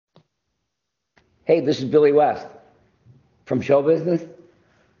Hey, this is Billy West from show business.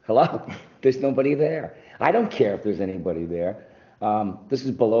 Hello? There's nobody there. I don't care if there's anybody there. This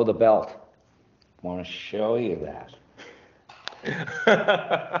is below the belt. I want to show you that.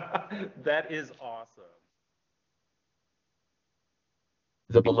 That is awesome.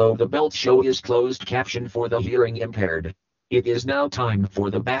 The Below the Belt show is closed caption for the hearing impaired. It is now time for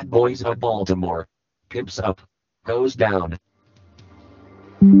the Bad Boys of Baltimore. Pimps up. Goes down.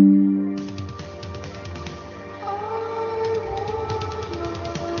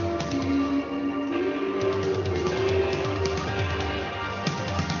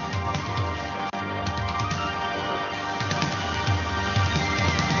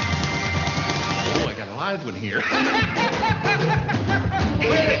 Oh, I got a live one here.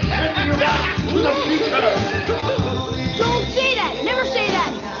 Don't say that! Never say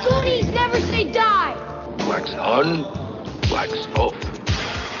that! Goonies never say die! Wax on, wax off.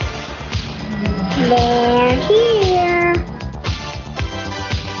 They're here!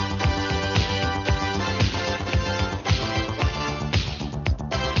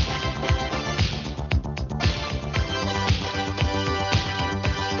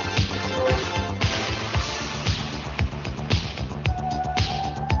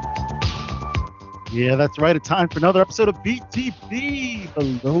 Yeah, that's right. It's time for another episode of BTB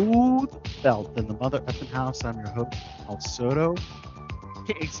Below the Belt in the Mother Effing House. I'm your host, Al Soto,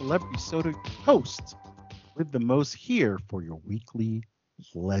 aka Celebrity Soto host with the most here for your weekly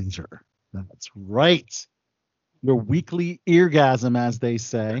pleasure. That's right. Your weekly eargasm, as they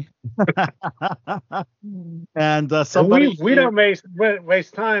say. And somebody we don't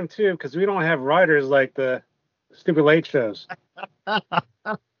waste time too, because we don't have writers like the stupid late shows.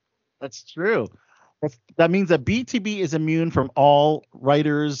 That's true. That means that BTB is immune from all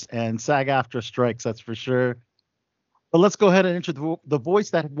writers and SAG-AFTRA strikes, that's for sure. But let's go ahead and introduce the voice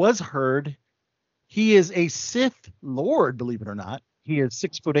that was heard. He is a Sith Lord, believe it or not. He is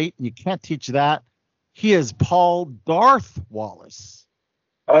 6'8", and you can't teach that. He is Paul Darth Wallace.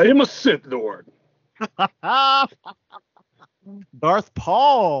 I am a Sith Lord. Darth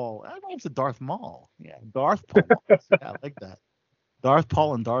Paul. I rhymes to Darth Maul. Yeah, Darth Paul Wallace. Yeah, I like that. Darth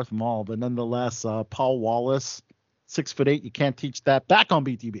Paul and Darth Maul, but nonetheless, Paul Wallace, 6'8". You can't teach that. Back on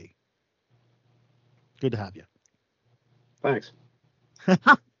BTB. Good to have you. Thanks.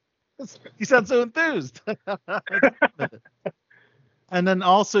 You sound so enthused. And then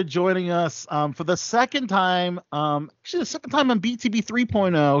also joining us for the second time, actually the second time on BTB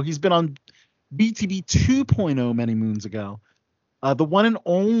 3.0. He's been on BTB 2.0 many moons ago. The one and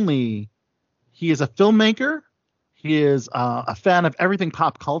only. He is a filmmaker. He is a fan of everything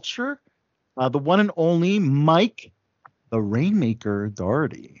pop culture. The one and only Mike, the Rainmaker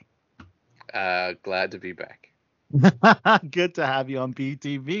Doherty. Glad to be back. Good to have you on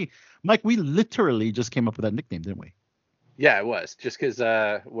BTV. Mike, we literally just came up with that nickname, didn't we? Yeah, it was. Just because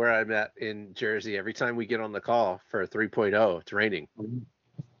where I'm at in Jersey, every time we get on the call for 3.0, it's raining.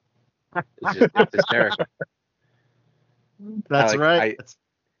 It's hysterical. That's right.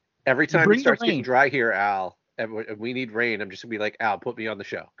 Every time it starts getting dry here, Al, and we need rain, I'm just going to be like, Al, put me on the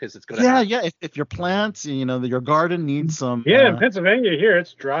show because it's going to happen. Yeah. If your plants, your garden needs some. Yeah, in Pennsylvania here,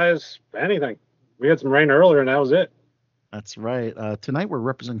 it's dry as anything. We had some rain earlier, and that was it. That's right. Tonight we're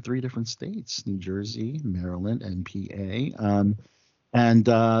representing 3 different states: New Jersey, Maryland, and PA. And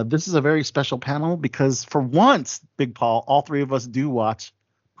this is a very special panel because for once, Big Paul, all 3 of us do watch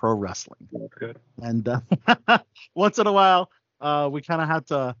pro wrestling. That's good. And once in a while, we kind of had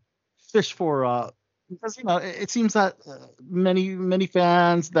to fish for because it seems that many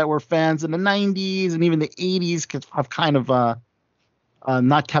fans that were fans in the 90s and even the 80s have kind of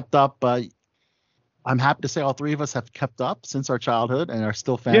not kept up. But I'm happy to say all 3 of us have kept up since our childhood and are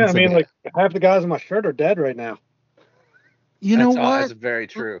still fans. Yeah, I mean, like half the guys on my shirt are dead right now. You know what? That's very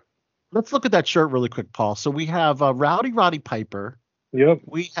true. Let's look at that shirt really quick, Paul. So we have Rowdy Roddy Piper. Yep.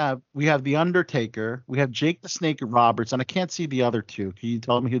 We have The Undertaker. We have Jake the Snake Roberts, and I can't see the other 2. Can you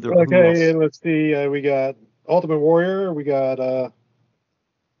tell me who they're? Okay, let's see. We got Ultimate Warrior. We got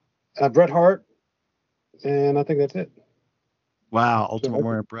Bret Hart, and I think that's it. Wow, Ultimate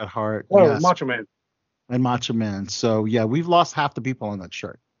Warrior, Bret Hart. Oh, yes. Macho Man. And Macho Man. So yeah, we've lost half the people on that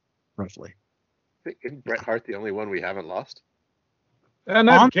shirt, roughly. Isn't Bret Hart the only one we haven't lost?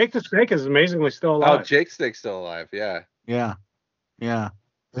 No, Jake the Snake is amazingly still alive. Oh, Jake Snake's still alive. Yeah. Yeah.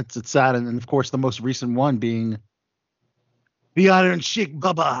 It's sad, and of course the most recent one being the Iron Sheik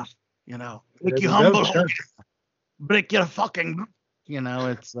Bubba. Make you humble, break your fucking.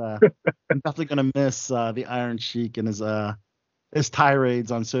 It's I'm definitely gonna miss the Iron Sheik and his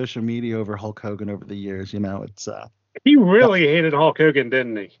tirades on social media over Hulk Hogan over the years. It's he really hated Hulk Hogan,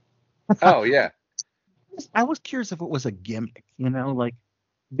 didn't he? Oh yeah. I was curious if it was a gimmick, like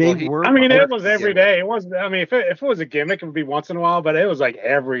Well, were. I mean, it was Yeah. every day. It wasn't. I mean, if it was a gimmick, it would be once in a while, but it was like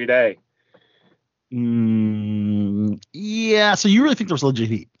every day. Yeah. So you really think there was legit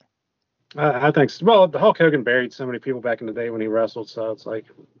heat? I think so. Well, the Hulk Hogan buried so many people back in the day when he wrestled, so it's like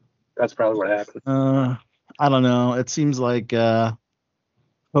that's probably what happened. I don't know. It seems like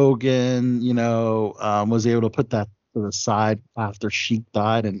Hogan, was able to put that to the side after Sheik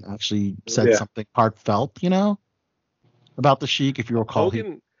died and actually said something heartfelt, about the Sheik. If you recall,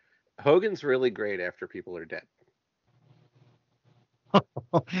 Hogan's really great after people are dead.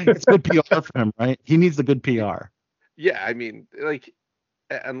 It's good PR for him, right? He needs the good PR. Yeah, I mean, like,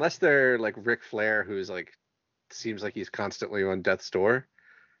 unless they're like Ric Flair, who's like, seems like he's constantly on death's door.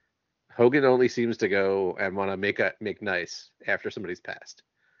 Hogan only seems to go and want to make nice after somebody's passed.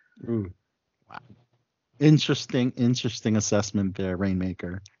 Wow. Interesting assessment there,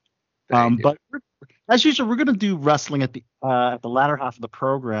 Rainmaker. But as usual, we're gonna do wrestling at the latter half of the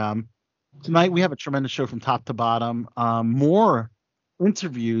program. Tonight we have a tremendous show from top to bottom. More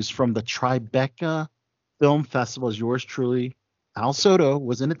interviews from the Tribeca Film Festival, as yours truly, Al Soto,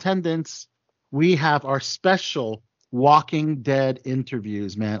 was in attendance. We have our special Walking Dead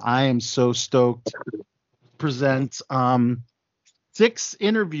interviews, man. I am so stoked to present 6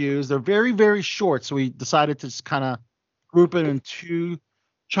 interviews. They're very, very short, so we decided to just kind of group it in 2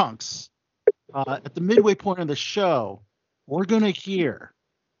 chunks. At the midway point of the show, we're going to hear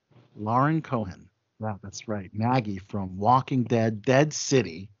Lauren Cohan. Yeah, that's right. Maggie from Walking Dead, Dead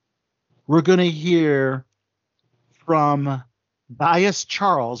City. We're going to hear from Gaius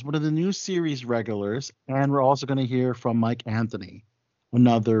Charles, one of the new series regulars, and we're also going to hear from Mike Anthony,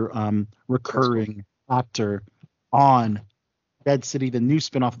 another recurring actor on Dead City, the new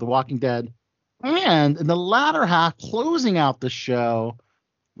spinoff of The Walking Dead. And in the latter half, closing out the show,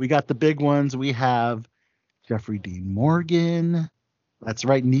 we got the big ones. We have Jeffrey Dean Morgan. That's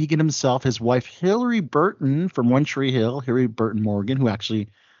right, Negan himself. His wife, Hillary Burton from One Tree Hill, Hillary Burton Morgan, who actually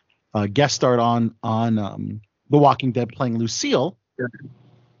guest starred on The Walking Dead playing Lucille.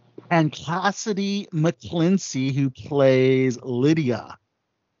 And Cassidy McClincy, who plays Lydia.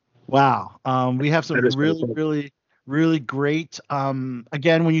 Wow. We have some really great.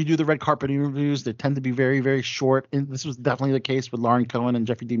 Again, when you do the red carpet interviews, they tend to be very, very short. And this was definitely the case with Lauren Cohan and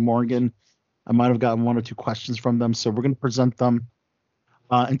Jeffrey Dean Morgan. I might have gotten 1 or 2 questions from them. So we're going to present them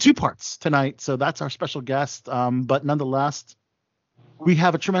in 2 parts tonight. So that's our special guest. But nonetheless, we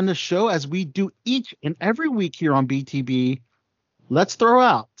have a tremendous show as we do each and every week here on BTB. Let's throw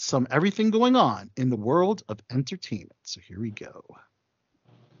out some everything going on in the world of entertainment. So here we go.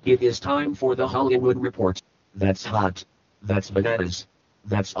 It is time for the Hollywood Report. That's hot. That's bananas.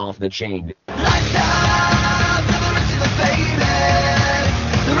 That's off the chain. Lifestyle, never reaching the faded.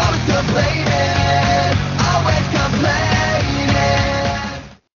 They're always complaining, always complaining.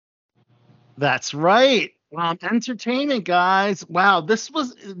 That's right. Entertainment, guys. Wow, this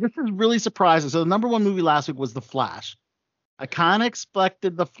is really surprising. So the number 1 movie last week was The Flash. I kind of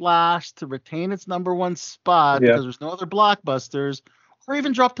expected The Flash to retain its number 1 spot because there's no other blockbusters, or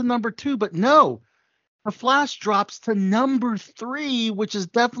even drop to number 2, but no. The Flash drops to number 3, which is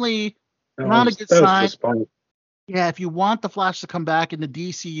definitely not a good sign. Yeah, if you want the Flash to come back into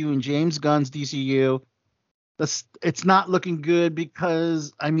DCU and James Gunn's DCU, it's not looking good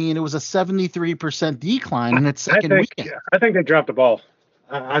because, I mean, it was a 73% decline in its second weekend. I think they dropped the ball.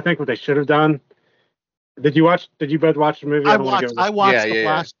 I think what they should have done. Did you both watch the movie? I watched The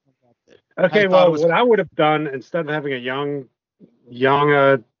Flash. Okay, well, what I would have done instead of having a young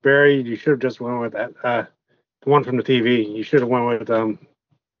Barry, you should have just went with that the one from the TV. You should have went with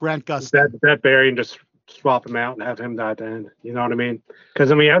Grant Gustin. That Barry and just swap him out and have him die at the end. You know what I mean?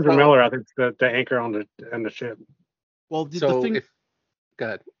 Because I mean, Ezra Miller, I think the anchor on the ship. Well, the thing. Go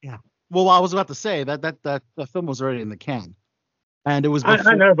ahead. Yeah. Well, I was about to say that the film was already in the can, and it was.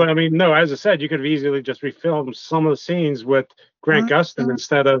 I know, but I mean, no. As I said, you could have easily just refilmed some of the scenes with Grant Gustin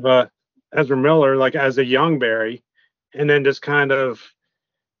instead of Ezra Miller, like as a young Barry. And then just kind of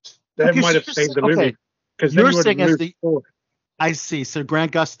that might have saved the movie because you're saying as the forward. I see. So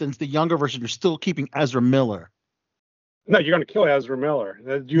Grant Gustin's the younger version. You're still keeping Ezra Miller. No, you're going to kill Ezra Miller.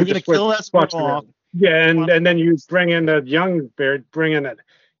 You're going to kill Ezra off. Yeah, and then you bring in the young Barry, bring in that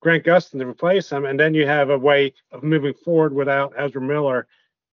Grant Gustin to replace him, and then you have a way of moving forward without Ezra Miller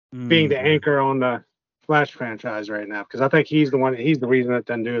being the anchor on the Flash franchise right now. Because I think he's the reason it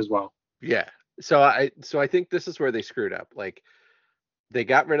didn't do as well. Yeah. So I think this is where they screwed up. Like, they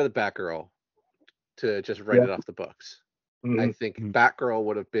got rid of the Batgirl to just write it off the books. Mm-hmm. I think Batgirl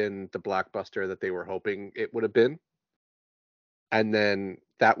would have been the blockbuster that they were hoping it would have been. And then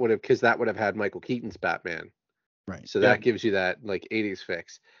that would have had Michael Keaton's Batman. Right. So that gives you that like 80s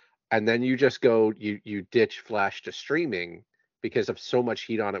fix. And then you just go, you ditch Flash to streaming because of so much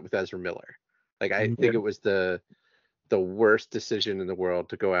heat on it with Ezra Miller. Like I think it was the worst decision in the world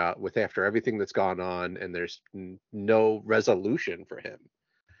to go out with after everything that's gone on, and there's no resolution for him.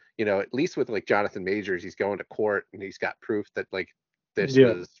 You know, at least with like Jonathan Majors, he's going to court and he's got proof that like this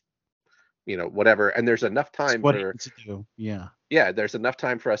was, you know, whatever. And there's enough time what for to do. Yeah. Yeah, there's enough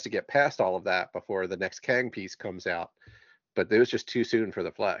time for us to get past all of that before the next Kang piece comes out. But it was just too soon for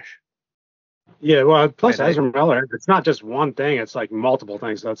the Flash. Yeah, well, plus And Ezra Miller, it's not just one thing; it's like multiple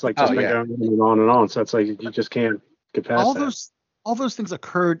things. So it's like just been going on and on. So it's like you just can't get past that. All those things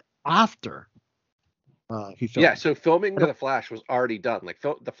occurred after he filmed. Yeah, so filming the Flash was already done. Like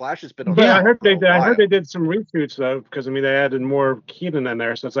the Flash has been on. But I heard they did some reshoots though, because I mean they added more Keaton in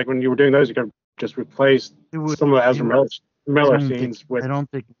there. So it's like when you were doing those, you could just replace some of the Ezra Miller scenes with. I don't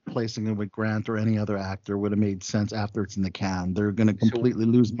think replacing it with Grant or any other actor would have made sense after it's in the can. They're going to completely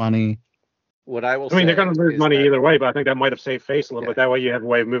lose money. What I will I mean, they're say going to lose money either way, but I think that might have saved face a little bit. That way, you have a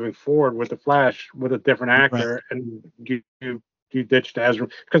way of moving forward with the Flash with a different actor, and you ditched Ezra,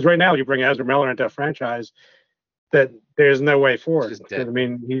 because right now you bring Ezra Miller into a franchise that there's no way forward. I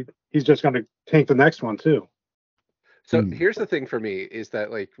mean, he's just going to tank the next one too. So here's the thing for me is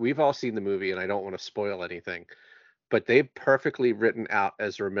that like we've all seen the movie, and I don't want to spoil anything, but they've perfectly written out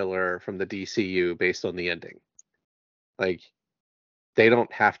Ezra Miller from the DCU based on the ending. Like, they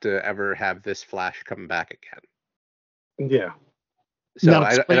don't have to ever have this Flash come back again. Yeah. So now,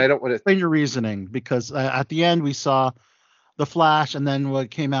 I don't want to explain your reasoning, because at the end we saw the Flash, and then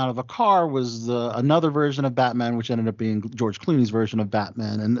what came out of a car was another version of Batman, which ended up being George Clooney's version of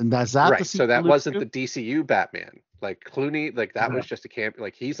Batman, and that's that. Right. So that wasn't the DCU Batman. Like Clooney, like that was just a camp.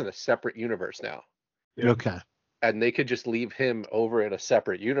 Like he's in a separate universe now. Okay. And they could just leave him over in a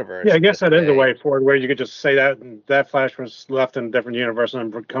separate universe. Yeah, I guess that is a way forward where you could just say that Flash was left in a different universe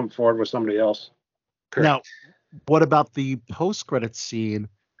and would come forward with somebody else. Correct. Now, what about the post-credits scene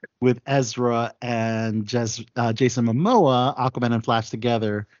with Ezra and Jason Momoa, Aquaman and Flash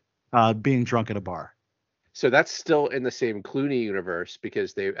together, being drunk at a bar? So that's still in the same Clooney universe,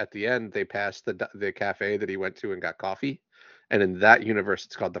 because they at the end they passed the cafe that he went to and got coffee, and in that universe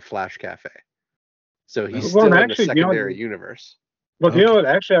it's called the Flash Cafe. So he's still in the secondary universe. Well, you know what?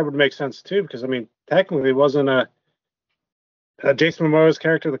 Actually, that would make sense too, because I mean, technically, it wasn't Jason Momoa's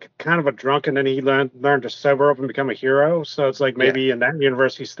character kind of a drunk, and then he learned to sober up and become a hero. So it's like maybe in that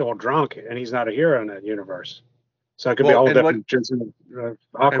universe he's still drunk and he's not a hero in that universe. So it could be a whole different Jason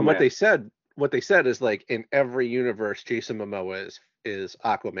Aquaman. And what they said is like in every universe, Jason Momoa is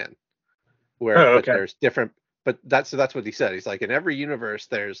Aquaman. But there's different. But that's what he said. He's like, in every universe,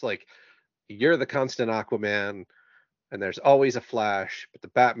 there's like, you're the constant Aquaman, and there's always a Flash, but the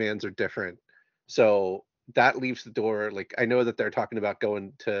Batmans are different. So that leaves the door. Like, I know that they're talking about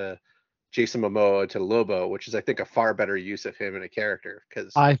going to Jason Momoa to Lobo, which is, I think, a far better use of him in a character.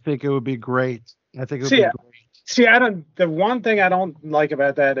 Because I think it would be great. The one thing I don't like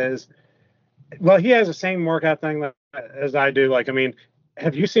about that is, well, he has the same workout thing as I do. Like, I mean,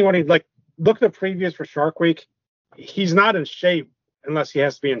 have you seen what he like? Look at the previews for Shark Week. He's not in shape unless he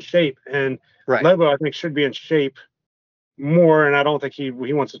has to be in shape. And Lobo, I think, should be in shape more. And I don't think he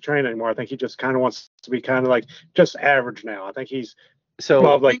wants to train anymore. I think he just kind of wants to be kind of like just average now. I think he's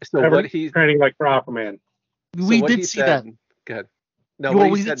training like for Aquaman. We did see that. Go ahead. No, well,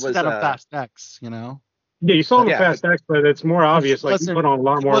 what we he did said see was that on Fast X, you know? Yeah, you saw him in Fast X, but it's more obvious. Like, he put on a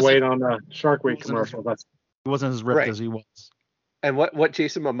lot more weight on the Shark Week commercial. He wasn't as ripped as he was. And what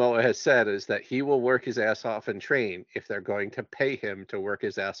Jason Momoa has said is that he will work his ass off and train if they're going to pay him to work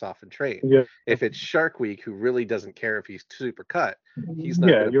his ass off and train. Yeah. If it's Shark Week, who really doesn't care if he's super cut, he's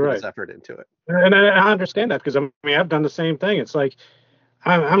not going to put his effort into it. And I understand that, because I mean, I've done the same thing. It's like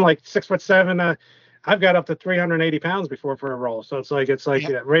I'm like 6'7". I've got up to 380 pounds before for a roll. So it's like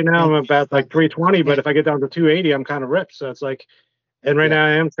right now I'm about like 320, but if I get down to 280, I'm kind of ripped. So it's like, and right now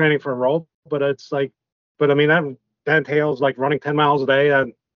I am training for a roll, but it's like, I mean, that entails like running 10 miles a day. That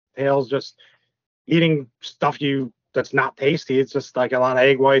entails just eating stuff that's not tasty. It's just like a lot of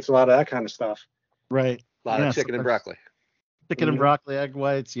egg whites, a lot of that kind of stuff. Right. A lot of chicken and broccoli. Chicken and broccoli, egg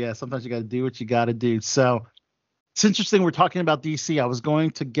whites. Yeah, sometimes you got to do what you got to do. So it's interesting. We're talking about DC. I was going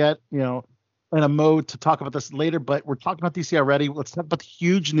to get, in a mode to talk about this later, but we're talking about DC already. Let's talk about the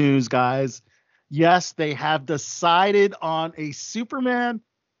huge news, guys. Yes, they have decided on a Superman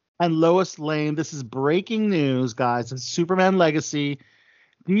and Lois Lane. This is breaking news, guys. It's Superman Legacy.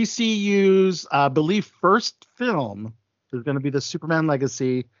 DCU's, I believe, first film is going to be the Superman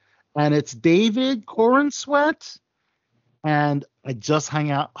Legacy, and it's David Corenswet And I just hung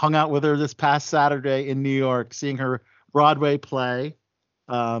out with her this past Saturday in New York, seeing her Broadway play,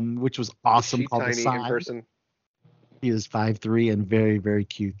 which was awesome. Is she Called The tiny in Sign. person? She is 5'3" and very, very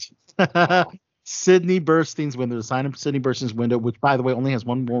cute. Aw. Sydney Burstein's window, the sign of Sydney Burstein's window, which by the way only has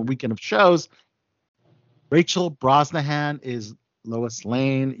one more weekend of shows. Rachel Brosnahan is Lois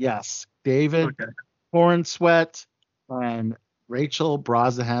Lane. Yes, David Cornsweet and Rachel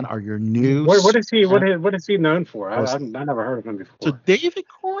Brosnahan are your new. What is he known for? I Superman. never heard of him before. So David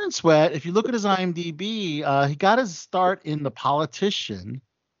Cornsweet, if you look at his IMDb, he got his start in The Politician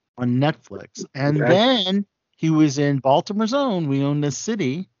on Netflix, and then he was in Baltimore's Own, We Own This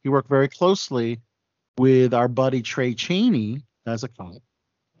City. He worked very closely with our buddy Trey Chaney as a cop.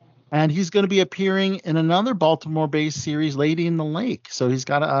 And he's going to be appearing in another Baltimore-based series, Lady in the Lake. So he's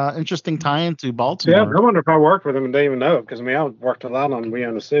got an interesting tie into Baltimore. Yeah, I wonder if I worked with him and didn't even know, because I mean, I worked a lot on We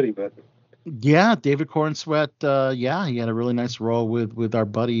Own the City, but yeah, David Cornsweet, he had a really nice role with our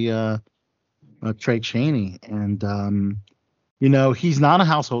buddy Trey Chaney. And he's not a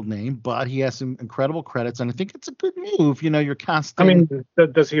household name, but he has some incredible credits, and I think it's a good move. You're casting. I mean,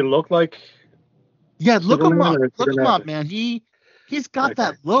 does he look like? Yeah, look him Superman, up. or Look him Superman? up, man. He's got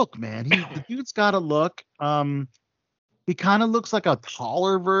that look, man. The dude's got a look. He kind of looks like a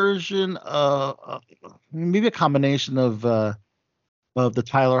taller version of maybe a combination of the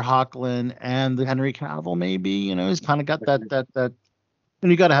Tyler Hoechlin and the Henry Cavill. Maybe he's kind of got that.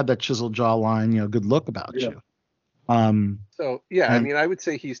 And you got to have that chiseled jawline, good look about you. So yeah, I mean, I would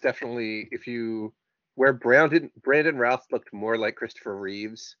say he's definitely, where Brandon Routh looked more like Christopher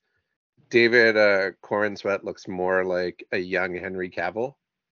Reeves, David Corenswet looks more like a young Henry Cavill.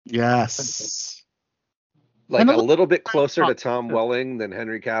 Yes. Like a little bit closer to Tom Welling than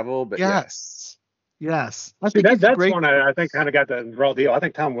Henry Cavill, but yes. Yes. I See, think that's one I think kind of got the raw deal. I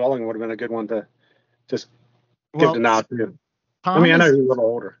think Tom Welling would have been a good one to just give the nod to. I mean, I know he's a little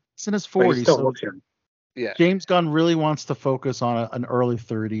older. He's in his but he 40s. still So looks young. Yeah. James Gunn really wants to focus on an early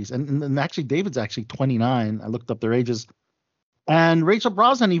 30s. And actually, David's actually 29. I looked up their ages. And Rachel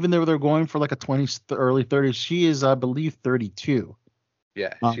Brosnan, even though they're going for like early 30s, she is, I believe, 32.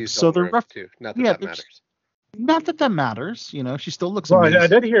 Yeah, she's so they're rough too. Not that that matters. Not that matters. She still looks Well, amazing. I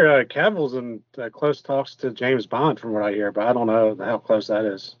did hear Cavill's in close talks to James Bond, from what I hear, but I don't know how close that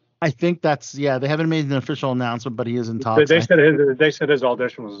is. I think they haven't made an official announcement, but he is in talks. They said his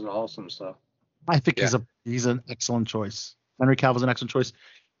audition was awesome, so. I think he's an excellent choice. Henry Cavill's an excellent choice,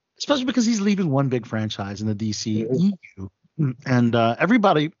 especially because he's leaving one big franchise in the DCEU. And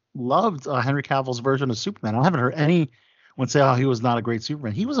everybody loved Henry Cavill's version of Superman. I haven't heard anyone say, "Oh, he was not a great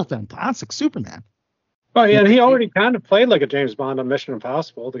Superman." He was a fantastic Superman. Oh yeah, and he already kind of played like a James Bond on Mission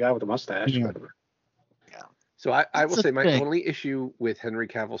Impossible, the guy with the mustache. Yeah. So I will say my thing. only issue with Henry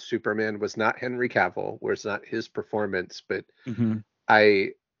Cavill's Superman was not Henry Cavill, was not his performance, but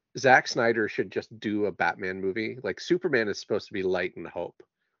Zack Snyder should just do a Batman movie. Like, Superman is supposed to be light and hope.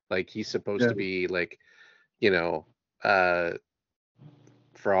 Like, he's supposed to be like,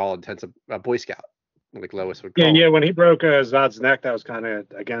 for all intents, a Boy Scout, like Lois would call him. Yeah. When he broke Zod's neck, that was kind of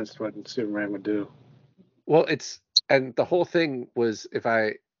against what Superman would do. Well, and the whole thing was,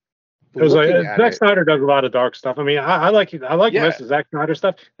 It was like Zack Snyder does a lot of dark stuff. I mean, I like most of Zack Snyder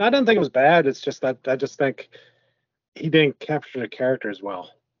stuff. I don't think it was bad. It's just that I just think he didn't capture the character as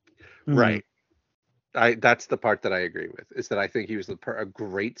well. Right. That's the part that I agree with, is that I think he was a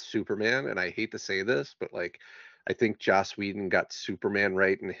great Superman, and I hate to say this, but like, I think Joss Whedon got Superman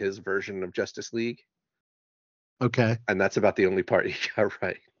right in his version of Justice League. Okay. And that's about the only part he got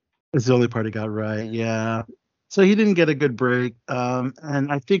right. It's the only part he got right, yeah. So he didn't get a good break.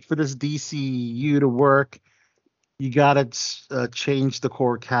 And I think for this DCU to work, you got to change the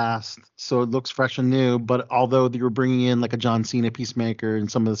core cast so it looks fresh and new. But although you were bringing in like a John Cena Peacemaker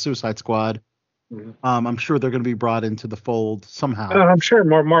and some of the Suicide Squad, I'm sure they're going to be brought into the fold somehow. I'm sure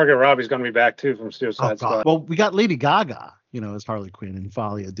Margot Robbie's going to be back too from Suicide Squad. Well, we got Lady Gaga, as Harley Quinn in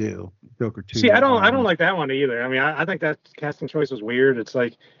Folie à Deux, Joker 2. See, I don't like that one either. I mean, I think that casting choice was weird. It's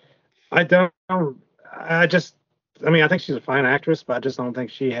like, I think she's a fine actress, but I just don't think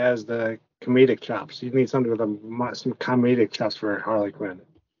she has the comedic chops. You need somebody with some comedic chops for Harley Quinn.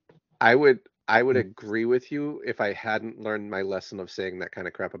 I would agree with you if I hadn't learned my lesson of saying that kind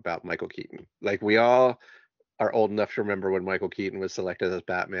of crap about Michael Keaton. Like, we all are old enough to remember when Michael Keaton was selected as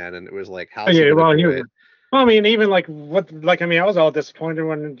Batman, and it was like, how's he gonna do it? Well, I mean, even I was all disappointed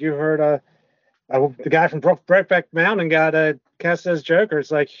when you heard the guy from Brokeback Mountain got cast as Joker.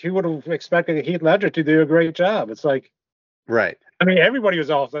 It's like, who would have expected Heath Ledger to do a great job? It's like, right. I mean, everybody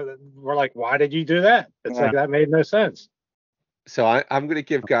were like, why did you do that? It's like, that made no sense. So I'm going to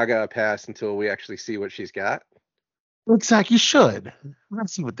give Gaga a pass until we actually see what she's got. Exactly. You should.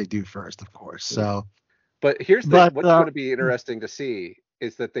 Let's see what they do first, of course. So, But here's but what's going to be interesting to see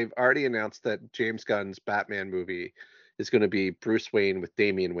is that they've already announced that James Gunn's Batman movie is going to be Bruce Wayne with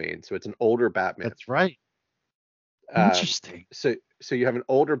Damian Wayne. So it's an older Batman. that's right. Interesting. So you have an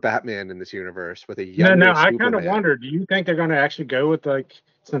older Batman in this universe with a No, younger no, I kind of Superman. wonder. Do you think they're going to actually go with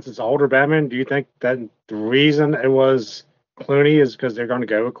since it's older Batman? Do you think that the reason it was Clooney is because they're going to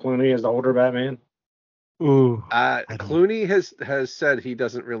go with Clooney as the older Batman? Ooh. Clooney has said he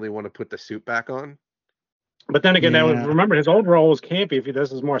doesn't really want to put the suit back on. But then again, Yeah. remember his old role was campy. If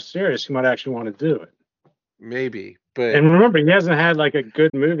this is more serious, he might actually want to do it. Maybe, but And remember, he hasn't had like a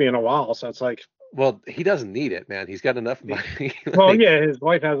good movie in a while, so it's like, well, he doesn't need it, man. He's got enough money. well, yeah, his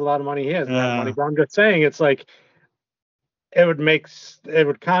wife has a lot of money. He has a lot of money. But I'm just saying, it's like it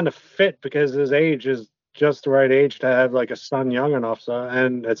would kind of fit because his age is just the right age to have like a son young enough. So,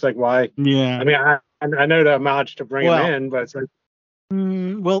 and it's like, why? Yeah. I mean, I know the homage to bring him in, but it's like,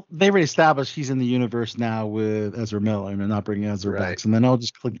 well, they already established he's in the universe now with Ezra Miller, and they're not bringing Ezra back. So then I'll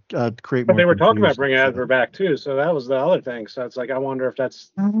just create more. But they were talking about confusion, bringing Ezra back too, so that was the other thing. So it's like, I wonder if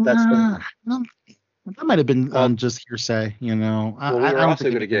that's the. That might have been just hearsay, you know. Well, we were also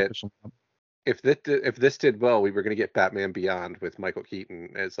going to get if this did well, we were going to get Batman Beyond with Michael Keaton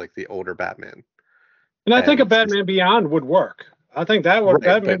as like the older Batman. And I think a Batman Beyond would work. I think that would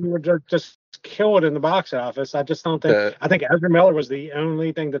maybe would just kill it in the box office. I just don't think. I think Ezra Miller was the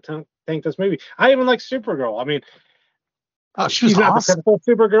only thing to think this movie. I even like Supergirl. I mean, she's not the typical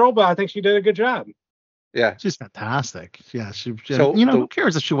Supergirl, but I think she did a good job. Yeah, she's fantastic. Yeah, who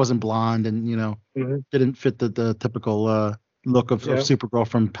cares if she wasn't blonde and didn't fit the typical look of Supergirl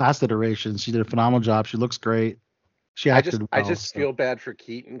from past iterations. She did a phenomenal job. She looks great. She acted I just feel bad for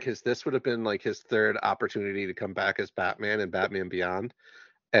Keaton because this would have been like his third opportunity to come back as Batman and Batman Beyond,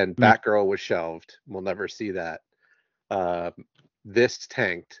 and Batgirl was shelved. We'll never see that. This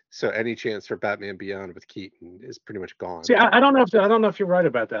tanked, so any chance for Batman Beyond with Keaton is pretty much gone. See, I don't know if you're right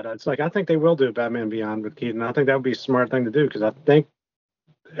about that. It's like I think they will do Batman Beyond with Keaton. I think that would be a smart thing to do because I think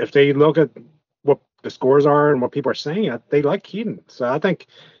if they look at what the scores are and what people are saying, they like Keaton. So I think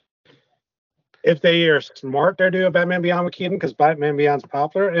if they are smart, they're doing Batman Beyond with Keaton because Batman Beyond's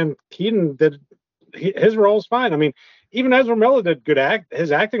popular and Keaton his role's fine. I mean, even Ezra Miller did good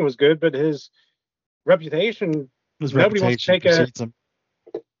his acting was good, but his reputation. Nobody wants to take kids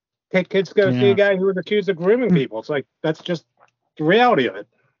to go see a guy who was accused of grooming people. It's like that's just the reality of it.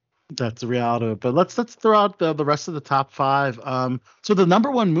 That's the reality of it. But let's throw out the rest of the top five. So the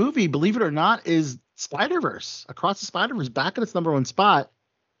number one movie, believe it or not, is Spider-Verse. Across the Spider-Verse, back at its number one spot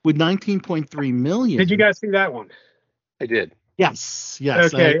with 19.3 million. Did you guys see that one? I did. Yes. Okay.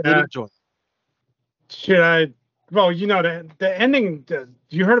 I did enjoy. Should I? Well, the ending.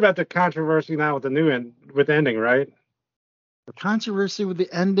 You heard about the controversy now with the new with the ending, right? The controversy with the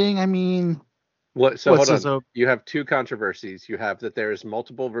ending. I mean, hold on. You have two controversies. You have that there's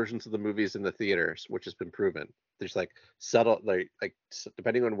multiple versions of the movies in the theaters, which has been proven. There's like subtle, like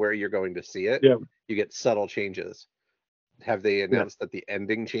depending on where you're going to see it, you get subtle changes. Have they announced that the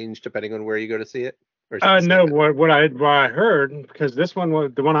ending changed depending on where you go to see it? No. What I heard, because this one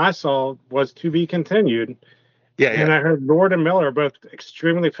was the one I saw was to be continued. And I heard Lord and Miller are both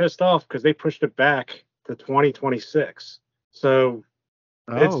extremely pissed off because they pushed it back to 2026. So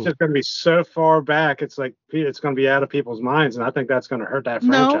it's just going to be so far back. It's like it's going to be out of people's minds, and I think that's going to hurt that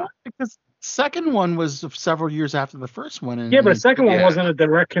franchise. No, because the second one was several years after the first one. But the second one wasn't a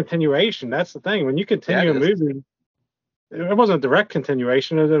direct continuation. That's the thing. When you continue a movie, it wasn't a direct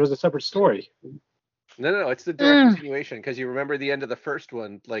continuation. It was a separate story. No, it's the direct continuation because you remember the end of the first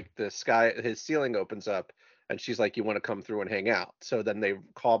one, like the sky, his ceiling opens up. And she's like, "You want to come through and hang out?" So then they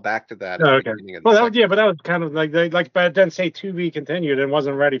call back to that. Okay. Well, that was kind of like but it didn't say to be continued and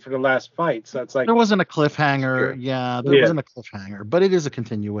wasn't ready for the last fight. So it's like there wasn't a cliffhanger. There wasn't a cliffhanger, but it is a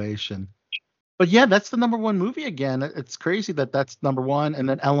continuation. But yeah, that's the number one movie again. It's crazy that that's number one, and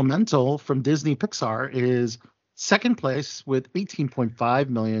then Elemental from Disney Pixar is second place with 18.5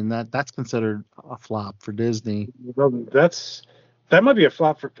 million. That's considered a flop for Disney. Well, that might be a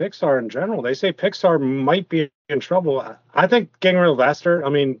flop for Pixar in general. They say Pixar might be in trouble. I think getting rid of Lester, I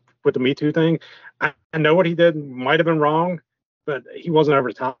mean, with the Me Too thing, I know what he did might have been wrong, but he wasn't over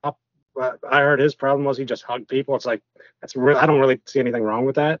the top. But I heard his problem was he just hugged people. It's like, I don't really see anything wrong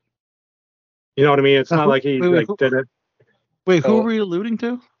with that. You know what I mean? It's not like he did it. Wait, who were you alluding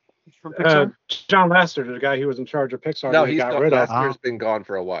to? From Pixar? John Lasseter, the guy who was in charge of Pixar. No, Laster's been gone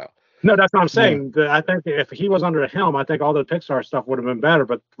for a while. No, that's what I'm saying. Yeah. I think if he was under the helm, I think all the Pixar stuff would have been better.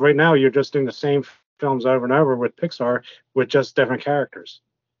 But right now, you're just doing the same films over and over with Pixar with just different characters.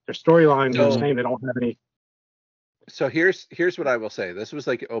 Their storylines are the same. They don't have any. So here's what I will say. This was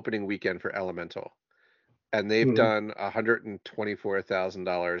like opening weekend for Elemental, and they've Mhm. done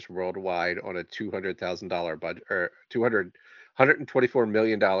 $124,000 worldwide on a $200,000 budget, or $124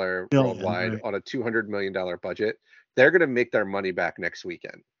 million Million, worldwide right? on a $200 million budget. They're gonna make their money back next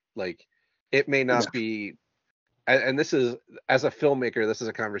weekend. Like, it may Yeah. not be, and this is, as a filmmaker, this is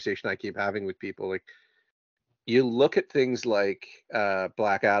a conversation I keep having with people. Like, you look at things like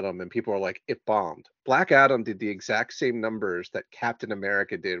Black Adam, and people are like, it bombed. Black Adam did the exact same numbers that Captain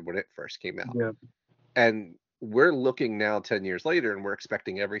America did when it first came out. Yeah. And we're looking now 10 years later, and we're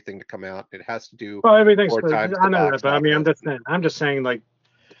expecting everything to come out. It has to do Well, everything's. 4 times I the know box that, but I mean, office. I'm just saying, like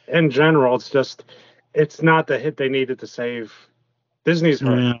in general, it's not the hit they needed to save. Disney's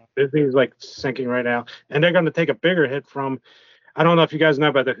hurt. Yeah. Disney's like sinking right now, and they're going to take a bigger hit from. I don't know if you guys know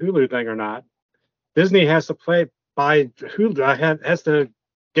about the Hulu thing or not. Disney has to buy Hulu. Has to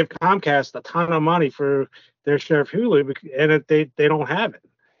give Comcast a ton of money for their share of Hulu, and they don't have it.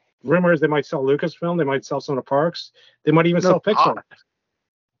 Rumors they might sell Lucasfilm, they might sell some of the parks, they might even No, sell Pixar.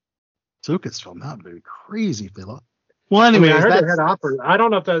 Lucasfilm, that would be crazy if they lost. Well, I mean, anyways, I heard they that's had offers. I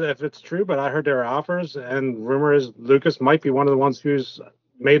don't know if it's true, but I heard there are offers, and rumor is Lucas might be one of the ones who's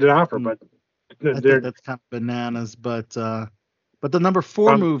made an offer. But I think they're that's kind of bananas. But the number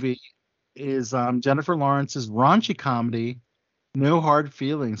 4 movie is Jennifer Lawrence's raunchy comedy, No Hard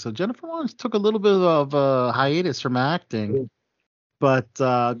Feelings. So Jennifer Lawrence took a little bit of a hiatus from acting, but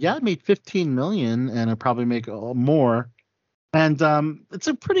yeah, it made 15 million, and it'll probably make more. And it's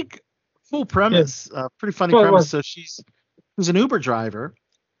a pretty full premise, pretty funny Well, it premise. was. So she's an Uber driver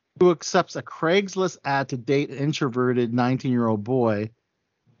who accepts a Craigslist ad to date an introverted 19-year-old boy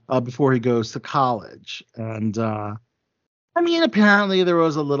before he goes to college. And I mean, apparently there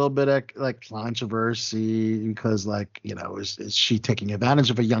was a little bit of like controversy because, like, you know, is she taking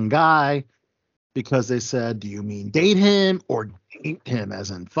advantage of a young guy? Because they said, do you mean date him or date him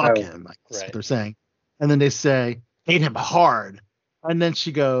as in fuck him? Like, that's what they're saying. And then they say, date him hard. And then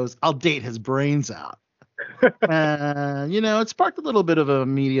she goes, I'll date his brains out. And, you know, it sparked a little bit of a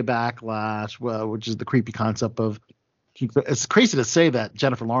media backlash, which is the creepy concept of, it's crazy to say that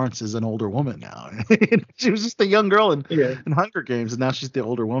Jennifer Lawrence is an older woman now. She was just a young girl in Hunger Games, and now she's the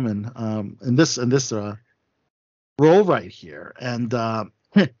older woman in this role right here. And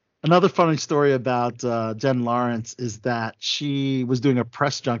another funny story about Jen Lawrence is that she was doing a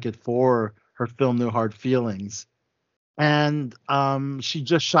press junket for her film No Hard Feelings, and she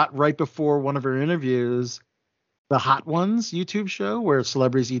just shot right before one of her interviews the Hot Ones YouTube show where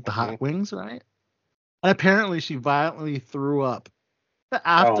celebrities eat the hot wings, right? And apparently she violently threw up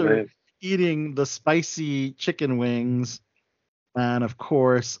after eating the spicy chicken wings. And of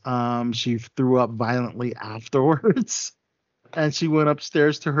course, she threw up violently afterwards. And she went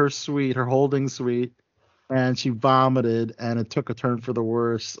upstairs to her suite, her holding suite, and she vomited, and it took a turn for the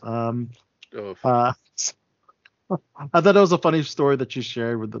worse. I thought it was a funny story that she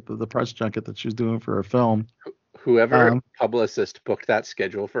shared with the press junket that she was doing for her film. Whoever publicist booked that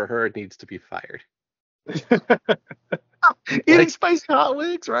schedule for her needs to be fired. Eating spicy hot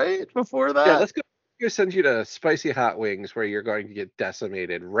wings, right? Before that? Yeah, let's go send you to spicy hot wings where you're going to get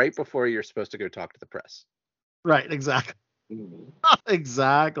decimated right before you're supposed to go talk to the press. Right, exactly.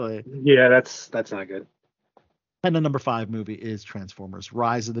 Exactly. Yeah, that's not good. And the number 5 movie is Transformers: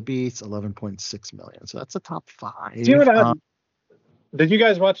 Rise of the Beasts, 11.6 million. So that's a top 5. Do you know did you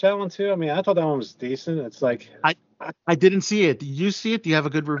guys watch that one too? I mean, I thought that one was decent. It's like I didn't see it. Did you see it? Do you have a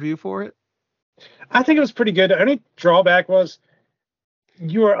good review for it? I think it was pretty good. The only drawback was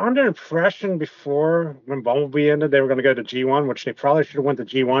you were under impression before when Bumblebee ended they were going to go to G1, which they probably should have went to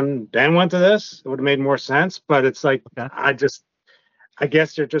G1 then went to this. It would have made more sense. But it's like I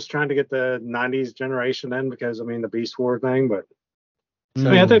guess they're just trying to get the 90s generation in because I mean the Beast War thing. But I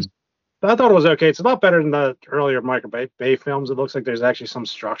mean, I thought it was okay. It's a lot better than the earlier Michael Bay films. It looks like there's actually some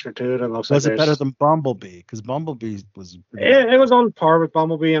structure to it. It looks was like it better than Bumblebee? Because Bumblebee was it was on par with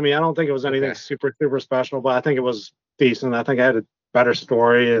Bumblebee. I mean, I don't think it was anything super special, but I think it was decent. I think it had a better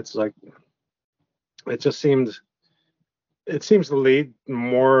story. It's like it seems to lead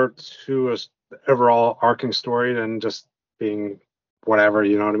more to a overall arcing story than just being whatever,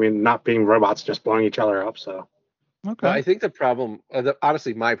 you know what I mean? Not being robots just blowing each other up. So okay. Well, I think the problem,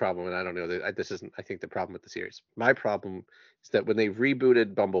 honestly, my problem, and I don't know that this isn't, I think the problem with the series. My problem is that when they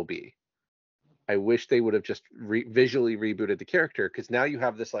rebooted Bumblebee, I wish they would have just visually rebooted the character, because now you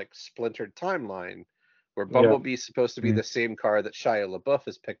have this like splintered timeline where Bumblebee's supposed to be the same car that Shia LaBeouf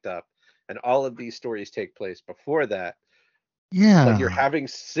has picked up, and all of these stories take place before that. Yeah. Like you're having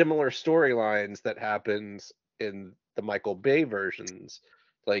similar storylines that happens in the Michael Bay versions.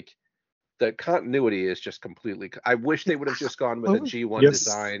 Like the continuity is just completely. I wish they would have just gone with a G1 Yes.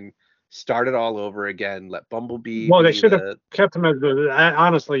 design, started all over again, let Bumblebee. Well, they be should have the- kept him as the.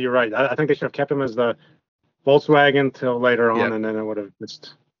 Honestly, you're right. I think they should have kept him as the Volkswagen till later on, Yep. and then it would have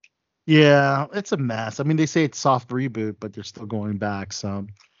just. Yeah, it's a mess. I mean, they say it's soft reboot, but they're still going back. So,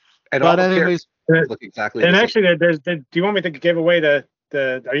 and all but the anyways, characters look exactly. And the same. actually, do you want me to give away the?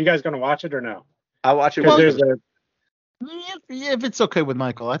 Are you guys going to watch it or no? I'll watch it. Because When it there's comes- if it's okay with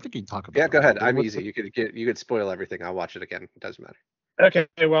Michael, I think you can talk about it. yeah, go a ahead. little bit. I'm What's easy. You could spoil everything. I'll watch it again. It doesn't matter. Okay,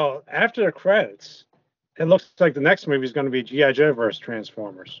 well, after the credits, it looks like the next movie is going to be G.I. Joe versus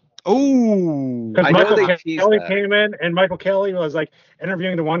Transformers. Oh, Because I know Michael they teased Kelly that. came in, and Michael Kelly was like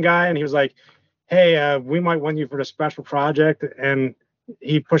interviewing the one guy, and he was like, "Hey, we might want you for the special project." And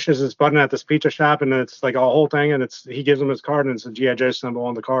he pushes his button at this pizza shop, and it's like a whole thing, and he gives him his card, and it's a G.I. Joe symbol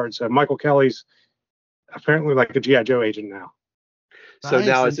on the card. So Michael Kelly's apparently like a G.I. Joe agent now. So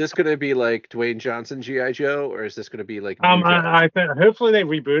now, Nice. is this going to be like Dwayne Johnson G.I. Joe, or is this going to be like new Joe? I think hopefully they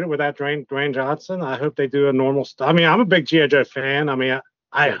reboot it without Dwayne Johnson. I hope they do a normal stuff. I mean, I'm a big G.I. Joe fan. I mean,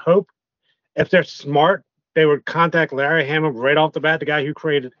 I Right. hope if they're smart, they would contact Larry Hama right off the bat, the guy who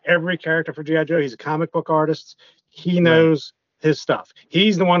created every character for G.I. Joe. He's a comic book artist. He knows his stuff.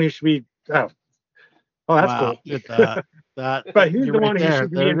 He's the one who should be. Oh, that's wow, cool. look at that. But he's You're the right one who there.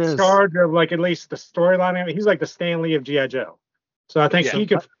 should be There in it is. charge of like at least the storyline. He's like the Stan Lee of G.I. Joe. So I think Yeah. he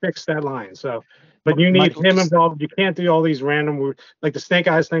could fix that line. So, but you need Michael, him just- involved. You can't do all these random, like the Snake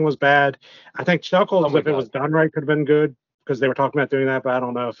Eyes thing was bad. I think Chuckles, Oh my if it was done right, could have been good because they were talking about doing that, but I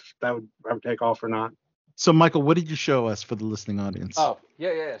don't know if that would ever take off or not. So, Michael, what did you show us for the listening audience? Oh,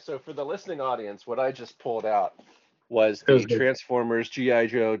 yeah. So for the listening audience, what I just pulled out was It was the good. Transformers, G.I.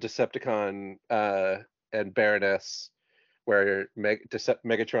 Joe, Decepticon, and Baroness, where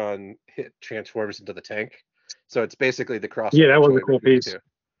Megatron transforms into the tank. So it's basically the crossover. Yeah, that was a between cool the piece. two.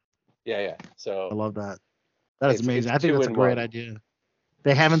 Yeah. I So love that. That is It's- amazing. it's I think that's a 2 in great 1. idea.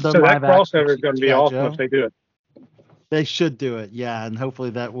 They haven't done So that live action crossover is going to be G.I. awesome Joe. if they do it. They should do it, yeah, and hopefully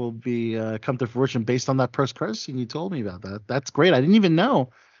that will be come to fruition based on that post-credit scene you told me about. That's great. I didn't even know.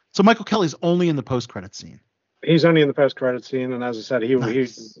 So Michael Kelly's only in the post-credit scene. He's only in the post-credit scene, and as I said,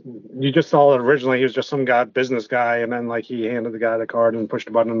 Nice. you just saw it originally. He was just some business guy, and then like he handed the guy the card and pushed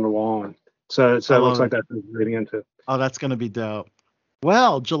the button on the wall, and so it I looks love like it. that's what he's leading into. Oh, that's gonna be dope.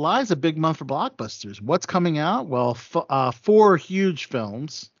 Well, July's a big month for blockbusters. What's coming out? Well, 4 huge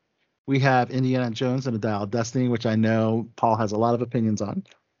films. We have Indiana Jones and the Dial of Destiny, which I know Paul has a lot of opinions on.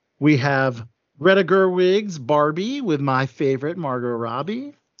 We have Greta Gerwig's Barbie with my favorite Margot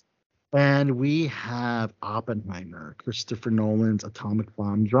Robbie. And we have Oppenheimer, Christopher Nolan's atomic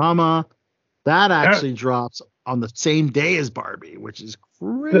bomb drama. That actually drops on the same day as Barbie, which is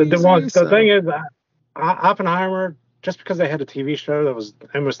crazy. The thing is, Oppenheimer, just because they had a TV show that was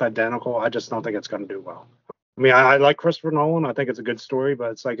almost identical, I just don't think it's going to do well. I mean, I like Christopher Nolan. I think it's a good story,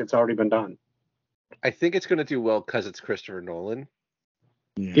 but it's like it's already been done. I think it's going to do well because it's Christopher Nolan.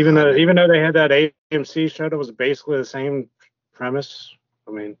 Yeah. Even though they had that AMC show that was basically the same premise.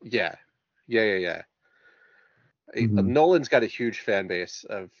 I mean, Yeah. Mhm. Nolan's got a huge fan base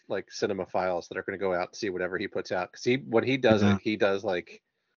of like cinemaphiles that are going to go out and see whatever he puts out. Because when he does Yeah. it, he does like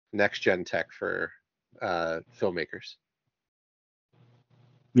next gen tech for filmmakers.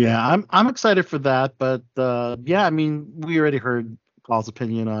 Yeah, I'm excited for that, but yeah, I mean, we already heard Paul's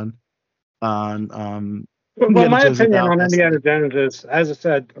opinion on well, Indiana my Jones and opinion Dial on of Destiny. Indiana Jones is, as I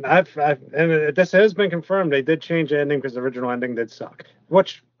said, and this has been confirmed. They did change the ending because the original ending did suck,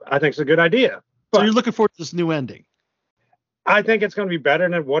 which I think is a good idea. So But you're looking forward to this new ending? I think it's going to be better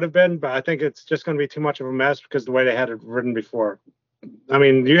than it would have been, but I think it's just going to be too much of a mess because the way they had it written before. I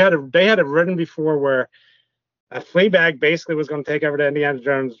mean, they had it written before where a Fleabag basically was going to take over the Indiana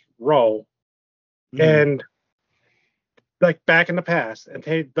Jones role, and like back in the past, and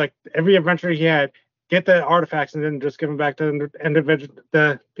take like every adventure he had, get the artifacts and then just give them back to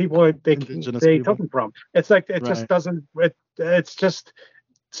the people Indigenous they people. took them from. It's like it just Right. doesn't. It's just.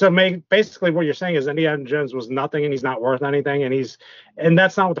 So basically what you're saying is Indiana Jones was nothing and he's not worth anything and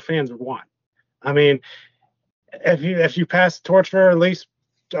that's not what the fans would want. I mean, if you pass the torch for at least,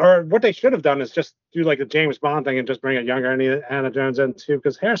 or what they should have done is just do like a James Bond thing and just bring a younger Indiana Jones in too,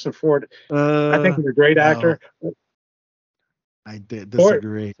 because Harrison Ford, I think he's a great no. actor. I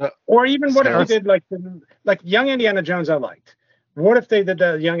disagree. Or even what if Sarah- they did like young Indiana Jones I liked. What if they did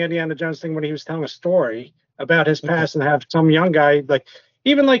the young Indiana Jones thing when he was telling a story about his past and have some young guy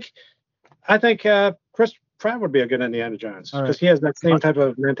I think Chris Pratt would be a good Indiana Jones All because right. he has that same type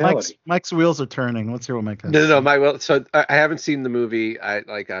of mentality. Mike's wheels are turning. Let's hear what Mike has. No. So I haven't seen the movie. I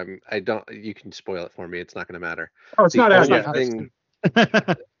don't. You can spoil it for me. It's not going to matter. Oh, it's The not out only yet.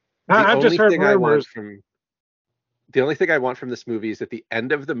 thing- I've just heard rumors. The only thing I want from this movie is at the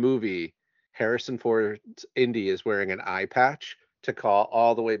end of the movie, Harrison Ford's Indy is wearing an eye patch to call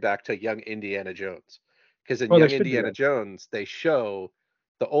all the way back to young Indiana Jones. Because in Oh, they young should do Indiana that. Jones, they show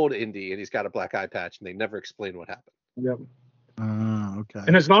the old Indy and he's got a black eye patch and they never explain what happened. Yep. Okay.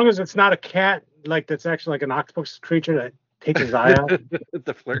 And as long as it's not a cat, like that's actually like an octopus creature that takes his eye out.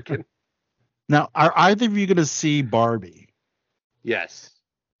 The Flirkin. Now, are either of you going to see Barbie? Yes.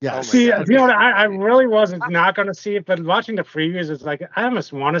 Yeah. Oh my See, God. you know, I really wasn't not going to see it, but watching the previews, it's like I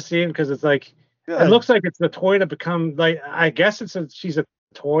almost want to see it because it's like it looks like it's the toy to become like I guess she's a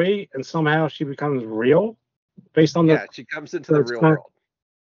toy and somehow she becomes real based on Yeah, she comes into the real world.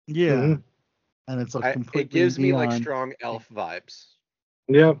 Yeah. Mhm. And it's like completely It gives me like beyond- strong elf vibes.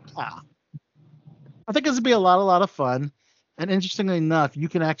 Yep. Ah. I think it's gonna be a lot of fun. And interestingly enough, you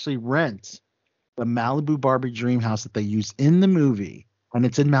can actually rent the Malibu Barbie Dream House that they use in the movie, and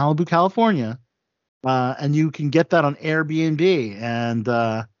it's in Malibu, California. And you can get that on Airbnb. And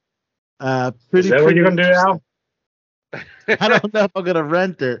Is that what you're gonna do now? I don't know if I'm gonna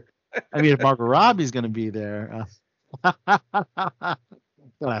rent it. I mean, if Margot Robbie's gonna be there, gotta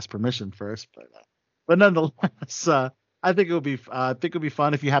ask permission first. But nonetheless, I think it'll be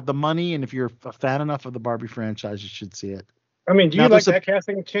fun if you have the money and if you're a fan enough of the Barbie franchise, you should see it. I mean, do you Now, like there's that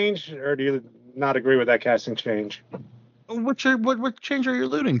casting change, or do you not agree with that casting change? What change are you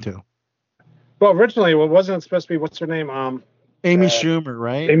alluding to? Well, originally, wasn't it supposed to be what's her name? Amy Schumer,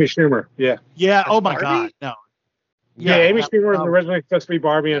 right? Amy Schumer. Yeah. Yeah. Oh As my Barbie? God, no. Yeah, Amy Schumer was no. originally supposed to be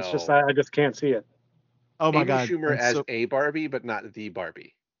Barbie, and it's just No. I just can't see it. Oh my Amy God. Schumer And as so- a Barbie, but not the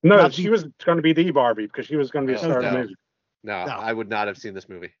Barbie. No, Not she the- was going to be the Barbie because she was going to be the Oh, star of the no. movie. No, No. I would not have seen this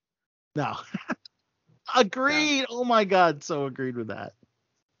movie. no. Agreed. Oh my God, so agreed with that.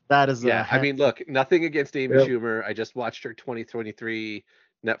 That is Yeah, I mean, look, nothing against Amy Yep. Schumer. I just watched her 2023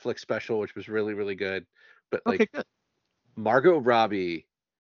 Netflix special, which was really, really good. But like okay, good. Margot Robbie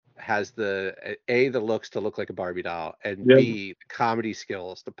has the looks to look like a Barbie doll, and Yep. B, the comedy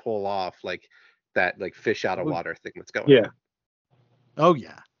skills to pull off like that, like fish out of water thing that's going Yeah. on. Oh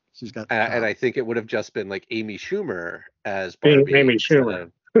yeah, she's got. And I think it would have just been like Amy Schumer as Being Barbie. Amy instead Schumer.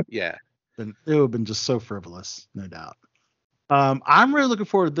 of- yeah. it would have been just so frivolous, no doubt. I'm really looking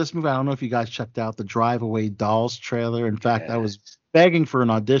forward to this movie. I don't know if you guys checked out the Drive Away Dolls trailer. In fact, I was begging for an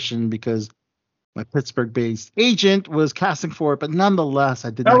audition because my Pittsburgh-based agent was casting for it, but nonetheless,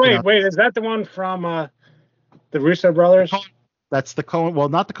 I did not. Oh get wait, is that the one from the Russo brothers? That's the Cohen. Well,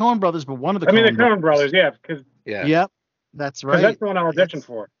 not the Cohen brothers, but one of the. I mean the Coen brothers, yeah, because Yeah. Yep, that's right. that's the one I auditioned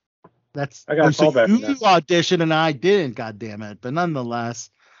for. That's I got a so call back you from that. auditioned and I didn't. God damn it! But nonetheless,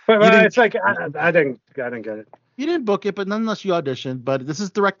 But You didn't- it's like I didn't get it. you didn't book it, but nonetheless, you auditioned. But this is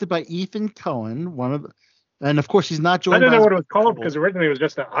directed by Ethan Cohen, one of the, and of course, he's not joined. I didn't by know his what it was called principal. because originally it was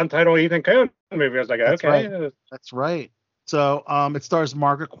just an untitled Ethan Coen movie. I was like, That's okay. That's right. So it stars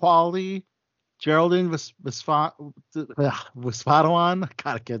Margaret Qualley, Geraldine Vespadon.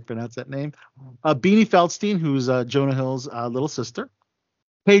 God, I can't pronounce that name. Beanie Feldstein, who's Jonah Hill's little sister.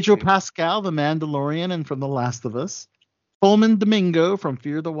 Pedro Pascal, the Mandalorian, and from The Last of Us. Coleman Domingo from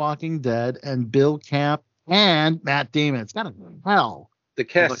Fear the Walking Dead, and Bill Camp and Matt Damon. It's got a hell. The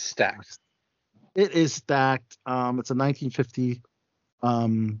cast is stacked. It is stacked. It's a 1950.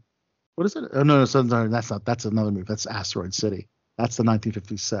 What is it? Oh no, sorry, that's not. That's another movie. That's Asteroid City. That's the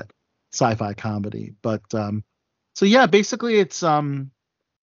 1950s set sci-fi comedy. But so yeah, basically it's a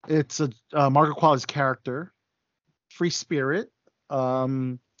Margaret Qualley's character, free spirit,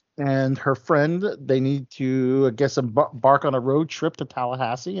 and her friend. They need to, I guess, embark on a road trip to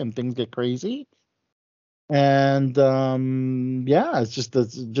Tallahassee, and things get crazy. And yeah, it's just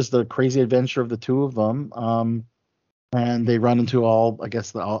a crazy adventure of the two of them. And they run into all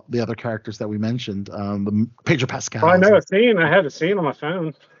the other characters that we mentioned. The Pedro Pascal. Well, I know a scene. I had a scene on my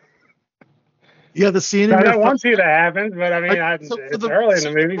phone. Yeah, the scene in I your don't want to see that happens, but I mean, So for it's the- early in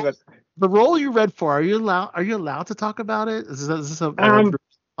the movie. But the role you read for. Are you allowed to talk about it? Is this a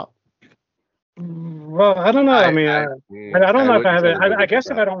well, I don't know. I mean, I don't know if I have it. I guess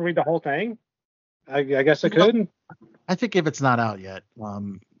if I don't read the whole thing, I guess I could. I think if it's not out yet,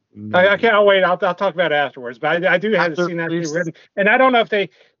 I can't. I'll wait. I'll talk about it afterwards. But I do have After seen that release. written, and I don't know if the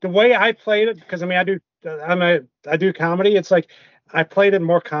way I played it, because I mean I do comedy. It's like I played it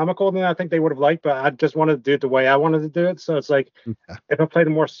more comical than I think they would have liked, but I just wanted to do it the way I wanted to do it. So it's like if I played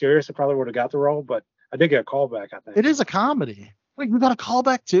it more serious, I probably would have got the role. But I did get a call back, I think. it is a comedy. Wait, you got a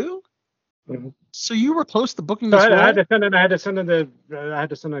callback too? Mhm. So you were close to booking So this role? I had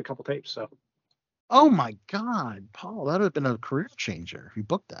to send in a couple tapes. So Oh my God, Paul, that would have been a career changer if you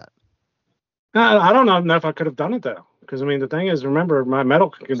booked that. I don't know if I could have done it though, because I mean the thing is, remember my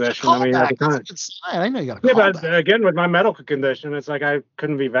medical condition. I mean at the Callback. That's time. a good sign. I know you got a Yeah, callback. but again with my medical condition, it's like I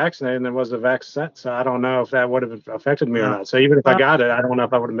couldn't be vaccinated, and there was a vaccine, so I don't know if that would have affected me or not. So even if I got it, I don't know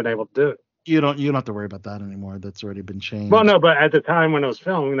if I would have been able to do it. You don't have to worry about that anymore. That's already been changed. Well, no, but at the time when it was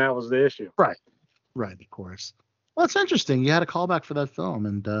filming, that was the issue. Right, of course. Well, it's interesting. You had a callback for that film,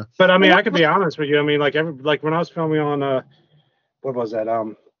 and But I mean, I could be honest with you. I mean, like when I was filming on what was that?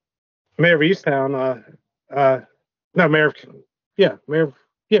 Mayor of Easttown. No, Mayor of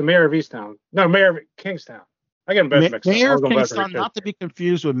Mayor of Easttown. No, Mayor of Kingstown. I get them both mixed up. Mayor I of was on both Kingstown, not to be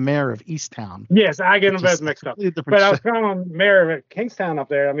confused with Mayor of Easttown. Yes, I get them which is both mixed up. completely different But I was show. filming on Mayor of Kingstown up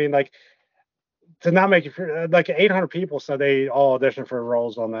there. I mean, like to not make it like 800 people said they all auditioned for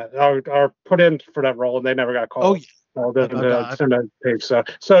roles on that or put in for that role and they never got called. Oh, yeah. All different send that page.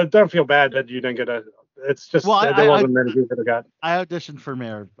 So don't feel bad that you didn't get a. It's just there wasn't many people that got. I auditioned for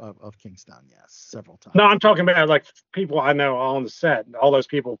Mayor of Kingstown, yes, several times. No, I'm talking about like people I know on the set. All those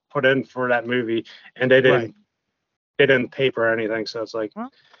people put in for that movie and they didn't. They didn't tape or anything, so it's like.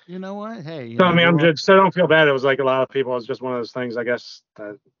 Well, you know what? Hey. So I mean, so don't feel bad. It was like a lot of people. It was just one of those things, I guess.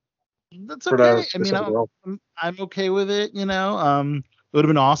 That's okay. I mean, I'm okay with it. You know, it would have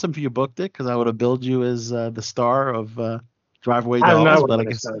been awesome if you booked it because I would have billed you as the star of Drive Away Dolls. But I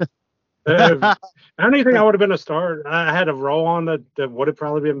guess I don't think I would have been a star. I had a role on that would have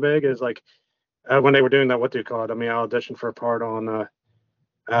probably been big. Is like when they were doing that. What do you call it? I mean, I auditioned for a part on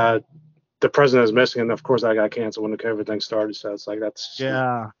The President is Missing, and of course that got canceled when the COVID thing started. So it's like that's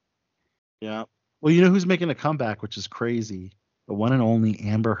yeah. Well, you know who's making a comeback, which is crazy. The one and only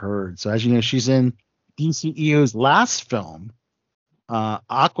Amber Heard. So as you know, she's in DCEU's last film,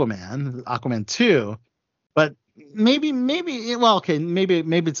 Aquaman 2. But maybe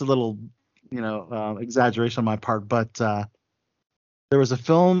it's a little, exaggeration on my part. But there was a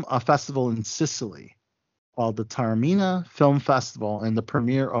festival in Sicily called the Taormina Film Festival, and the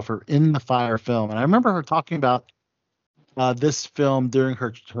premiere of her In the Fire film. And I remember her talking about this film during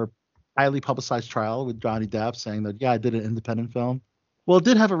her highly publicized trial with Johnny Depp, saying that, I did an independent film. Well, it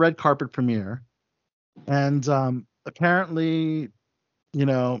did have a red carpet premiere. And apparently,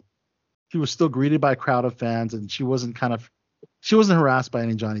 she was still greeted by a crowd of fans, and she wasn't harassed by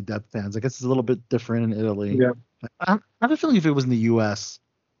any Johnny Depp fans. I guess it's a little bit different in Italy. Yeah. I have a feeling if it was in the U.S.,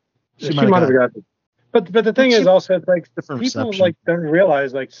 she might have got it. But the thing is also, it's like people reception. don't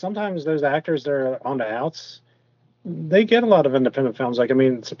realize, like, sometimes those actors that are on the outs, they get a lot of independent films. Like, I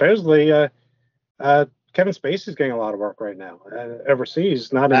mean, supposedly Kevin Spacey's getting a lot of work right now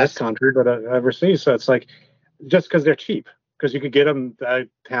overseas, not in this country, but overseas. So it's like just because they're cheap, because you could get them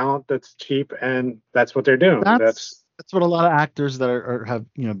talent that's cheap, and that's what they're doing. That's what a lot of actors that have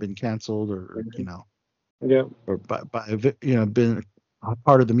been canceled or or been a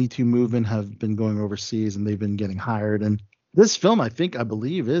part of the Me Too movement have been going overseas, and they've been getting hired. And this film, I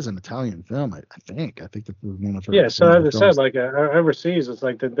believe, is an Italian film. I think this is one of her. Yeah, so as I said, like overseas, it's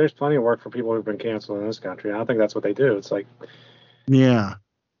like there's plenty of work for people who've been canceled in this country. I don't think that's what they do. It's like, yeah.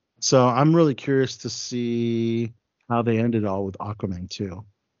 So I'm really curious to see how they ended all with Aquaman 2.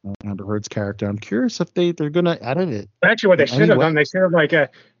 Amber Heard's character. I'm curious if they're gonna edit it. Actually, what they should have done, they should have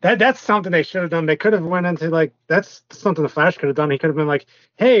that's something they should have done. They could have went into that's something the Flash could have done. He could have been like,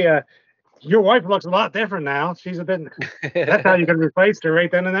 hey, your wife looks a lot different now. She's a bit. That's how you could have replaced her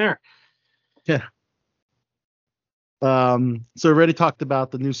right then and there. Yeah. So we already talked about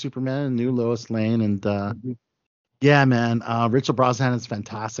the new Superman and new Lois Lane, and yeah, man, Rachel Brosnahan is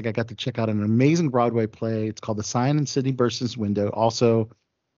fantastic. I got to check out an amazing Broadway play. It's called The Sign in Sidney Burson's Window. Also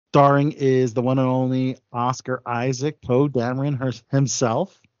starring is the one and only Oscar Isaac, Poe Dameron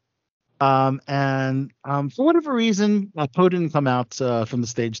himself. And for whatever reason, Poe didn't come out from the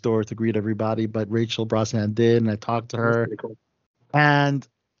stage door to greet everybody, but Rachel Brosnahan did, and I talked to her. Cool. And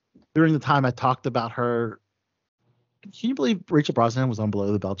during the time I talked about her, can you believe Rachel Brosnahan was on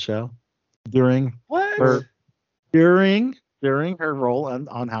Below the Belt show during her role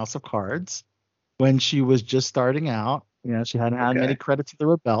on House of Cards when she was just starting out? She hadn't had many credits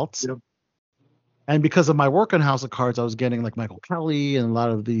under her belt. Yep. And because of my work on House of Cards, I was getting like Michael Kelly and a lot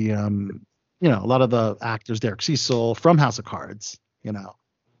of the, actors, Derek Cecil from House of Cards, And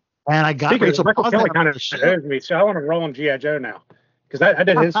I got Rachel Michael Kelly kind of shows me, so I want to roll on G.I. Joe now because I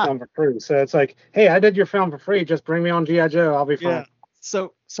did his film for free. So it's like, hey, I did your film for free. Just bring me on G.I. Joe. I'll be fine. Yeah.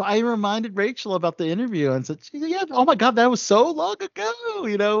 So I reminded Rachel about the interview and said, yeah, oh my God, that was so long ago.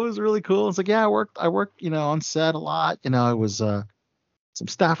 It was really cool. It's like, yeah, I worked, on set a lot. I was some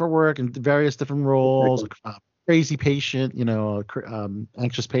staffer work and various different roles, crazy patient,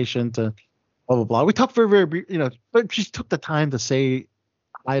 anxious patient, blah, blah, blah. We talked very, very, but she took the time to say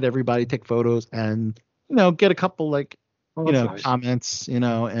hi to everybody, take photos, and get a couple Nice. comments,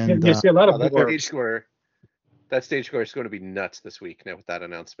 and You see a lot Oh, of that people. stage score. That stage score is going to be nuts this week now with that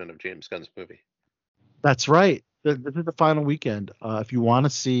announcement of James Gunn's movie. that's right. This is the final weekend. If you want to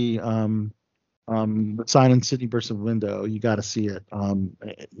see the Sign in Sydney versus Window, you got to see it.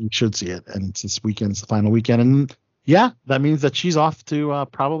 You should see it, and it's this weekend. It's the final weekend, and yeah, that means that she's off to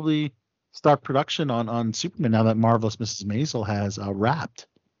probably start production on Superman now that Marvelous Mrs. Maisel has wrapped.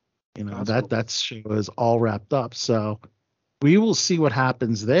 That's cool. That show is all wrapped up. So we will see what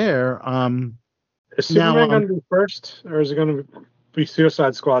happens there. Is Superman going to be first, or is it going to be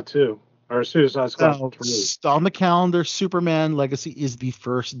Suicide Squad 2 or Suicide Squad 3? On the calendar, Superman Legacy is the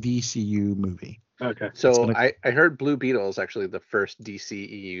first DCU movie. Okay. So I heard Blue Beetle is actually the first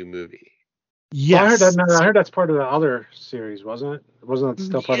DCEU movie. Yes. Well, I heard that's part of the other series, wasn't it? Wasn't it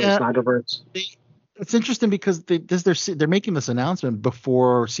still part of the Snyderverse? It's interesting because they're making this announcement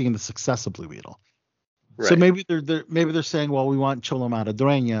before seeing the success of Blue Beetle. Right. So maybe they're saying, well, we want Cholo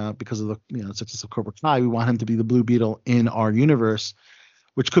Madreña because of the success of Cobra Kai. We want him to be the Blue Beetle in our universe,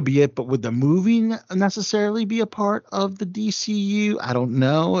 which could be it. But would the movie necessarily be a part of the DCU? I don't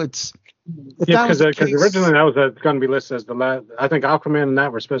know. Because originally that was going to be listed as the last. I think Aquaman and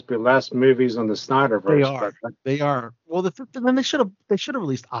that were supposed to be the last movies on the Snyderverse. They are. Well, then they should have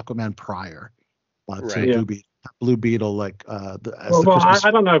released Aquaman prior to Blue Beetle, I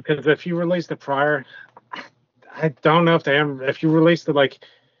don't know, because if you released it prior, I don't know if you released it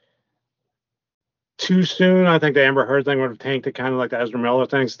too soon. I think the Amber Heard thing would have tanked it, kind of like the Ezra Miller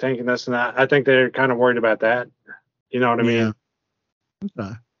thing's tanking this and that. I think they're kind of worried about that. You know what I mean?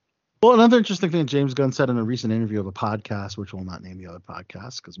 Okay. Well, another interesting thing James Gunn said in a recent interview of a podcast, which we'll not name the other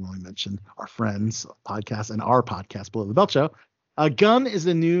podcast because we only mentioned our friends' podcast and our podcast, Below the Belt Show. Gunn is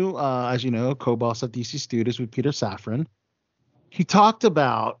the new, as you know, co-boss at DC Studios with Peter Safran. He talked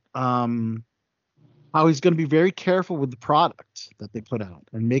about how he's going to be very careful with the product that they put out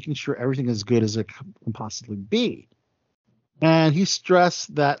and making sure everything is good as it can possibly be. And he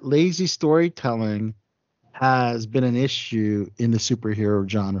stressed that lazy storytelling has been an issue in the superhero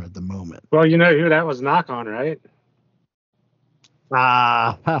genre at the moment. Well, you know who that was knock on, right?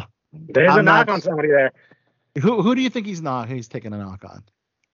 There's a knock on somebody there. Who do you think he's taking a knock on?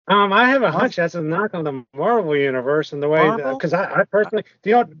 I have a hunch that's a knock on the Marvel universe and the way, because I personally,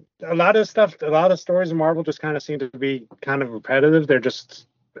 a lot of stories in Marvel just kind of seem to be kind of repetitive. You're just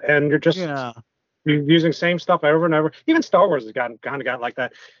using same stuff over and over. Even Star Wars has kind of got like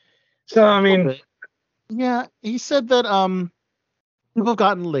that. So I mean, yeah, he said that people have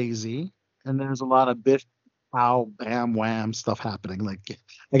gotten lazy and there's a lot of biff, pow, bam, wham stuff happening. I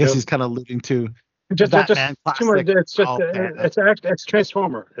guess he's kind of alluding to. It's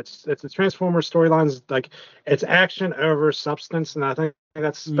Transformer. It's a Transformer storylines, it's action over substance, and I think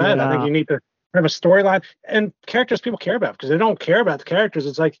that's bad. I think you need to have a storyline and characters people care about, because they don't care about the characters.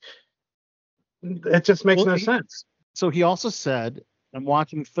 It's it just makes no sense. So he also said, I'm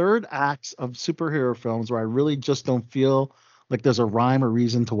watching third acts of superhero films where I really just don't feel like there's a rhyme or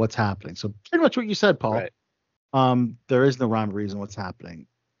reason to what's happening. So pretty much what you said, Paul. Right. There is no rhyme or reason what's happening.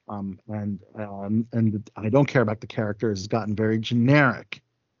 And I don't care about the characters. It's gotten very generic.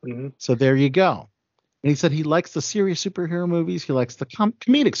 Mm-hmm. So there you go. And he said he likes the serious superhero movies. He likes the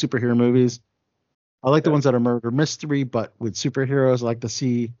comedic superhero movies. I like the ones that are murder mystery, but with superheroes, I like to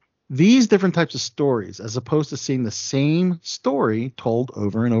see these different types of stories as opposed to seeing the same story told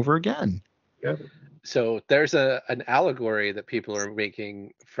over and over again. Yep. So there's an allegory that people are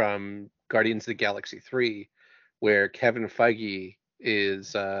making from Guardians of the Galaxy 3, where Kevin Feige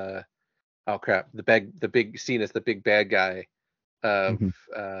is the big seen as the big bad guy of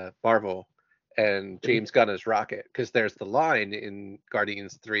Marvel, and James Gunn is Rocket, because there's the line in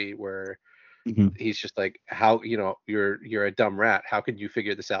Guardians 3 where he's just like, how you're a dumb rat, how could you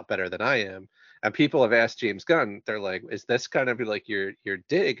figure this out better than I am? And people have asked James Gunn, they're like, is this kind of like your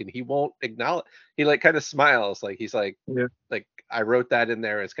dig? And he won't acknowledge. He kind of smiles, he's like, I wrote that in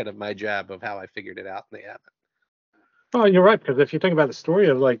there as kind of my jab of how I figured it out, and they haven't. Oh, you're right, because if you think about the story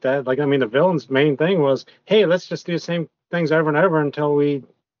of that, the villain's main thing was, hey, let's just do the same things over and over until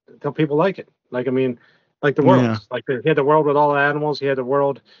people like it. The world. He had the world with all the animals. He had the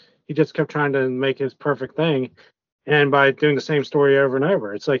world. He just kept trying to make his perfect thing, and by doing the same story over and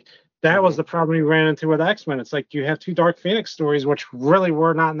over, it's that was the problem we ran into with X-Men. It's you have two Dark Phoenix stories, which really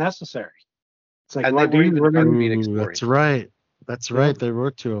were not necessary. It's and they were even Dark Phoenix stories. That's right. That's right. There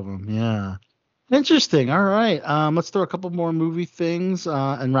were two of them. Yeah. Interesting. All right. Let's throw a couple more movie things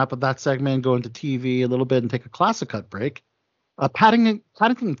and wrap up that segment and go into TV a little bit and take a classic cut break.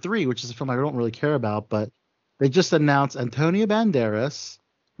 Paddington 3, which is a film I don't really care about, but they just announced Antonio Banderas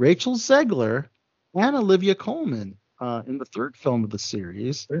Rachel Zegler, and Olivia Colman in the third film of the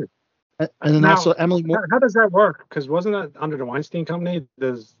series. Good. And then Now, also Emily Moore. How does that work? Because wasn't that under the Weinstein Company?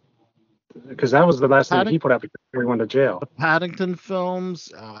 Because that was the last thing he put out before he went to jail. The Paddington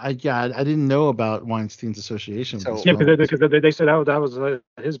films. I didn't know about Weinstein's association with So- these Yeah, films. because they said that was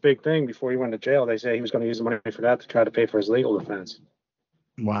his big thing before he went to jail. They said he was going to use the money for that to try to pay for his legal defense.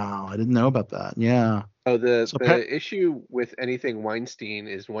 Wow, I didn't know about that. Yeah. Oh, the So issue with anything Weinstein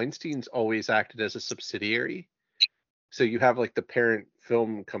is Weinstein's always acted as a subsidiary. So you have like the parent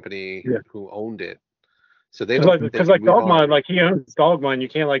film company Yeah. who owned it. So they Because don't. like Dogma, like he owns Dogma, and you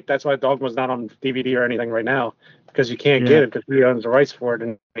can't like that's why Dogma's not on DVD or anything right now because you can't get it because he owns the rights for it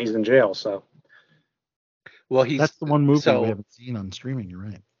and he's in jail. So Well, that's the one movie so, we haven't seen on streaming. You're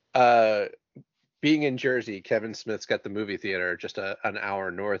right. Being in Jersey, Kevin Smith's got the movie theater just an hour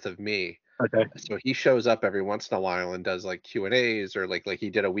north of me. okay, So he shows up every once in a while and does like Q&As or like he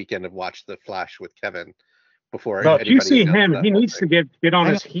did a weekend of Watch the Flash with Kevin before well, if you see announced him, that he whole needs thing. to get on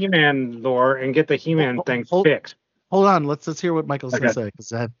Hang his He-Man lore and get the He-Man thing fixed. Hold on, let's hear what Michael's gonna say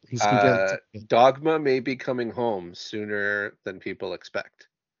because he's gonna get Dogma may be coming home sooner than people expect.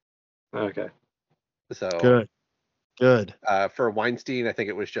 Okay, So good. for Weinstein, I think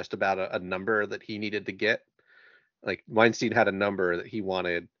it was just about a number that he needed to get. Like Weinstein had a number that he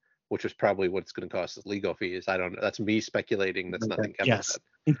wanted, which was probably what it's going to cost his legal fees. I don't know. That's me speculating. That's nothing Kevin Yes, said.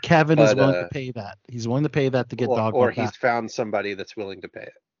 and Kevin is But, willing to pay that. He's willing to pay that to get Dogma or back. he's found somebody that's willing to pay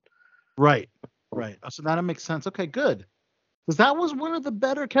it. Right. So that makes sense. Okay, good. Because that was one of the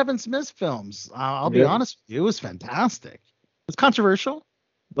better Kevin Smith films. I'll be honest with you, it was fantastic. It's controversial,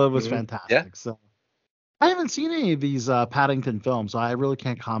 but it was fantastic. Yeah. So I haven't seen any of these Paddington films, so I really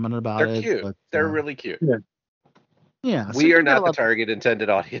can't comment about They're it. cute. But, They're really cute. yeah. So We you are get a not the lot- target intended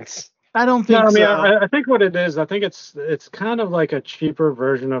audience. I don't no, think I mean so. I think what it is, I think it's kind of like a cheaper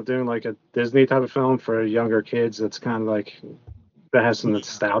version of doing like a Disney type of film for younger kids. That's kind of like that has some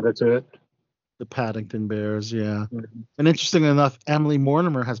nostalgia to it. The Paddington Bears, yeah. Mhm. And interestingly enough, Emily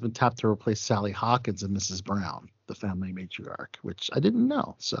Mortimer has been tapped to replace Sally Hawkins in Mrs. Brown, the family matriarch, which I didn't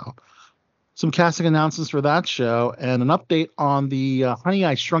know. So some casting announcements for that show and an update on the Honey,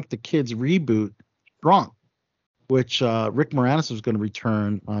 I Shrunk the Kids reboot, Shrunk, which Rick Moranis was going to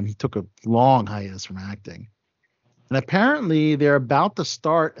return. He took a long hiatus from acting. And apparently they're about to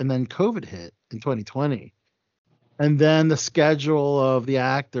start, and then COVID hit in 2020. And then the schedule of the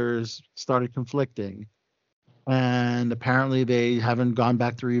actors started conflicting. And apparently they haven't gone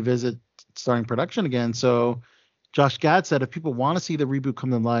back to revisit starting production again. So Josh Gad said if people want to see the reboot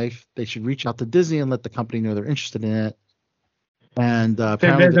come to life, they should reach out to Disney and let the company know they're interested in it. And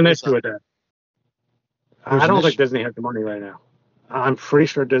apparently There's an issue with that. There's I an don't think issue. Disney has the money right now. I'm pretty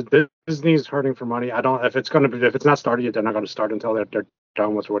sure Disney's hurting for money. I don't. If it's not started yet, they're not going to start until they're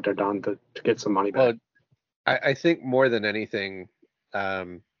done with what they're done to get some money back. Well, I think more than anything,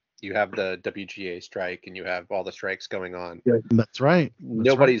 you have the WGA strike and you have all the strikes going on. Yeah. That's right.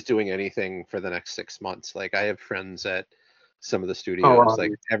 Nobody's doing anything for the next 6 months. Like I have friends at some of the studios,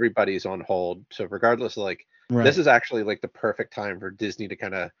 like everybody's on hold. So regardless, like Right. this is actually like the perfect time for Disney to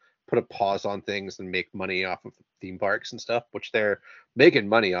kind of put a pause on things and make money off of theme parks and stuff, which they're making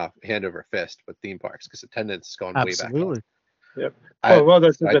money off hand over fist with theme parks because attendance has gone way back. Absolutely. Yep. I- Well, the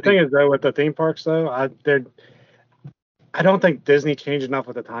I thing is though with the theme parks though, I don't think Disney changed enough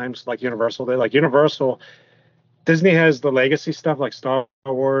with the times like Universal did. Like Universal, Disney has the legacy stuff like Star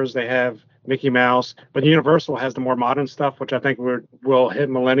Wars. They have Mickey Mouse, but Universal has the more modern stuff, which I think will hit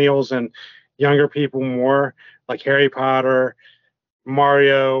millennials and younger people more, like Harry Potter,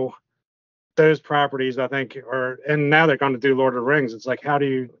 Mario. Those properties, I think, and now they're going to do Lord of the Rings. It's like,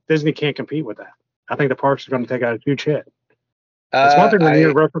 Disney can't compete with that. I think the parks are going to take out a huge hit. It's one thing when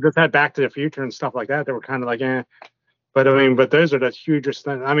Universal just had Back to the Future and stuff like that. They were kind of like, eh. But I mean, those are the hugest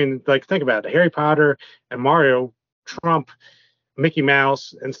things. I mean, like, think about it. Harry Potter and Mario trump Mickey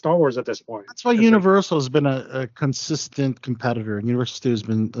Mouse and Star Wars at this point. That's why Universal has been a consistent competitor. And Universal Studios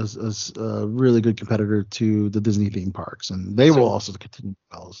has been a really good competitor to the Disney theme parks. And they will also continue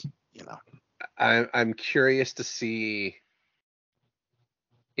well, I'm curious to see,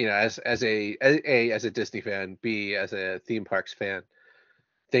 as a Disney fan, B, as a theme parks fan,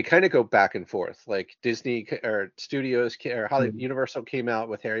 they kind of go back and forth. Like Disney or studios or Hollywood, Universal came out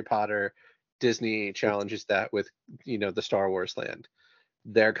with Harry Potter, Disney challenges that with the Star Wars land.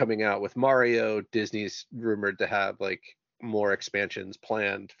 They're coming out with Mario. Disney's rumored to have like more expansions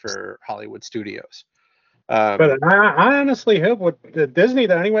planned for Hollywood studios. But I honestly hope with Disney,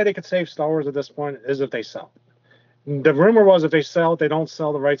 the only way they could save Star Wars at this point is if they sell. The rumor was if they sell it, they don't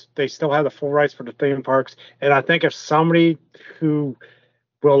sell the rights. They still have the full rights for the theme parks. And I think if somebody who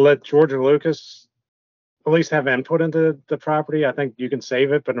will let George Lucas at least have input into the property, I think you can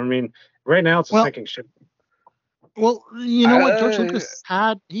save it. But I mean, right now it's a Well- sinking ship. Well, you know what? George Uh, Lucas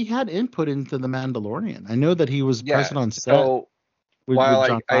had input into The Mandalorian. I know that he was Yeah. present on set So with while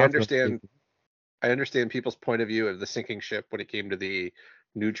John I Favreau. understand people's point of view of the sinking ship when it came to the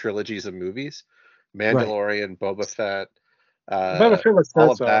new trilogies of movies, Right. Boba Fett, But I feel like all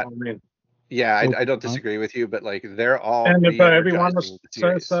said of so. that. I mean, Yeah, I don't Obi-Wan. disagree with you, but like they're all and if everyone re-energizing was the so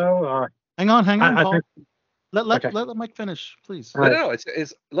series. so, Hang on, I Paul. think Let okay. Mike finish, please. All right. No, it's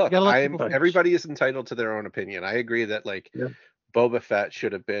look, gotta let I'm people finish. everybody is entitled to their own opinion. I agree that like Yeah. Boba Fett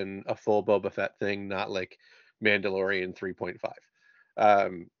should have been a full Boba Fett thing, not like Mandalorian 3.5.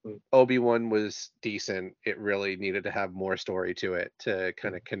 Obi-Wan was decent. It really needed to have more story to it to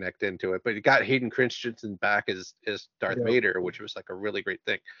kind of connect into it. But it got Hayden Christensen back as Darth Yeah. Vader, which was like a really great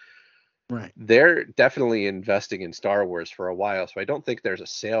thing. Right. They're definitely investing in Star Wars for a while, so I don't think there's a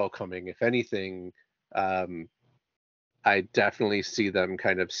sale coming. If anything, I definitely see them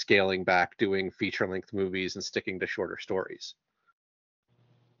kind of scaling back, doing feature-length movies and sticking to shorter stories.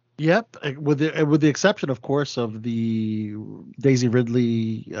 Yep, with the exception, of course, of the Daisy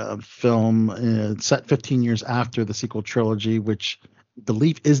Ridley film set 15 years after the sequel trilogy, which I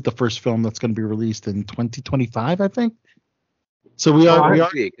believe is the first film that's going to be released in 2025, I think. So we are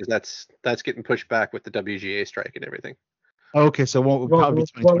because that's getting pushed back with the WGA strike and everything. Okay, so it won't probably be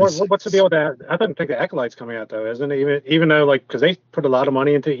 2026. What's the deal with that? I don't think the Acolyte's coming out though, isn't it? Even though like because they put a lot of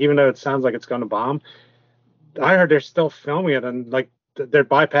money into it, even though it sounds like it's going to bomb. I heard they're still filming it and like they're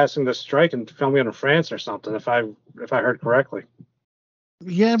bypassing the strike and filming it in France or something. If I heard correctly.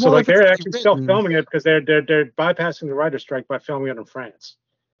 Yeah, So well, like if it's they're actually still written filming it because they're bypassing the writer's strike by filming it in France.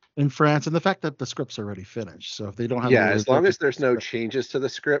 in France, and the fact that the script's already finished, so if they don't have Yeah, the as long as there's no script- changes to the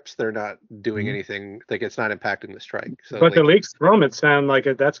scripts, they're not doing Mhm. anything. Like it's not impacting the strike. So But the like, leaks from it sound like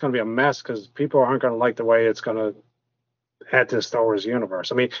that's going to be a mess because people aren't going to like the way it's going to add to the Star Wars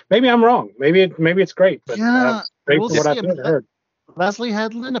universe. I mean, maybe I'm wrong. Maybe it's great, but Yeah, based we'll on what see. I've heard. Leslie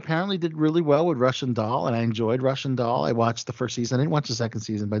Headland apparently did really well with Russian Doll, and I enjoyed Russian Doll. I watched the first season. I didn't watch the second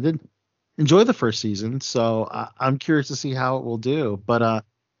season, but I did enjoy the first season. So I'm curious to see how it will do. But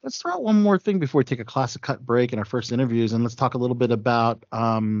let's throw out one more thing before we take a classic cut break in our first interviews, and let's talk a little bit about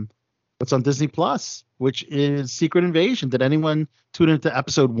what's on Disney Plus, which is Secret Invasion. Did anyone tune into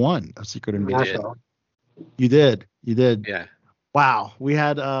episode 1 of Secret Invasion? You did. yeah. Wow. We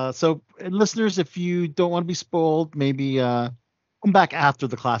had so listeners, if you don't want to be spoiled, maybe come back after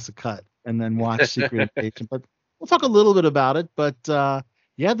the classic cut and then watch Secret Invasion. But we'll talk a little bit about it. But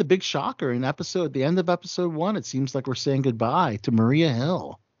yeah, the big shocker in the end of episode 1, it seems like we're saying goodbye to Maria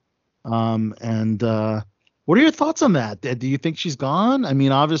Hill. And what are your thoughts on that? Do you think she's gone? I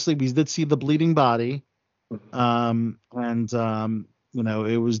mean, obviously we did see the bleeding body. And you know,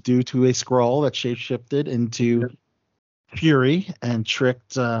 it was due to a scroll that shapeshifted into Fury and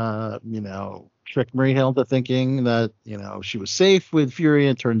tricked Maria Hill into thinking that, you know, she was safe with Fury,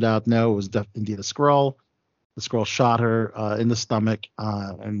 and turned out no, it was indeed a scroll. The scroll shot her in the stomach,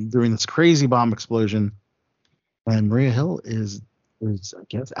 and during this crazy bomb explosion, and Maria Hill is I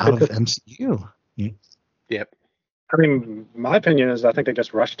guess out of MCU. Yep. I mean, my opinion is I think they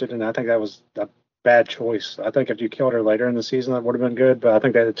just rushed it, and I think that was a bad choice. I think if you killed her later in the season, that would have been good. But I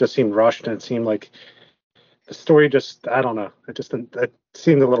think that it just seemed rushed, and it seemed like the story I don't know. It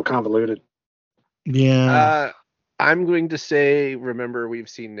seemed a little convoluted. Yeah. I'm going to say, remember, we've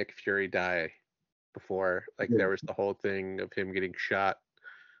seen Nick Fury die before. Like there was the whole thing of him getting shot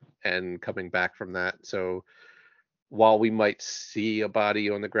and coming back from that. So while we might see a body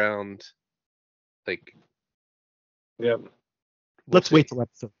on the ground, like, yeah, let's wait till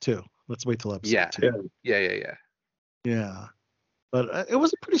episode 2. Let's wait till episode 2. Yeah. But it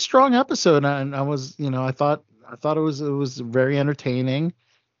was a pretty strong episode, and I was, you know, I thought it was very entertaining.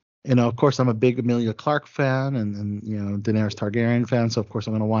 You know, of course, I'm a big Emilia Clarke fan, and you know, Daenerys Targaryen fan, so of course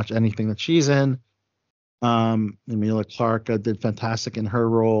I'm going to watch anything that she's in. Emilia Clarke did fantastic in her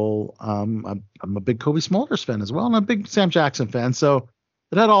role. I'm a big Kobe Smulders fan as well, and I'm a big Sam Jackson fan. So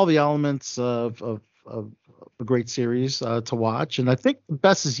it had all the elements of a great series to watch, and I think the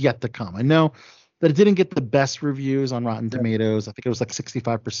best is yet to come. I know that it didn't get the best reviews on Rotten Tomatoes. I think it was like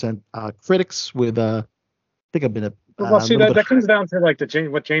 65% critics with I think I've been a well, see, that comes down to like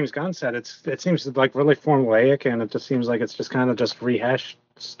what James Gunn said. It seems like really formulaic, and it just seems like it's just kind of just rehashed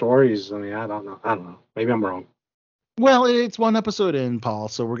stories. I mean, I don't know. Maybe I'm wrong. Well, it's one episode in, Paul,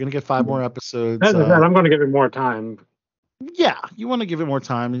 so we're gonna get 5 more episodes. I'm going to give it more time. Yeah, you want to give it more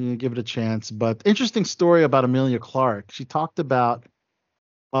time and you give it a chance. But interesting story about Emilia Clarke. She talked about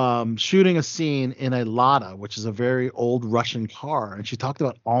shooting a scene in a Lada, which is a very old Russian car, and she talked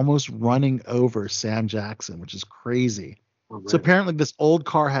about almost running over Sam Jackson, which is crazy. So apparently this old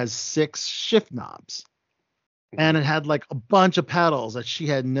car has 6 shift knobs, and it had like a bunch of pedals that she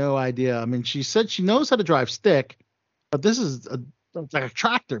had no idea. I mean, she said she knows how to drive stick, but this is like a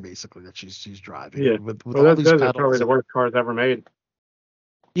tractor basically that she's driving. Yeah. With Well, all these those are pedals. probably the worst cars ever made.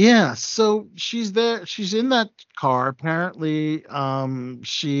 Yeah, so she's there. She's in that car. Apparently,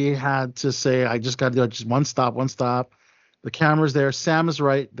 she had to say, "I just got to do just one stop, one stop." The camera's there. Sam is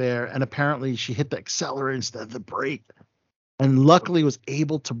right there, and apparently, she hit the accelerator instead of the brake, and luckily was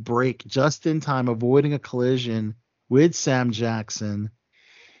able to brake just in time, avoiding a collision with Sam Jackson.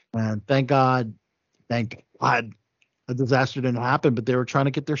 And thank God, a disaster didn't happen. But they were trying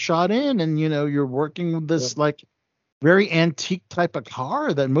to get their shot in, and you're working with this like very antique type of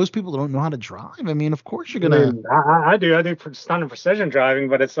car that most people don't know how to drive. I mean, of course you're gonna. I do stunt and precision driving,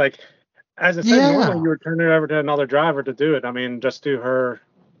 but it's like, as I said, normally you would turn it over to another driver to do it. I mean, just do her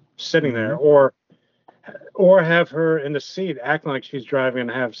sitting there, or have her in the seat acting like she's driving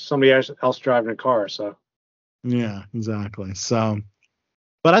and have somebody else driving the car. So. Yeah, exactly. So,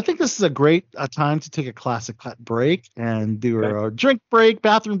 but I think this is a great time to take a classic cut break and do a drink break,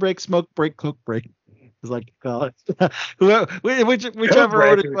 bathroom break, smoke break, coke break. Is like call it. Whichever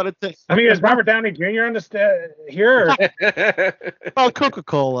order you want to take. I mean, is Robert Downey Jr. on the here? Oh,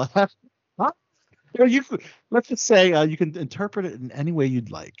 Coca-Cola. Let's just say you can interpret it in any way you'd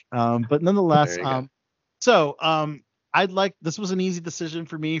like. But nonetheless, this was an easy decision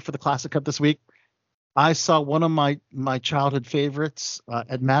for me for the classic cut this week. I saw one of my childhood favorites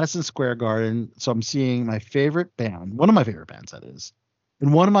at Madison Square Garden. So I'm seeing my favorite band, one of my favorite bands that is,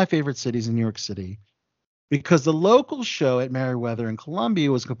 in one of my favorite cities in New York City. Because the local show at Merriweather in Columbia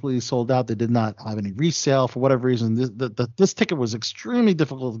was completely sold out. They did not have any resale for whatever reason. This ticket was extremely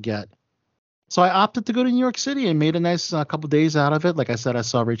difficult to get. So I opted to go to New York City and made a nice couple days out of it. Like I said, I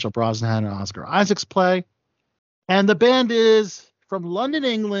saw Rachel Brosnahan and Oscar Isaacs play. And the band is from London,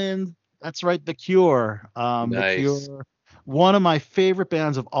 England. That's right, The Cure. Nice. The Cure, one of my favorite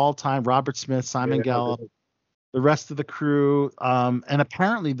bands of all time. Robert Smith, Simon Gallup, the rest of the crew. And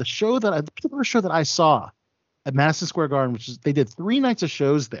apparently the particular show that I saw at Madison Square Garden, they did 3 nights of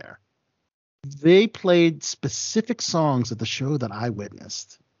shows there. They played specific songs at the show that I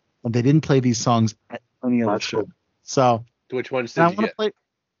witnessed, and they didn't play these songs at any other show. So, which ones did you get?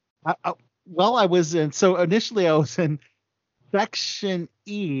 Initially I was in Section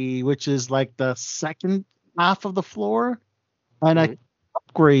E, which is like the second half of the floor, and I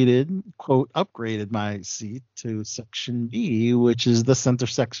upgraded my seat to Section B, which is the center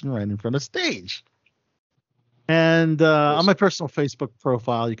section right in front of stage. And on my personal Facebook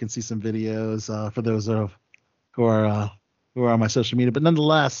profile, you can see some videos for those who are on my social media. But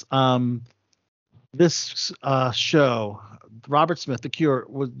nonetheless, this show, Robert Smith, The Cure,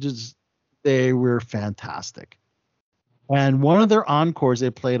 they were fantastic. And one of their encores, they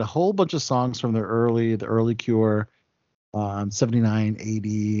played a whole bunch of songs from the early Cure, 79,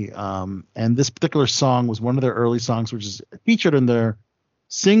 80. And this particular song was one of their early songs, which is featured in their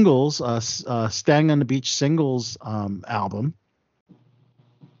singles, Staying on the Beach singles album,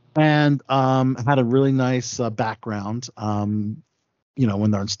 and had a really nice background. When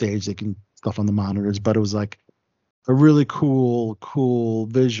they're on stage, they can stuff on the monitors, but it was like a really cool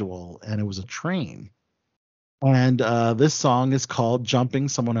visual, and it was a train. And this song is called Jumping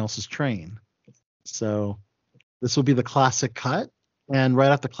Someone Else's Train. So this will be the classic cut, and right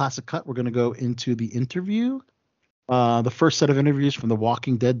after the classic cut, we're going to go into the interview. The first set of interviews from The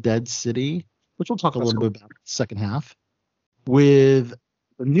Walking Dead, Dead City, which we'll talk a little bit about in the second half, with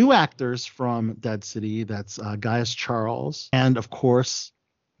the new actors from Dead City. That's Gaius Charles, and of course,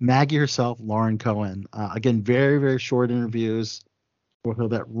 Maggie herself, Lauren Cohan. Again, very, very short interviews. We'll hear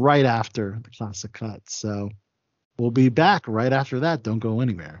that right after the classic cut. So we'll be back right after that. Don't go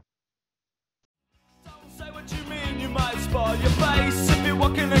anywhere. Don't say what you mean, you might spoil your face. If you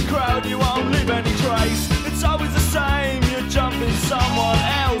walk in a crowd, you won't leave any trace. It's always the same, you're jumping someone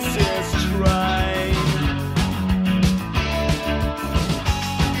else's train.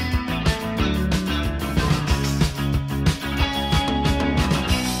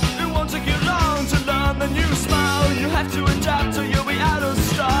 It won't take you long to learn the new smile. You have to adapt or you'll be out of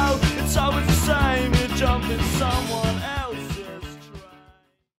style. It's always the same, you're jumping someone else's train.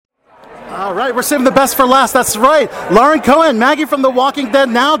 All right, we're saving the best for last. That's right. Lauren Cohan, Maggie from The Walking Dead,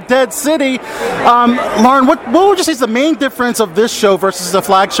 now Dead City. Lauren, what would you say is the main difference of this show versus the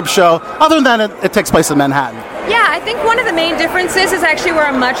flagship show, other than it takes place in Manhattan? Yeah, I think one of the main differences is actually we're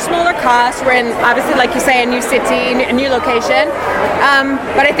a much smaller cast. We're in, obviously, like you say, a new city, a new location.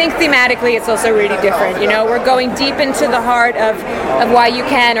 But I think thematically it's also really different. You know, we're going deep into the heart of why you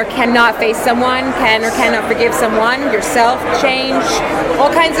can or cannot face someone, can or cannot forgive someone, yourself, change,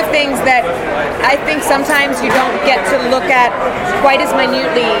 all kinds of things that I think sometimes you don't get to look at quite as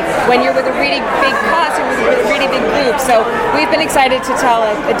minutely when you're with a really big cast or with a really big group. So we've been excited to tell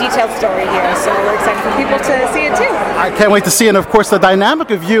a detailed story here. So we're excited for people to see it too. I can't wait to see it. And of course, the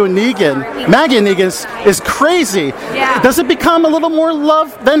dynamic of you and Negan, Maggie and Negan, is crazy. Yeah. Does it become a little more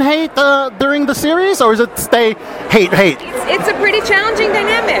love than hate during the series, or does it stay hate? It's a pretty challenging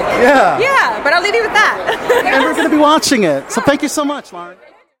dynamic. Yeah. Yeah, but I'll leave you with that. And we're going to be watching it. So thank you so much, Lauren.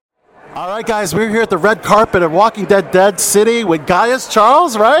 All right, guys, we're here at the red carpet of Walking Dead Dead City with Gaius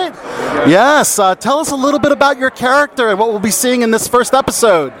Charles, right? Yes. Tell us a little bit about your character and what we'll be seeing in this first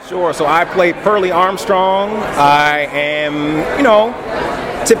episode. Sure. So I play Pearlie Armstrong. I am,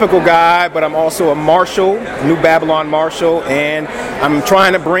 typical guy, but I'm also a marshal, New Babylon marshal, and I'm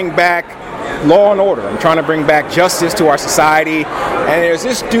trying to bring back law and order. I'm trying to bring back justice to our society. And there's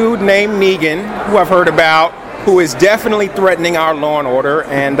this dude named Negan, who I've heard about, who is definitely threatening our law and order,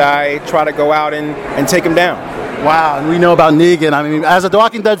 and I try to go out and take him down. Wow, and we know about Negan. I mean, as a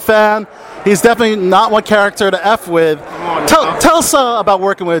Walking Dead fan, he's definitely not one character to F with. Tell us about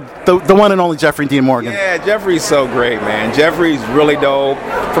working with the one and only Jeffrey Dean Morgan. Yeah, Jeffrey's so great, man. Jeffrey's really dope.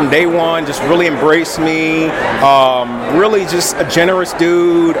 From day one, just really embraced me. Really just a generous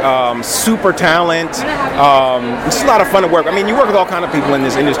dude, super talent. It's just a lot of fun to work. I mean, you work with all kind of people in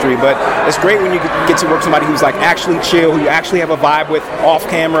this industry, but it's great when you get to work with somebody who's like actually chill, who you actually have a vibe with off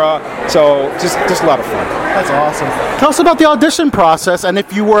camera. So just a lot of fun. That's awesome. Tell us about the audition process and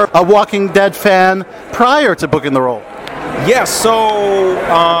if you were a Walking Dead fan prior to booking the role. Yes, so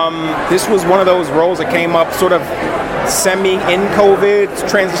this was one of those roles that came up sort of semi-in COVID,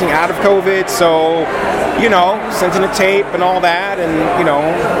 transitioning out of COVID, so, sent in a tape and all that, and,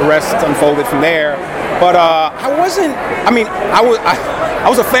 the rest unfolded from there. But I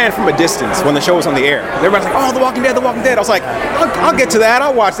was a fan from a distance when the show was on the air. Everybody's like, oh, The Walking Dead, The Walking Dead. I was like, I'll get to that.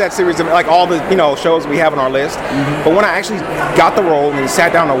 I'll watch that series, like all the, shows we have on our list. Mm-hmm. But when I actually got the role and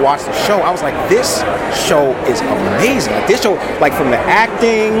sat down to watch the show, I was like, this show is amazing. Like, this show, like from the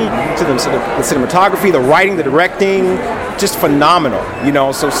acting to the cinematography, the writing, the directing, just phenomenal.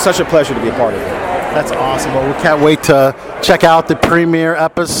 So such a pleasure to be a part of it. That's awesome. Well, we can't wait to check out the premiere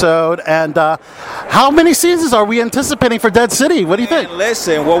episode. And how many seasons are we anticipating for Dead City? What do you think?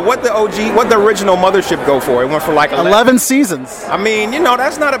 Listen, well, what the original mothership go for? It went for like 11 seasons. I mean,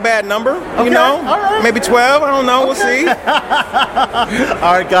 that's not a bad number. Okay. All right. Maybe 12. I don't know. Okay. We'll see.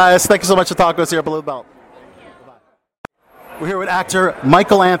 All right, guys. Thank you so much for talking to us here at Below the Belt. We're here with actor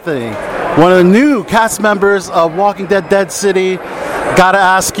Michael Anthony, one of the new cast members of Walking Dead Dead City. Gotta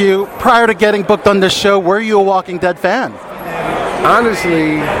ask you, prior to getting booked on this show, were you a Walking Dead fan?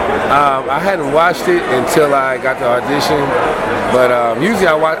 Honestly, I hadn't watched it until I got the audition, but usually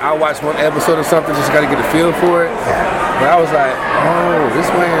I watch one episode or something, just gotta get a feel for it. But I was like, oh, this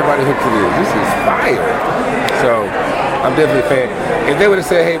is why everybody hooked to this. This is fire. So I'm definitely a fan. If they would have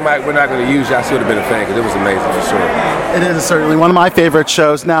said, hey, Mike, we're not going to use you, I still would have been a fan because it was amazing for sure. It is certainly one of my favorite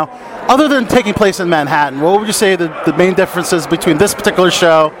shows. Now, other than taking place in Manhattan, what would you say the main differences between this particular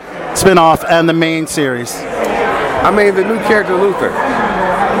show, spin-off, and the main series? I mean, the new character Luther.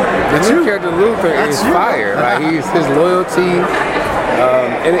 The new character Luther is fire. Like, his loyalty.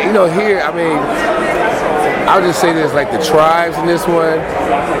 And, here, I mean, I'll just say this, like the tribes in this one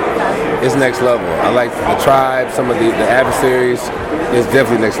is next level. I like the tribes, some of the adversaries is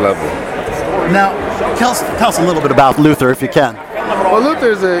definitely next level. Now, tell us a little bit about Luther, if you can. Well,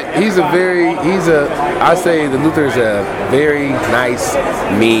 Luther's I say that Luther's a very nice,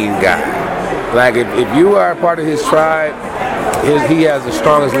 mean guy. Like, if you are a part of his tribe, he has the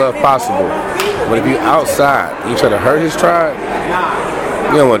strongest love possible. But if you're outside and you try to hurt his tribe,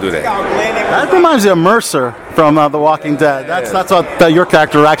 you don't want to do that. That reminds me of Mercer from The Walking Dead. That's what your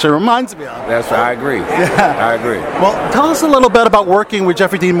character actually reminds me of. That's right. I agree. Yeah. I agree. Well, tell us a little bit about working with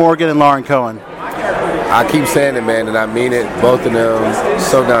Jeffrey Dean Morgan and Lauren Cohan. I keep saying it, man, and I mean it. Both of them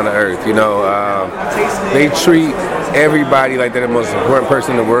so down to earth. They treat everybody like they're the most important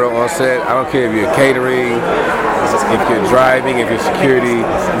person in the world on set. I don't care if you're catering, if you're driving, if you're security,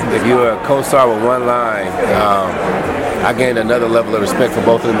 if you're a co-star with one line. I gained another level of respect for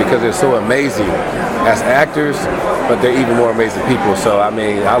both of them because they're so amazing as actors, but they're even more amazing people. So, I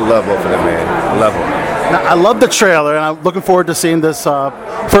mean, I love both of them, man. I love them. Now, I love the trailer, and I'm looking forward to seeing this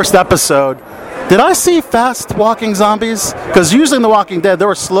first episode. Did I see fast walking zombies? Because usually in The Walking Dead, there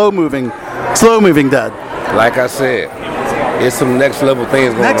were slow moving dead. like I said, it's some next level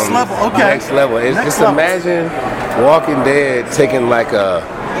things going on. Next level, okay. Next level. It's Next just level. imagine Walking Dead taking like a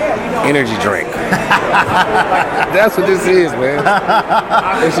energy drink. That's what this is, man.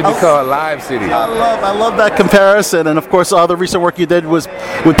 It should be called Live City. I love that comparison, and of course, all the recent work you did was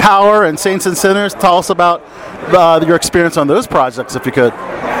with Power and Saints and Sinners. Tell us about your experience on those projects, if you could.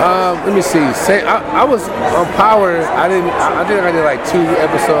 Let me see. I was on Power. I did like 2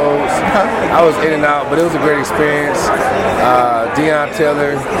 episodes. I was in and out, but it was a great experience. Deion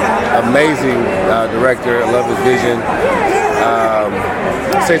Taylor, amazing director. I love his vision.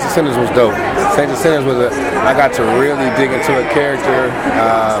 Saints and Sinners was dope. Saints and Sinners I got to really dig into a character,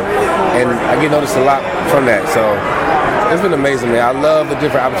 and I get noticed a lot from that. So it's been amazing, man. I love the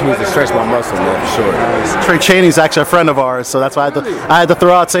different opportunities to stretch my muscle, man, for sure. Trey Chaney's actually a friend of ours, so that's why I had to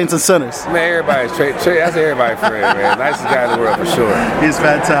throw out Saints and Sinners. Man, everybody's Trey. That's everybody's friend, man. Nicest guy in the world, for sure. He's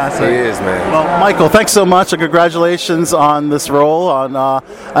fantastic. He is, man. Well, Michael, thanks so much, and congratulations on this role.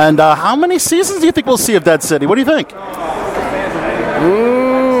 And how many seasons do you think we'll see of Dead City? What do you think?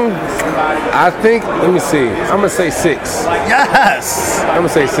 I think, let me see. I'm going to say 6. Yes! I'm going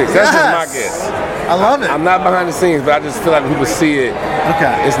to say 6. That's just my guess. I love it. I'm not behind the scenes, but I just feel like when people see it,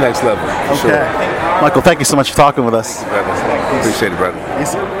 it's next level. For sure. Michael, thank you so much for talking with us. Appreciate it, brother.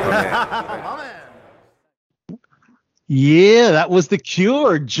 Yeah, that was The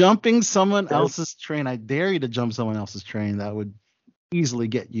Cure, jumping someone else's train. I dare you to jump someone else's train. That would easily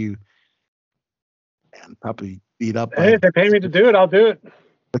get you and probably beat up. Hey, if they pay me to do it, I'll do it.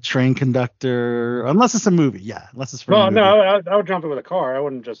 A train conductor, unless it's a movie. Yeah, unless it's for a movie. No, I would jump it with a car. I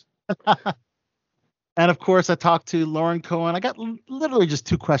wouldn't just. And of course, I talked to Lauren Cohan. I got literally just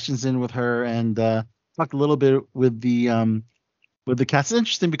 2 questions in with her, and talked a little bit with the cast. It's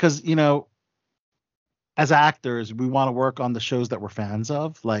interesting because, you know, as actors, we want to work on the shows that we're fans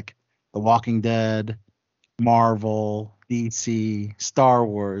of, like The Walking Dead, Marvel, DC, Star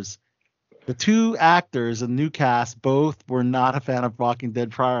Wars. The 2 actors in the new cast both were not a fan of Walking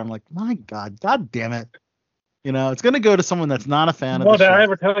Dead prior. I'm like, my God damn it. You know, it's going to go to someone that's not a fan of the show. Did I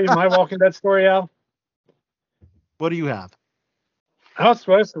ever tell you my Walking Dead story, Al? What do you have? I was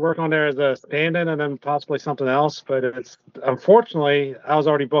supposed to work on there as a stand-in and then possibly something else, but unfortunately, I was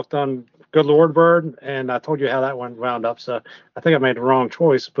already booked on Good Lord Bird, and I told you how that one wound up, so I think I made the wrong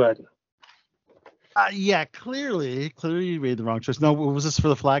choice, but... Yeah, clearly you made the wrong choice. No, was this for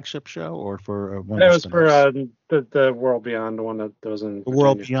the flagship show or for one? It was for the World Beyond, the one that was in the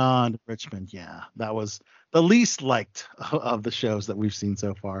World Beyond Richmond. Yeah, that was the least liked of the shows that we've seen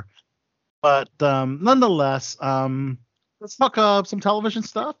so far. But nonetheless, let's talk some television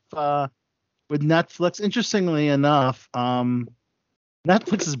stuff with Netflix. Interestingly enough,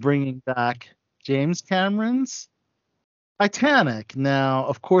 Netflix is bringing back James Cameron's Titanic. Now,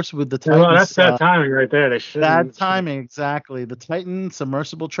 of course, with the Titan. Well, that's bad timing right there. They should. Bad timing, exactly. The Titan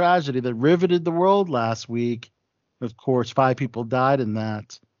submersible tragedy that riveted the world last week. Of course, 5 people died in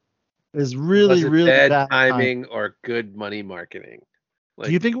that. Is really bad timing or good money marketing. Like,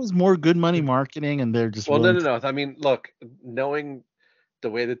 do you think it was more good money marketing and they're just no. I mean, look, knowing the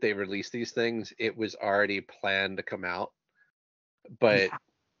way that they release these things, it was already planned to come out. But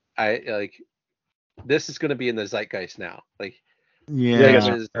this is going to be in the zeitgeist now. I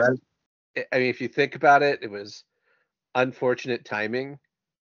mean, if you think about it, it was unfortunate timing,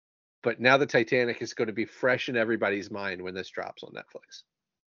 but now the Titanic is going to be fresh in everybody's mind when this drops on Netflix.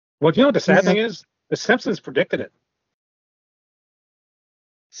 Well, you know what the sad thing is? The Simpsons predicted it.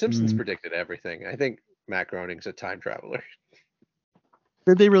 Simpsons predicted everything. I think Matt Groening's a time traveler.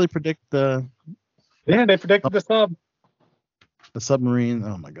 Did they really predict the? Yeah, they predicted the submarine.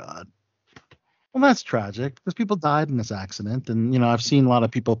 Oh my God. Well, that's tragic because people died in this accident, and I've seen a lot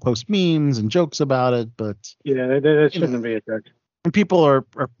of people post memes and jokes about it, but it shouldn't be a joke. And people are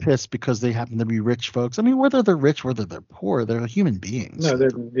pissed because they happen to be rich folks. I mean, whether they're rich, whether they're poor, they're human beings. No, they're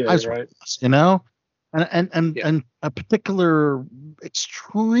right. And a particular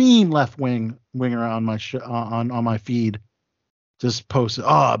extreme left winger on my on my feed just posted,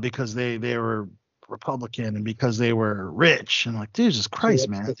 because they were Republican and because they were rich, and like, Jesus Christ,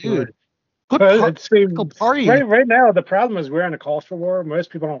 man, dude. Party. Right now, the problem is we're in a culture war. Most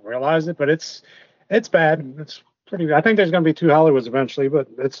people don't realize it, but it's bad. It's pretty. I think there's going to be 2 Hollywoods eventually, but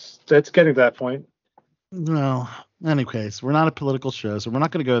it's getting to that point. Well, anyways, we're not a political show, so we're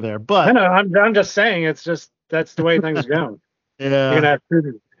not going to go there. But I know, I'm just saying, it's just that's the way things go. Yeah, you're gonna have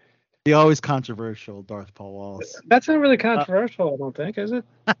to. The always controversial Darth Paul Wallace. That's not really controversial, I don't think, is it?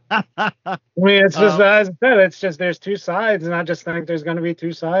 I mean, it's just as I said, it's just there's 2 sides, and I just think there's going to be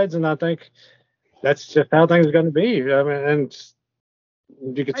 2 sides, and I think that's just how things are going to be. I mean, and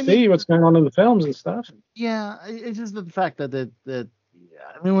You could see what's going on in the films and stuff. Yeah, it's just the fact that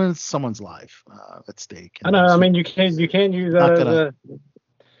I mean, when it's someone's life at stake. I know. I mean, you can't use the.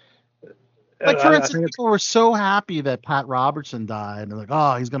 Like, for instance, people were so happy that Pat Robertson died, and they're like,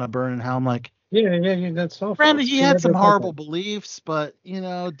 "Oh, he's gonna burn in hell." I'm like, yeah, that's awful. Granted, he had some horrible beliefs, but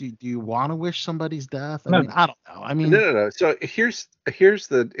do you want to wish somebody's death? I mean, I don't know. I mean, no. So here's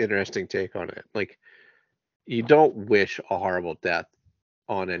the interesting take on it. Like, you don't wish a horrible death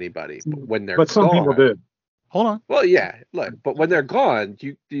on anybody, but when they're some people do. Hold on. Well, yeah, look, but when they're gone,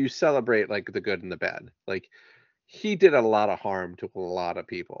 you celebrate like the good and the bad. Like, he did a lot of harm to a lot of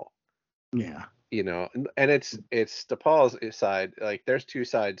people. Yeah. And it's to Paul's side. Like, there's two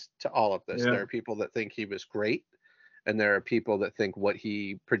sides to all of this. Yeah. There are people that think he was great, and there are people that think what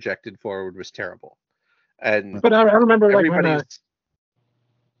he projected forward was terrible. But I remember, like, when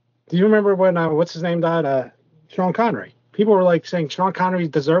do you remember when what's his name died? Sean Connery. People were like saying Sean Connery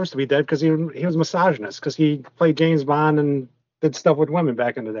deserves to be dead because he was misogynist, because he played James Bond and did stuff with women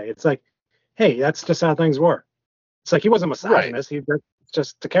back in the day. It's like, hey, that's just how things were. It's like, he wasn't misogynist. Right. That's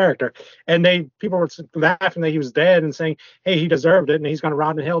just the character. And people were laughing that he was dead and saying, hey, he deserved it and he's going to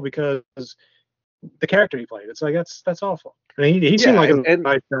rot in hell because the character he played. It's like, that's awful. I mean, he seemed like a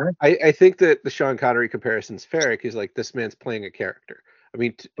nice guy. I think that the Sean Connery comparison's fair, because like, this man's playing a character. I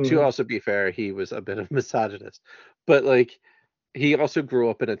mean, to also be fair, he was a bit of a misogynist, but like, he also grew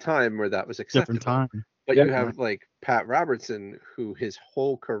up in a time where that was acceptable. Different time. But you have like Pat Robertson, who his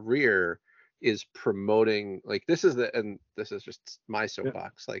whole career is promoting, like, this is just my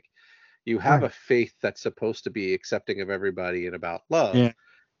soapbox. Like, you have a faith that's supposed to be accepting of everybody and about love. Yeah.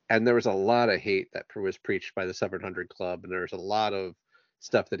 And there was a lot of hate that was preached by the 700 Club, and there was a lot of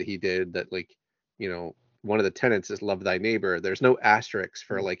stuff that he did that, like, one of the tenets is love thy neighbor. There's no asterisks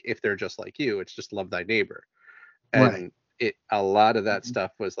for like, if they're just like you, it's just love thy neighbor. And a lot of that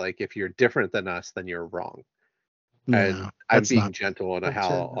stuff was like, if you're different than us, then you're wrong. And I'm being gentle on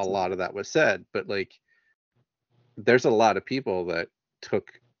how a lot of that was said, but like, there's a lot of people that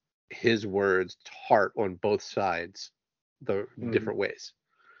took his words to heart on both sides, the different ways.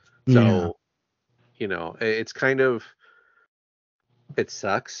 So, it's kind of, it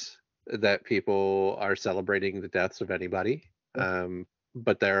sucks that people are celebrating the deaths of anybody.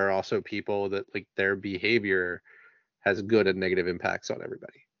 But there are also people that, like, their behavior has good and negative impacts on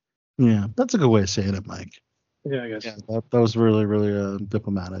everybody. Yeah, that's a good way of saying it, Mike. Yeah, I guess. Yeah, that was really, really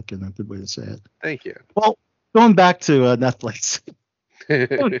diplomatic and a good way to say it. Thank you. Well, going back to Netflix,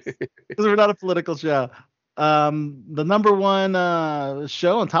 because we're not a political show. The number one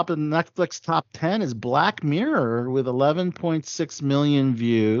show on top of the Netflix top 10 is Black Mirror with 11.6 million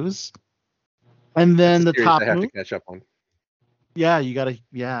views. And then the top I have to catch up on. Yeah, you gotta.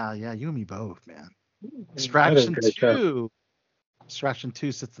 Yeah, you and me both, man. Extraction 2. Extraction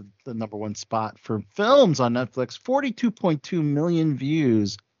 2 sits at the number one spot for films on Netflix. 42.2 million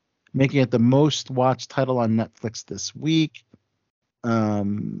views, making it the most watched title on Netflix this week.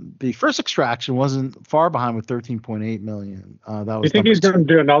 The first Extraction wasn't far behind with 13.8 million. That was. You think he's going to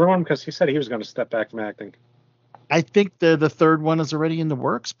do another one? Because he said he was going to step back from acting. I think the third one is already in the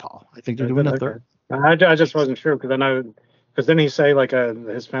works, Paul. I think they're doing a third. I just wasn't sure, because I know, because didn't he say like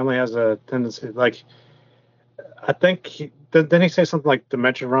his family has a tendency, like, I think didn't he say something like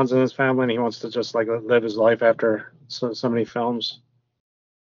dementia runs in his family and he wants to just like live his life after so many films?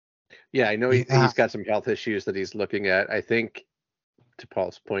 Yeah, I know he's got some health issues that he's looking at. I think, to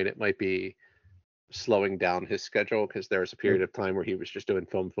Paul's point, it might be slowing down his schedule, because there was a period of time where he was just doing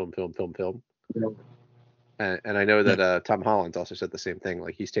film. Yeah. And I know that Tom Holland's also said the same thing.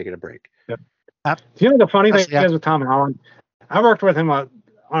 Like, he's taking a break. Yeah. The funny thing is with Tom Holland, I worked with him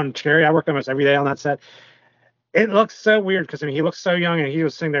on Cherry. I worked almost every day on that set. It looks so weird, because he looks so young, and he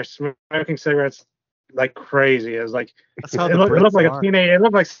was sitting there smoking cigarettes like crazy. It was like, it looked like a teenager. It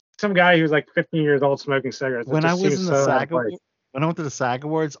looked like some guy who was like 15 years old smoking cigarettes. When I was in the SAG Awards, when I went to the SAG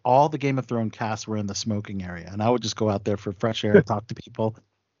Awards, all the Game of Thrones cast were in the smoking area, and I would just go out there for fresh air and talk to people.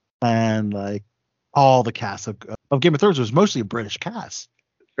 And like, all the cast of Game of Thrones was mostly a British cast.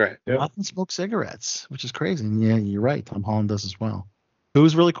 Right. A lot of them smoke cigarettes, which is crazy. And yeah, you're right. Tom Holland does as well.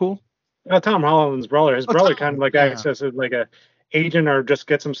 Who's really cool? Tom Holland's brother. His brother kind of like access as like a agent or just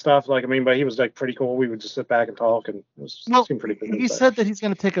get some stuff. Like, I mean, but he was like pretty cool. We would just sit back and talk, and it seemed pretty good. He said that he's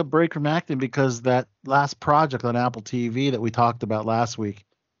going to take a break from acting because that last project on Apple TV that we talked about last week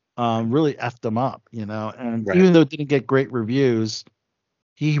really effed him up, And even though it didn't get great reviews,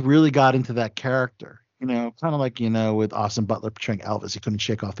 he really got into that character. Kind of like, with Austin Butler portraying Elvis, he couldn't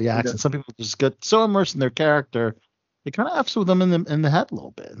shake off the accent. Some people just get so immersed in their character, it kind of f's with them in the head a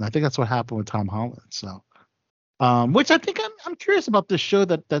little bit. And I think that's what happened with Tom Holland. So Which I think I'm curious about this show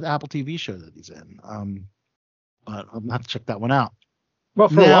that Apple TV show that he's in. But I'm gonna have to check that one out. Well,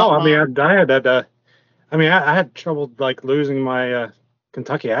 for Now, a while, I mean, I had that. I had trouble like losing my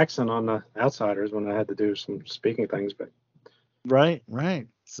Kentucky accent on the Outsiders when I had to do some speaking things. But right.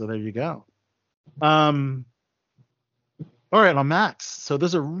 So there you go. All right, on Max. So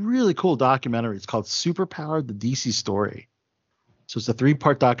there's a really cool documentary. It's called Superpowered: The DC Story. So it's a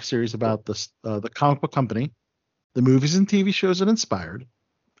 3-part docuseries about the comic book company, the movies and TV shows it inspired,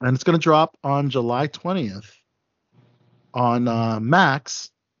 and it's going to drop on July 20th on Max.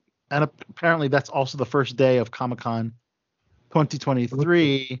 And apparently that's also the first day of Comic-Con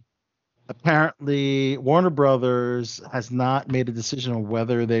 2023. Apparently Warner Brothers has not made a decision on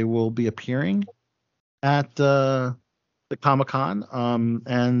whether they will be appearing at the Comic-Con.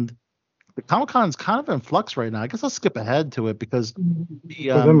 And the Comic-Con is kind of in flux right now. I guess I'll skip ahead to it because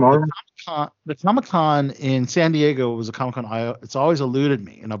the Comic-Con in San Diego was a Comic-Con it's always eluded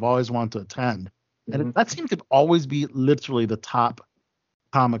me, and I've always wanted to attend. And that seemed to always be literally the top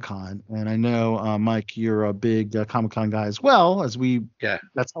Comic-Con. And I know, Mike, you're a big Comic-Con guy as well. That's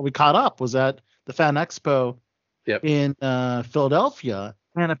how we caught up, was at the Fan Expo in Philadelphia.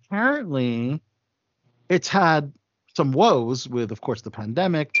 And apparently it's had some woes with, of course, the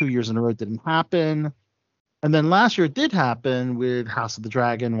pandemic. 2 years in a row it didn't happen. And then last year it did happen with House of the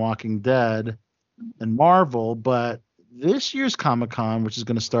Dragon, Walking Dead, and Marvel. But this year's Comic-Con, which is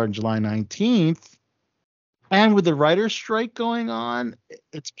going to start on July 19th, and with the writer's strike going on,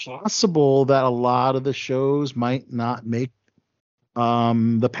 it's possible that a lot of the shows might not make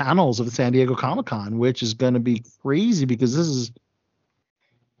the panels of the San Diego Comic-Con, which is going to be crazy because this is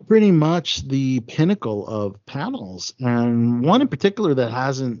pretty much the pinnacle of panels. And one in particular that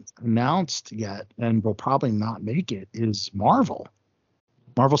hasn't announced yet and will probably not make it is Marvel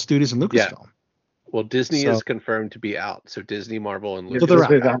Studios and Lucasfilm. Yeah. Well, Disney is confirmed to be out. So Disney, Marvel, and So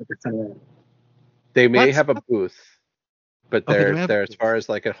Lucasfilm. They may have a booth, but they're as far as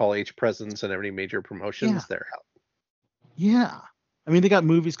like a Hall H presence and every major promotions, they're out. Yeah. I mean, they got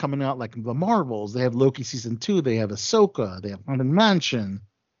movies coming out like the Marvels. They have Loki season 2. They have Ahsoka. They have Haunted Mansion.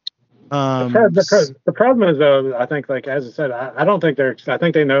 The problem is, though, I think, like as I said, I don't think I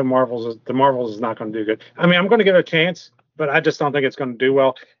think they know the Marvels is not going to do good. I mean, I'm going to give it a chance, but I just don't think it's going to do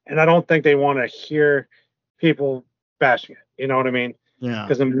well, and I don't think they want to hear people bashing it. You know what I mean? Yeah.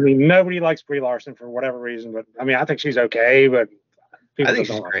 Because I mean, nobody likes Brie Larson for whatever reason, but I mean, I think she's okay, but I think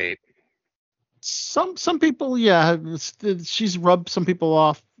she's great. Some people, she's rubbed some people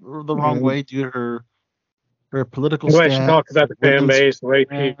off the wrong way due to her political the way stance. she talks about the fan base, the way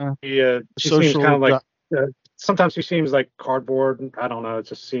she seems kind of like sometimes she seems like cardboard. I don't know. It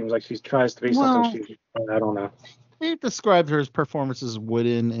just seems like she tries to be something she. I don't know. They described her performance as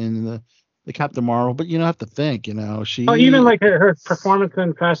wooden in the Captain Marvel, but you don't have to think, she. Oh, even like her performance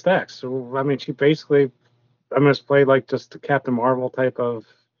in Fast X. So, I mean, she basically, played like just the Captain Marvel type of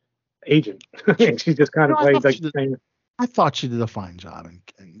agent. She just kind of played like the same. I thought she did a fine job.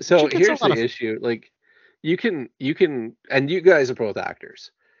 So here's the issue: like, you can, and you guys are both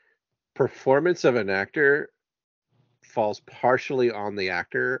actors. Performance of an actor falls partially on the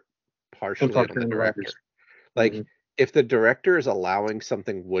actor, partially on the director. Like, if the director is allowing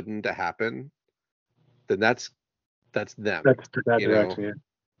something wooden to happen, then that's them. That's that direction. Yeah.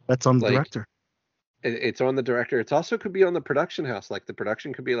 That's on the director. It's on the director. It's also could be on the production house. Like, the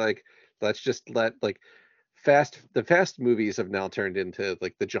production could be like, let's just let the fast movies have now turned into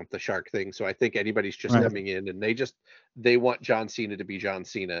like the jump the shark thing. So I think anybody's just coming in and they want John Cena to be John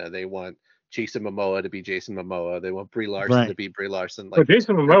Cena. They want Jason Momoa to be Jason Momoa. They want Brie Larson to be Brie Larson. Like,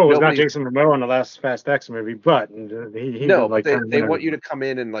 Jason Momoa was not Jason Momoa in the last Fast X movie, but they want you to come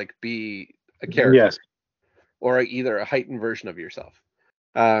in and like be a character, or either a heightened version of yourself.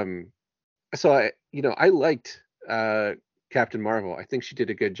 So I liked Captain Marvel. I think she did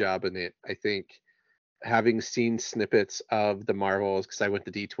a good job in it. I think, having seen snippets of the Marvels, because I went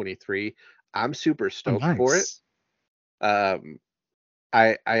to D23, I'm super stoked for it.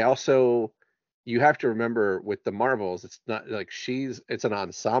 I also, you have to remember with the Marvels, it's not like it's an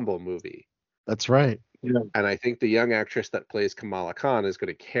ensemble movie. That's right. Yeah. And I think the young actress that plays Kamala Khan is going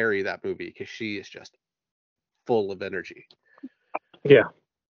to carry that movie because she is just full of energy. Yeah.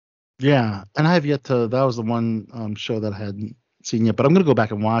 Yeah. And I have yet to, that was the one show that I hadn't seen yet, but I'm going to go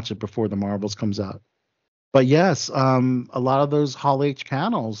back and watch it before the Marvels comes out. But yes, a lot of those Hall H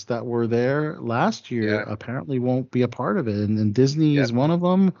panels that were there last year apparently won't be a part of it. And Disney is one of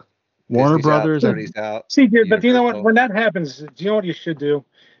them. Warner Brothers. Out. See, dude, but you know what? When that happens, do you know what you should do?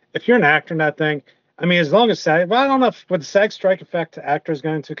 If you're an actor in that thing, I mean, as long as SAG, well, I don't know if would the SAG strike affect actors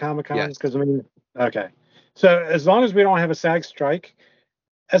going to Comic-Cons? Because, I mean, okay. So as long as we don't have a SAG strike,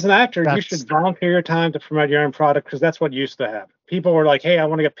 as an actor, you That's- should volunteer your time to promote your own product because that's what used to happen. People were like, hey, I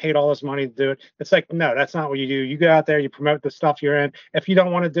want to get paid all this money to do it. It's like, no, that's not what you do. You go out there, you promote the stuff you're in. If you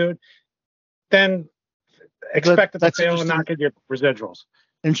don't want to do it, then expect it to that's fail and interesting. not get your residuals.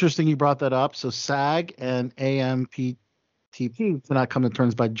 Interesting you brought that up. So SAG and AMPTP cannot come to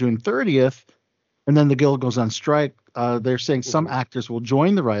terms by June 30th, and then the guild goes on strike. They're saying some actors will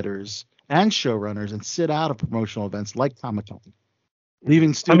join the writers and showrunners and sit out of promotional events like Comic-Con,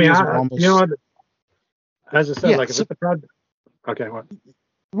 leaving studios are almost. You know what? As I said, Yeah, like if so- it's a project. Okay, what?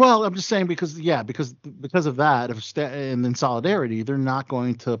 Well, I'm just saying because of that, and in solidarity, they're not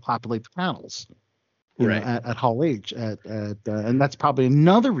going to populate the panels, you know, at Hall H, and that's probably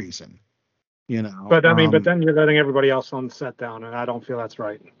another reason, you know. But I mean, but then you're letting everybody else on the set down, and I don't feel that's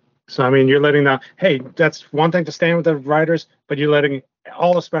right. So I mean, you're letting hey, that's one thing to stand with the writers, but you're letting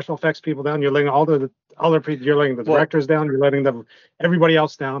all the special effects people down. You're letting all the other people. You're letting the directors down. You're letting everybody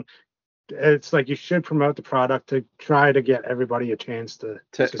else down. It's like you should promote the product to try to get everybody a chance to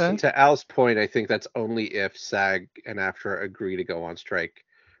see. To Al's point, I think that's only if SAG and AFTRA agree to go on strike,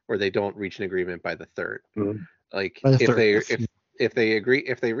 or they don't reach an agreement by the 3rd. Mm-hmm. Like By the if 3rd, if they agree,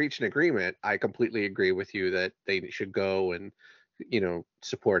 if they reach an agreement, I completely agree with you that they should go and, you know,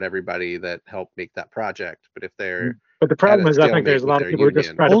 support everybody that helped make that project. But if they're But the problem is, I think there's a lot of people who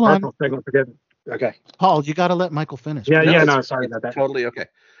just try to personal signal to get. Okay. Paul, you got to let Michael finish. Yeah, No, no, sorry about that. Totally okay.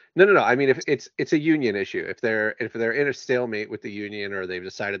 No. I mean, if it's a union issue, if they're in a stalemate with the union or they've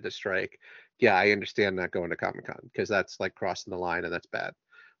decided to strike, yeah, I understand not going to Comic-Con because that's like crossing the line and that's bad.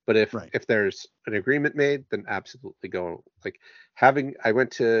 But if there's an agreement made, then absolutely go. Like I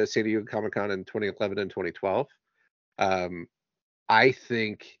went to San Diego Comic-Con in 2011 and 2012. I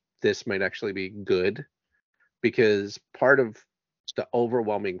think this might actually be good because part of the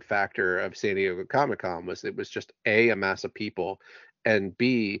overwhelming factor of San Diego Comic-Con was it was just a mass of people, and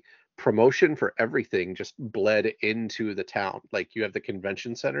B, promotion for everything just bled into the town. Like you have the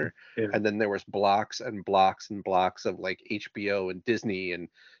convention center, and then there was blocks and blocks and blocks of like HBO and Disney and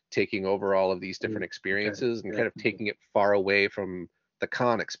taking over all of these different experiences and kind of taking it far away from the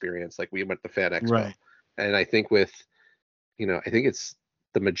con experience. Like we went to Fan Expo. Right. And I think I think it's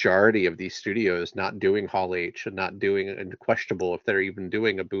the majority of these studios not doing Hall H and not doing, and questionable if they're even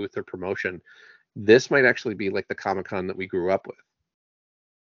doing a booth or promotion. This might actually be like the Comic-Con that we grew up with,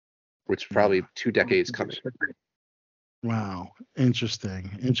 which is probably 2 decades coming. Wow, interesting.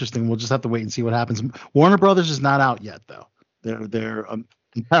 We'll just have to wait and see what happens. Warner Brothers is not out yet, though. They're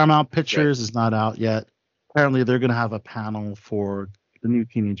Paramount Pictures is not out yet. Apparently, they're going to have a panel for the new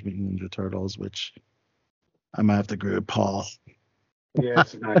Teenage Mutant Ninja Turtles, which I might have to agree with Paul. Yeah,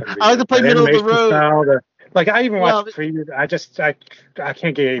 it's not gonna be I like to play middle of the road. Like I even watched the preview. I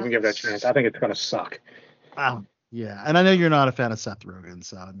can't even give it a chance. I think it's gonna suck. Yeah, and I know you're not a fan of Seth Rogen,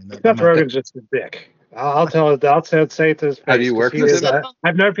 so I mean Seth Rogen's just a dick. I'll say it to his face. Have you worked with him?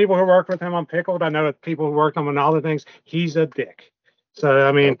 I've known people who worked with him on Pickled. I know people who worked on other things. He's a dick. So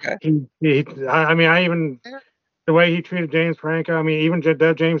I mean, I even the way he treated James Franco. I mean, even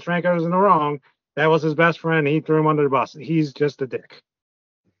though James Franco was in the wrong, that was his best friend. He threw him under the bus. He's just a dick.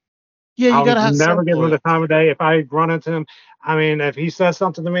 Yeah, you gotta have never give him the time of day. If I run into him, I mean, if he says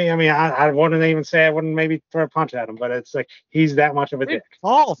something to me, I mean, I wouldn't even say, I wouldn't maybe throw a punch at him, but it's like he's that much of a dick.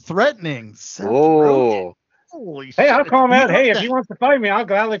 All threatening. Whoa. Holy hey, shit. I'll call him out. Hey, if he wants to fight me, I'll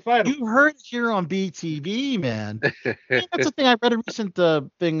gladly fight him. You heard it here on BTV, man. That's the thing. I read a recent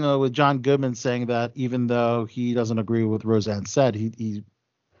thing with John Goodman saying that even though he doesn't agree with what Roseanne said, he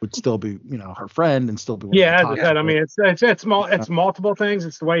would still be, her friend and still be. Yeah, as I said, I mean, it's multiple things.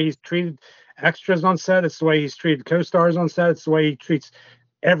 It's the way he's treated extras on set. It's the way he's treated co-stars on set. It's the way he treats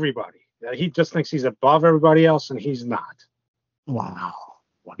everybody. He just thinks he's above everybody else, and he's not. Wow.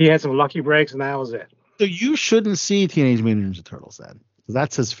 He had some lucky breaks, and that was it. So you shouldn't see Teenage Mutant Ninja Turtles then, because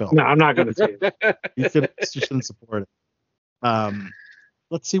that's his film. No, I'm not going to see it. You shouldn't support it.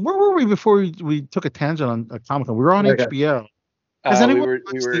 Let's see. Where were we before we took a tangent on Comic-Con? We were on HBO. Has anyone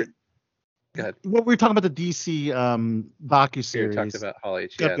Go ahead. Well, we were talking about the DC docuseries. We talked about Hall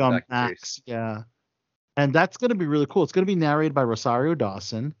H. Yeah, on Max. Yeah. And that's going to be really cool. It's going to be narrated by Rosario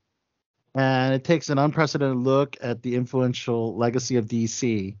Dawson. And it takes an unprecedented look at the influential legacy of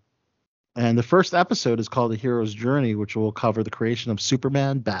DC. And the first episode is called The Hero's Journey, which will cover the creation of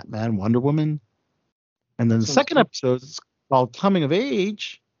Superman, Batman, Wonder Woman. And then the second episode is called Coming of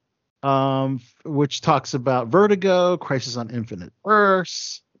Age, which talks about Vertigo, Crisis on Infinite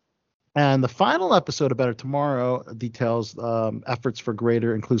Earths. And the final episode of Better Tomorrow details efforts for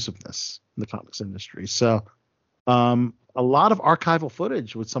greater inclusiveness in the comics industry. So A lot of archival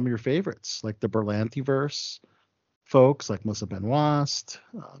footage with some of your favorites, like the Berlantiverse folks, like Melissa Benoist.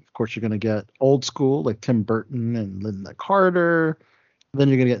 Of course, you're going to get old school, like Tim Burton and Linda Carter. Then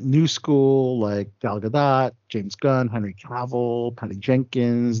you're going to get new school, like Gal Gadot, James Gunn, Henry Cavill, Patty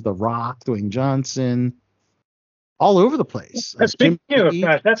Jenkins, The Rock, Dwayne Johnson, all over the place. Speaking of the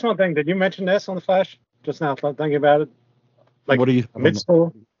Flash, that's one thing. Did you mention this on the Flash just now? Thinking about it, like what are you mid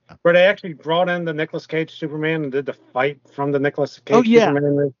school, where they actually brought in the Nicolas Cage Superman and did the fight from the Nicolas Cage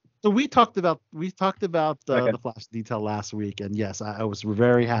Superman. So we talked about the Flash detail last week, and yes, I was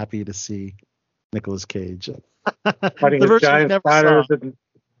very happy to see Nicolas Cage fighting the giant spider.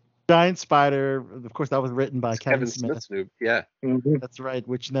 Giant Spider, of course, that was written by Kevin Smith. Yeah, that's right.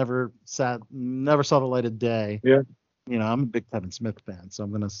 Which never saw the light of day. Yeah, I'm a big Kevin Smith fan, so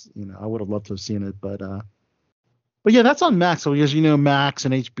I'm gonna, I would have loved to have seen it, but yeah, that's on Max. So as you know, Max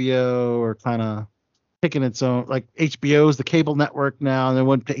and HBO are kind of picking its own. Like HBO is the cable network now, and they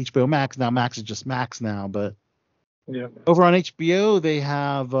went to HBO Max. Now Max is just Max now, but yeah, over on HBO they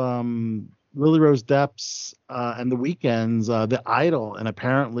have Lily Rose Depp's and The Weeknd's The Idol, and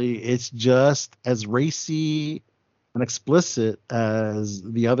apparently it's just as racy and explicit as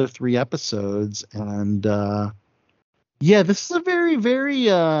the other 3 episodes. And yeah, this is a very, very,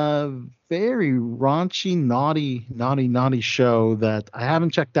 very raunchy, naughty show that I haven't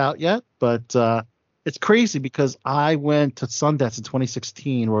checked out yet, but it's crazy because I went to Sundance in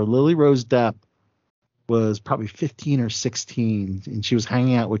 2016 where Lily Rose Depp was probably 15 or 16, and she was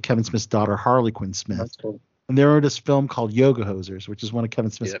hanging out with Kevin Smith's daughter, Harley Quinn Smith. That's cool. And they were in this film called Yoga Hosers, which is one of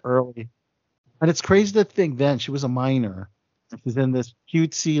Kevin Smith's early. And it's crazy to think then she was a minor. She's in this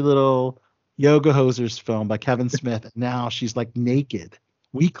cutesy little Yoga Hosers film by Kevin Smith, and now she's like naked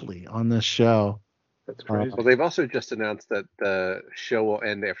weekly on this show. That's crazy. Well, they've also just announced that the show will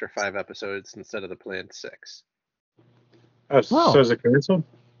end after 5 episodes instead of the planned 6. Oh, so is it canceled?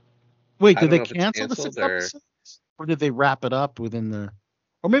 Wait, did they cancel the 6 episodes? Or did they wrap it up within the...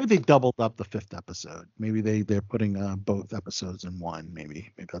 Or maybe they doubled up the 5th episode. Maybe they're putting both episodes in one.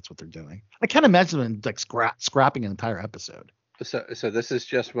 Maybe that's what they're doing. I can't imagine them like scrapping an entire episode. So this is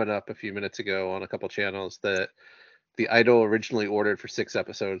just went up a few minutes ago on a couple channels that The Idol originally ordered for 6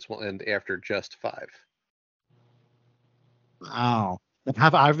 episodes will end after just 5. Wow.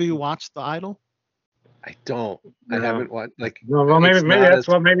 Have either of you watched The Idol? I don't. I haven't watched. Well, maybe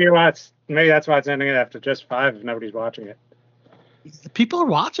that's why it's ending after just 5 if nobody's watching it. People are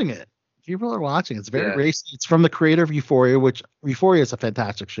watching it. It's very racy. It's from the creator of Euphoria, which Euphoria is a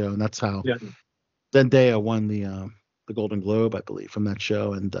fantastic show, and that's how Zendaya won the Golden Globe, I believe, from that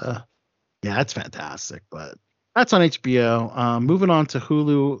show. And yeah, it's fantastic. But that's on HBO. Moving on to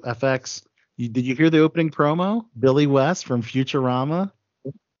Hulu FX. Did you hear the opening promo? Billy West from Futurama.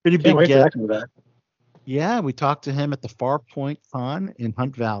 Pretty big get. Yeah, we talked to him at the Farpoint Con in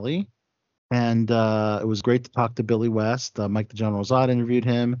Hunt Valley, and it was great to talk to Billy West. Mike the General Zod interviewed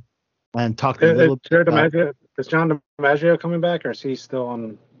him and talked a little bit. Is John DiMaggio coming back, or is he still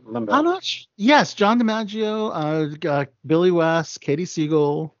on limbo? I'm not sure. Yes, John DiMaggio, Billy West, Katie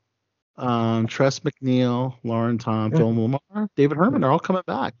Siegel, Tress McNeil, Lauren Tom, Phil Lamar, David Herman are all coming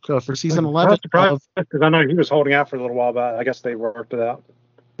back for season 11. Because I know he was holding out for a little while, but I guess they worked it out.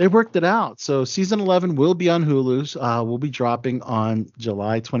 They worked it out. So season 11 will be on Hulu's. We'll be dropping on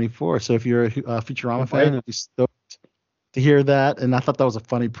July 24th. So if you're a Futurama fan, you'll be stoked to hear that. And I thought that was a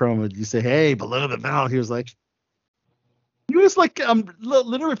funny promo. You say, "Hey, below the belt." He was like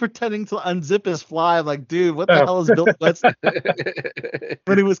literally pretending to unzip his fly. I'm like, dude, what the hell is Bill West?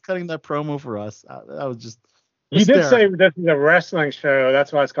 When he was cutting that promo for us, that was just. He did say this is a wrestling show.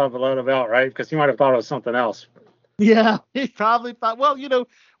 That's why it's called Below the Belt, right? Because he might have thought it was something else. Yeah, he probably thought, well,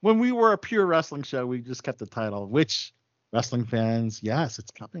 when we were a pure wrestling show, we just kept the title, which wrestling fans, yes, it's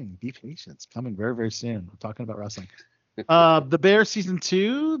coming. Be patient. It's coming very, very soon. We're talking about wrestling. The Bear season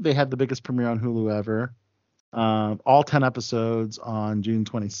 2, they had the biggest premiere on Hulu ever. All 10 episodes on June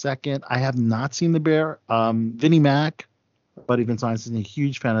 22nd. I have not seen The Bear. Vinnie Mac, Buddy Vince Einstein, is a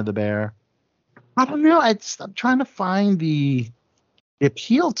huge fan of The Bear. I don't know. I'm trying to find the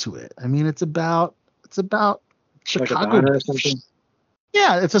appeal to it. I mean, it's about Chicago. Like a or something?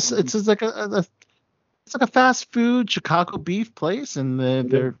 Yeah, it's like a fast food Chicago beef place, and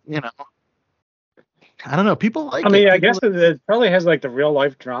they're I don't know. People like. I mean, I guess it probably has like the real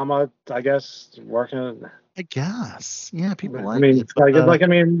life drama. I guess working. I guess, yeah, people like. I mean, it. It's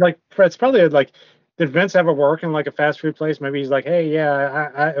probably like. Did Vince ever work in like a fast food place? Maybe he's like, hey, yeah,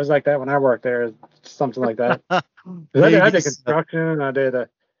 I it was like that when I worked there, something like that. I did construction. I did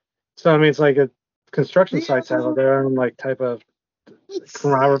so I mean, it's like a construction sites have their own like type of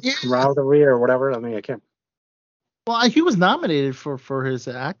camaraderie or whatever. I mean, I can't. Well, he was nominated for his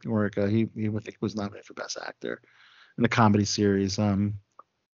acting work. I think he was nominated for Best Actor in the comedy series.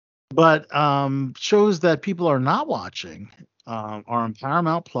 But shows that people are not watching are on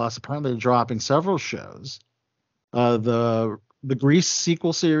Paramount Plus. Apparently, they're dropping several shows. The Grease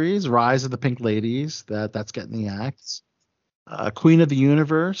sequel series, Rise of the Pink Ladies, that's getting the axe. Queen of the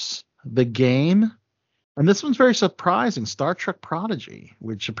Universe, The Game, and this one's very surprising. Star Trek Prodigy,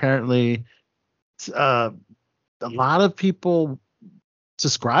 which apparently a lot of people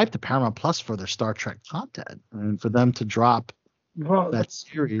subscribe to Paramount Plus for their Star Trek content, and for them to drop that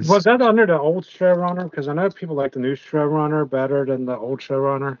series. Was that under the old showrunner? Because I know people like the new showrunner better than the old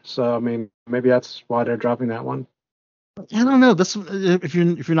showrunner. So I mean, maybe that's why they're dropping that one. I don't know. This, if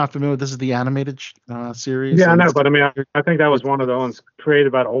you're not familiar, this is the animated series. Yeah, I know, but I mean, I think that was one of the ones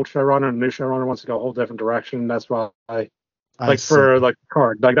created by the old showrunner, and the new showrunner wants to go a whole different direction. That's why, for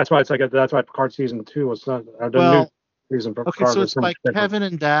Picard, that's why it's that's why Picard season 2 was not, or the new season for Picard. Okay, so it's by Kevin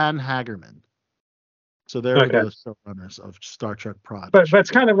and Dan Hagerman. So they're the showrunners of Star Trek Prodigy. But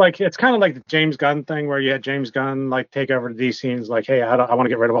it's kind of like the James Gunn thing, where you had James Gunn like take over the DC and is like, hey, I want to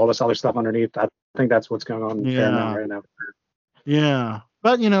get rid of all this other stuff underneath. I think that's what's going on there now, right now. Yeah,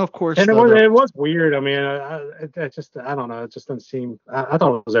 but of course, and it was weird. I mean, it just, I don't know, it just didn't seem. I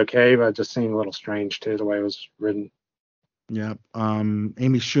thought it was okay, but it just seemed a little strange too, the way it was written. Yeah.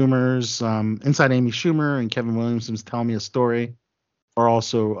 Amy Schumer's Inside Amy Schumer and Kevin Williamson's Tell Me a Story are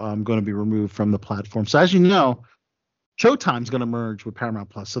also going to be removed from the platform. So as you know, Showtime's going to merge with Paramount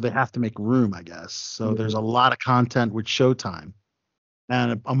Plus, so they have to make room, I guess. So there's a lot of content with Showtime.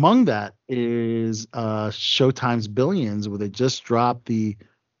 And among that is Showtime's Billions, where they just dropped the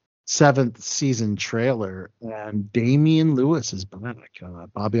 7th season trailer. And Damian Lewis is back.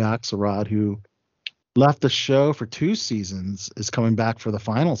 Bobby Axelrod, who left the show for 2 seasons, is coming back for the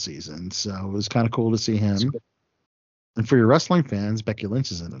final season. So it was kind of cool to see him. And for your wrestling fans, Becky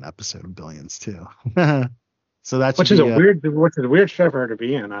Lynch is in an episode of Billions too. So that's which is a weird show for her to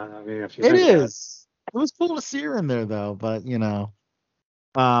be in. I mean, if you it is. It was cool to see her in there though, but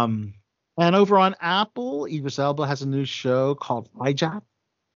and over on Apple, Idris Elba has a new show called Hijack,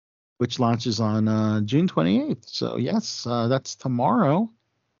 which launches on June 28th. So yes, that's tomorrow.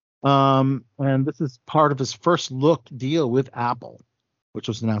 And this is part of his first look deal with Apple, which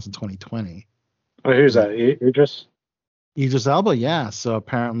was announced in 2020. Oh, who's that? Idris Elba, yeah. So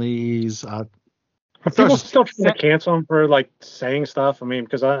apparently he's. People still trying to cancel him for like saying stuff. I mean,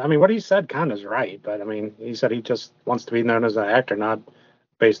 because I mean, what he said kind of is right, but I mean, he said he just wants to be known as an actor, not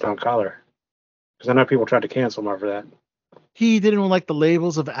based on color. Because I know people tried to cancel him over that. He didn't like the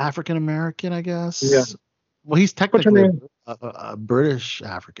labels of African American, I guess. Yeah. Well, he's technically a British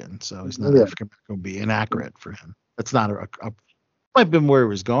African, so he's not African American. Would be inaccurate for him. That's not might have been where he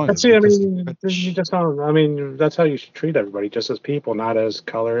was going. I mean, that's how you should treat everybody, just as people, not as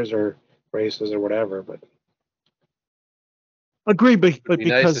colors or races or whatever. But agree, but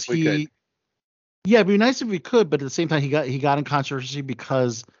because it'd be nice if we could. But at the same time, he got in controversy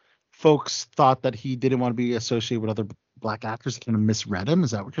because folks thought that he didn't want to be associated with other black actors. Kind of misread him.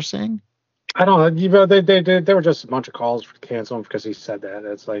 Is that what you're saying? I don't know. They were just a bunch of calls to cancel him because he said that.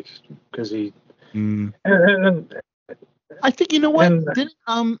 It's like because he. I think didn't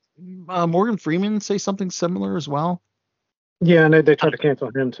Morgan Freeman say something similar as well? Yeah, and they tried to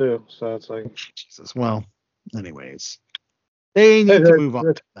cancel him too. So it's like Jesus. Well, anyways, they need to move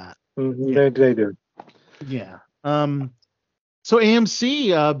on to that. They do. Yeah. So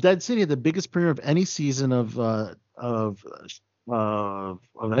AMC, Dead City had the biggest premiere of any season of any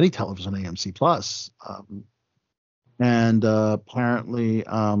television on AMC Plus, and apparently.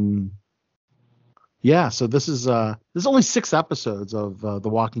 Yeah, so there's only 6 episodes of The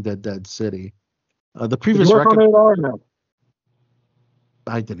Walking Dead Dead City. The previous record.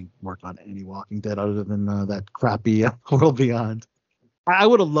 I didn't work on any Walking Dead other than that crappy World Beyond. I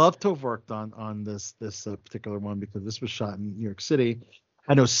would have loved to have worked on this particular one because this was shot in New York City.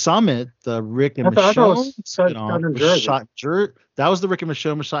 I know Summit, the Rick and Michonne was shot in Jersey. That was the Rick and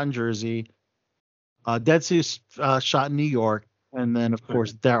Michonne was shot in Jersey. Dead City shot in New York. And then, of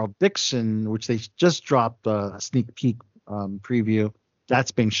course, Daryl Dixon, which they just dropped a sneak peek preview,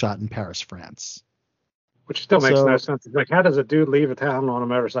 that's being shot in Paris, France. Which still makes no sense. Like, how does a dude leave a town on a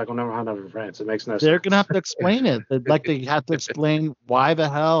motorcycle never hunt over France? It makes no sense. They're going to have to explain it. Like, they have to explain why the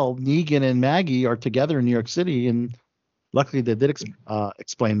hell Negan and Maggie are together in New York City. And luckily, they did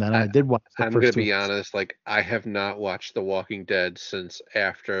explain that. And I did watch the I'm going to be honest. Like, I have not watched The Walking Dead since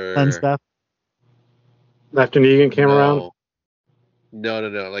after... After Negan came around? No.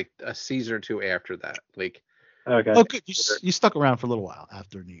 Like a season or 2 after that. Like Okay. Oh, good. You stuck around for a little while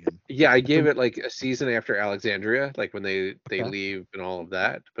after Negan. Yeah, I gave it like a season after Alexandria, like when they Okay. leave and all of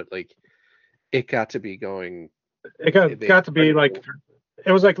that. But like, it got to be going. It got to be like,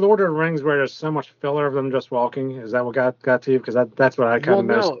 it was like Lord of the Rings where there's so much filler of them just walking. Is that what got to you? Because that's what I kind of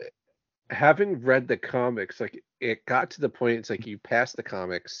missed. No, having read the comics, like it got to the point. It's like you pass the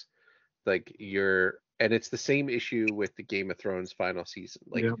comics, like and it's the same issue with the Game of Thrones final season.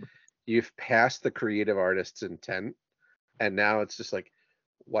 Like you've passed the creative artist's intent, and now it's just like,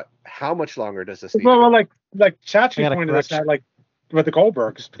 what? How much longer does this need? Well, to go? like Chachi pointed this out, like with the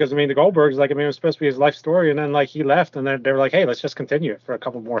Goldbergs, because I mean the Goldbergs, like I mean it was supposed to be his life story, and then like he left, and then they were like, hey, let's just continue it for a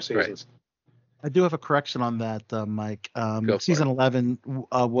couple more seasons. I do have a correction on that, Mike. Go for Season it. 11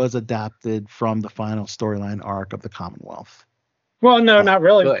 was adapted from the final storyline arc of the Commonwealth. Well, no, not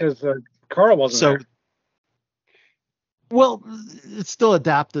really, good. because Carl wasn't there. Well, it still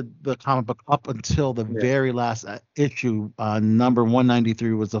adapted the comic book up until the very last issue. Number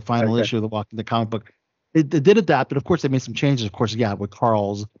 193 was the final issue of the comic book. It did adapt it. Of course, they made some changes. Of course, with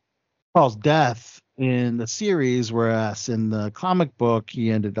Carl's death in the series, whereas in the comic book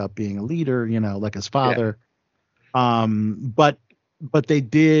he ended up being a leader, like his father. But they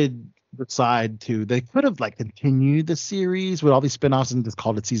did decide they could have like continued the series with all these spinoffs and just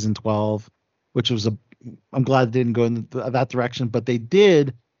called it season 12, which was I'm glad they didn't go in that direction, but they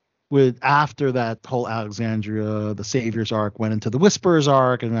did after that whole Alexandria, the Saviors arc went into the Whisperers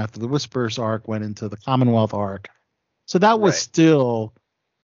arc, and after the Whisperers arc went into the Commonwealth arc. So that was still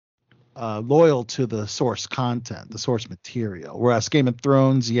loyal to the source content, the source material. Whereas Game of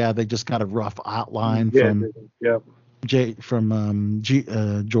Thrones, they just got a rough outline from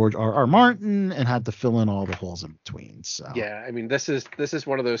George R.R. Martin and had to fill in all the holes in between. So yeah, I mean this is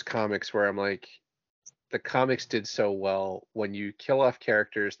one of those comics where I'm like, the comics did so well when you kill off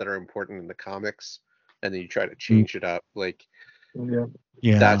characters that are important in the comics and then you try to change it up, like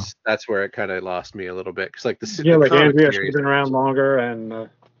that's where it kind of lost me a little bit, because like the like Andrea should series, have been around longer, and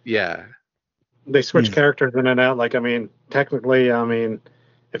they switch characters in and out. Like I mean, technically, I mean,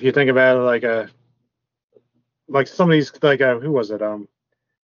 if you think about it, like some of these, like who was it?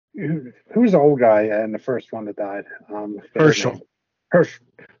 Who's the old guy in the first one that died? Herschel.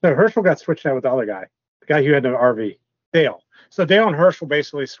 Herschel got switched out with the other guy. The guy who had the RV, Dale. So Dale and Herschel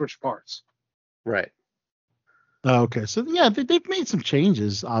basically switched parts. Right. Okay. So they've made some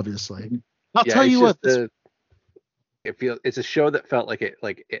changes, obviously. I'll tell you what. It's a show that felt like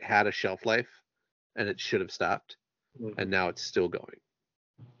it had a shelf life, and it should have stopped, and now it's still going.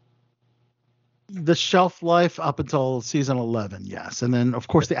 The shelf life up until season 11, yes, and then of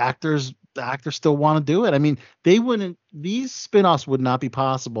course the actors still want to do it. I mean, these spinoffs would not be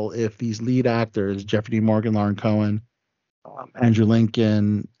possible if these lead actors, Jeffrey Dean Morgan, Lauren Cohan, Andrew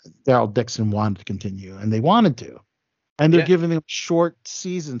Lincoln, Daryl Dixon, wanted to continue, and they wanted to, and they're giving them short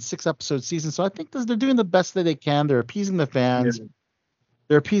seasons, 6-episode seasons. So I think they're doing the best that they can. They're appeasing the fans.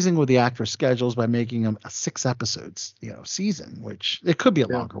 They're appeasing with the actor schedules by making them a 6 episodes, season, which it could be a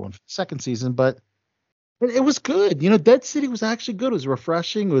longer one for the second season, but it was good. Dead City was actually good. It was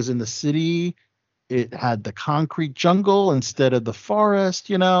refreshing. It was in the city. It had the concrete jungle instead of the forest,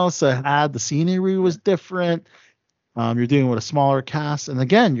 so it had the scenery was different. You're dealing with a smaller cast. And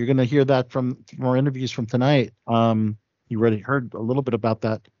again, you're going to hear that from more interviews from tonight. You already heard a little bit about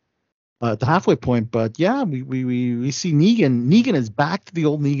that at the halfway point, but we see Negan. Negan is back to the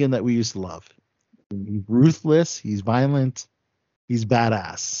old Negan that we used to love. He's ruthless. He's violent. He's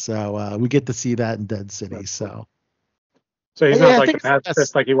badass. So we get to see that in Dead City. So he's not like a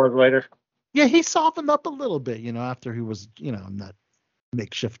pacifist like he was later. Yeah, he softened up a little bit, after he was, in that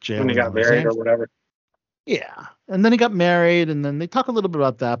makeshift jail. When he got married or whatever. Yeah, and then he got married, and then they talk a little bit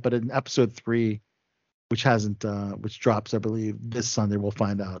about that. But in episode 3. Which drops, I believe, this Sunday. We'll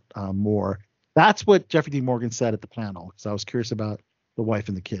find out more. That's what Jeffrey D. Morgan said at the panel, because I was curious about the wife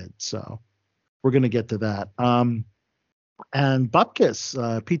and the kid. So we're going to get to that. And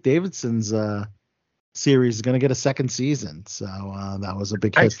Bupkis, Pete Davidson's series is going to get a second season. So that was a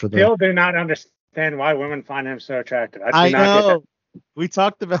big hit for them. I still do not understand why women find him so attractive. I know. We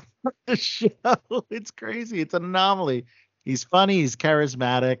talked about the show. It's crazy. It's an anomaly. He's funny. He's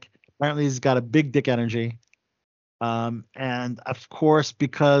charismatic. Apparently, he's got a big dick energy. And of course,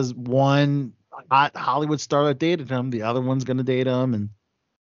 because one hot Hollywood star that dated him, the other one's going to date him, and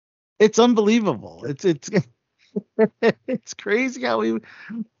it's unbelievable. It's it's crazy how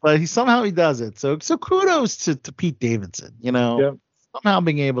but somehow he does it. So kudos to Pete Davidson. Somehow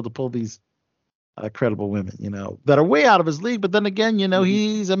being able to pull these credible women, that are way out of his league. But then again,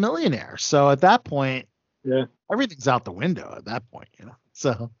 he's a millionaire, so at that point, everything's out the window. At that point,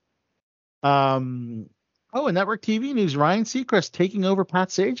 So. Oh, and network TV news: Ryan Seacrest taking over Pat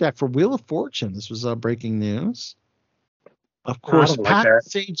Sajak for Wheel of Fortune. This was breaking news. Of course, don't like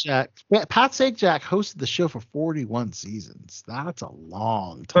that. Pat Sajak hosted the show for 41 seasons. That's a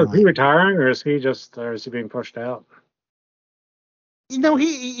long So time. is he retiring, or is he being pushed out? You know,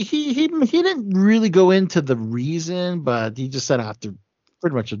 he didn't really go into the reason, but he just said after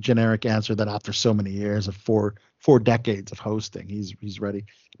pretty much a generic answer that after so many years of four decades of hosting, he's ready.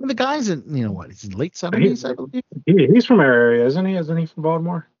 I mean, the guy's in, you know what, he's in late 70s, I believe. He's from our area, isn't he? Isn't he from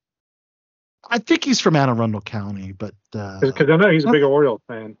Baltimore? I think he's from Anne Arundel County, but Because I know he's a big Orioles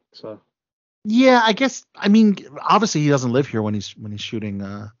fan. So yeah, I guess. I mean, obviously he doesn't live here when he's shooting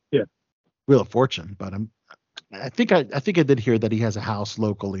Wheel of Fortune, but I think I did hear that he has a house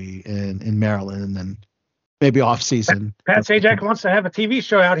locally in Maryland, and maybe off season. Pat Sajak wants to have a TV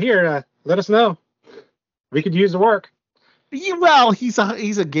show out here. Let us know. We could use the work. Well, he's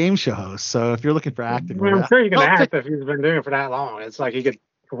a game show host, so if you're looking for acting, I'm sure you can act if he's been doing it for that long. It's like he could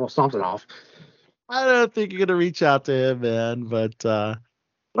pull something off. I don't think you're gonna reach out to him, man. But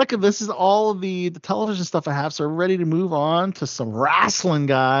look, this is all of the television stuff I have, so we're ready to move on to some wrestling,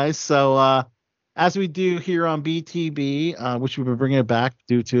 guys. So as we do here on BTB, which we've been bringing it back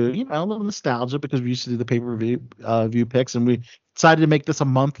due to a little nostalgia because we used to do the pay-per-view view picks, and we decided to make this a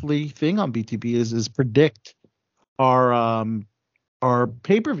monthly thing on BTB is predict our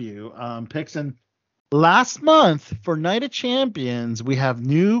pay-per-view picks. And last month for Night of Champions, we have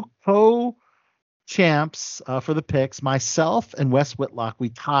new co-champs for the picks. Myself and Wes Whitlock, we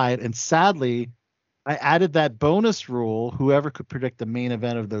tied, and sadly, I added that bonus rule: whoever could predict the main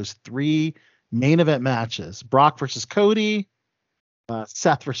event of those three main event matches: Brock versus Cody,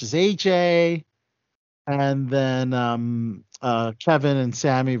 Seth versus AJ, and then Kevin and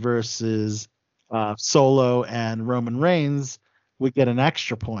Sammy versus Solo and Roman Reigns, would get an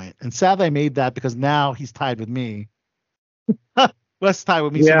extra point. And sadly, I made that because now he's tied with me. Wes tied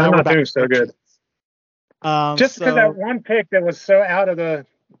with me. Yeah, so now I'm we're not back doing so good. Just because that one pick that was so out of the.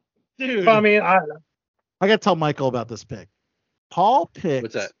 Dude, I mean, I gotta tell Michael about this pick. Paul picked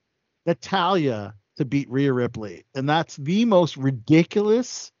What's that? Natalia to beat Rhea Ripley, and that's the most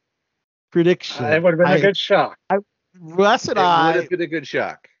ridiculous prediction. It would have been a good shock. Wes and It would I, have been a good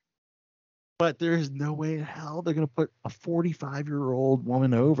shock. but there is no way in hell they're going to put a 45-year-old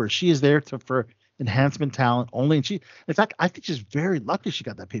woman over. She is there for enhancement talent only. And in fact, I think she's very lucky she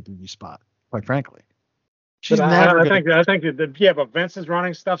got that pay-per-view spot, quite frankly. She's But never I think but Vince is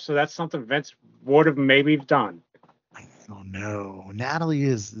running stuff, so that's something Vince would have maybe done. Oh no,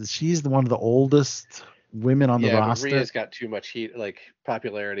 Natalie she's one of the oldest women on the roster. But Rhea's got too much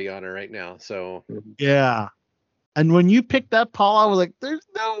popularity on her right now. So yeah, and when you picked that, Paul, I was like, "There's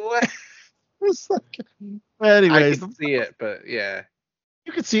no way." It's like, anyways, I can see it, but yeah,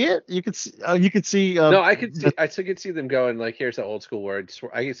 you could see it. You could see. You could see. No, I could see. I could see them going like, here's the old school word.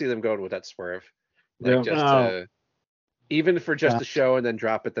 I can see them going with that swerve, like even for just a show and then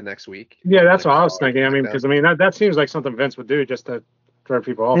drop it the next week. Yeah, that's what I was thinking. I mean, because that seems like something Vince would do just to throw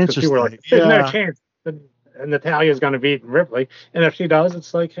people off. Because people were like, "There's no chance that Natalia's going to beat Ripley," and if she does,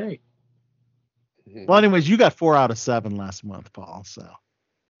 it's like, hey. Well, anyways, you got 4 out of 7 last month, Paul. So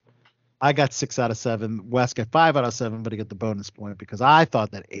I got 6 out of 7. Wes got 5 out of 7, but he got the bonus point because I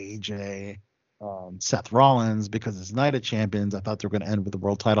thought that AJ, Seth Rollins, because it's Night of Champions, I thought they were going to end with the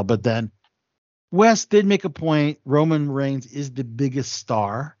world title. But then Wes did make a point. Roman Reigns is the biggest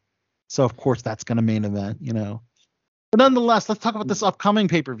star. So, of course, that's going to main event, But nonetheless, let's talk about this upcoming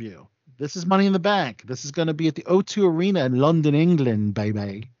pay-per-view. This is Money in the Bank. This is going to be at the O2 Arena in London, England,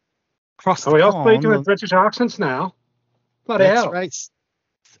 baby. We all speaking with British accents now. Bloody hell. Right.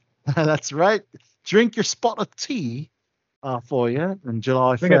 That's right. Drink your spot of tea for you on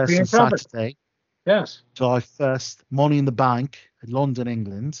July 1st on Saturday. Yes. July 1st, Money in the Bank in London,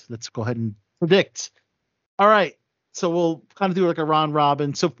 England. Let's go ahead and predict. All right. So we'll kind of do like a round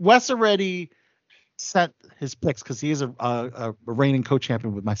robin. So Wes already set his picks because he is a reigning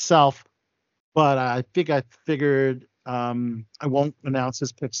co-champion with myself. But I figured I won't announce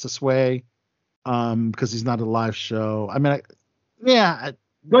his picks to Sway because he's not a live show. I mean,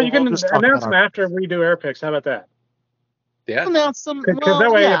 well, you can announce them after we do air picks. How about that? Yeah. Announce them. Because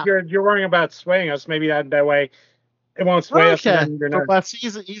that way, if you're worrying about swaying us, maybe that way it won't sway us. Okay.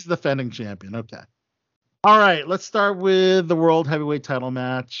 He's the defending champion. Okay. All right. Let's start with the World Heavyweight Title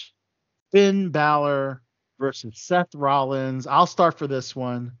match: Finn Balor versus Seth Rollins. I'll start for this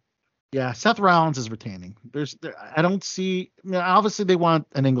one. Yeah, Seth Rollins is retaining. I don't see. Obviously, they want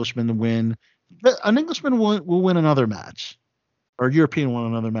an Englishman to win. An Englishman will win another match, or European will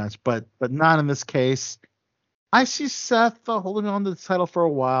win another match, but not in this case. I see Seth holding on to the title for a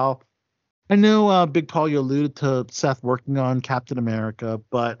while. I know, Big Paul, you alluded to Seth working on Captain America,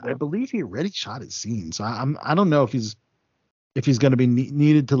 but I believe he already shot his scene. So I don't know if he's going to be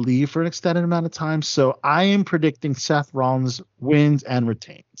needed to leave for an extended amount of time. So I am predicting Seth Rollins wins and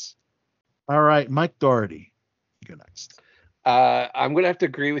retains. All right, Mike Doherty, you go next. I'm gonna have to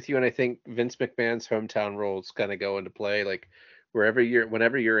agree with you, and I think Vince McMahon's hometown rule is gonna go into play. Like whenever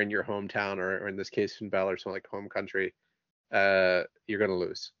you're in your hometown, or in this case, Finn Balor's like home country, you're gonna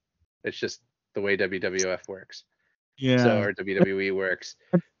lose. It's just the way WWF works. Yeah. So, or WWE works.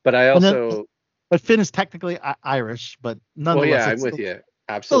 But I also. But Finn is technically Irish, but nonetheless. Well, yeah, I'm with you.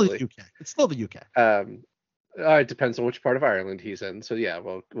 Absolutely. Still the UK. It's still the UK. It depends on which part of Ireland he's in. So yeah,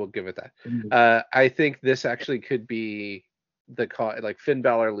 we'll give it that. I think this actually could be the cause. Like Finn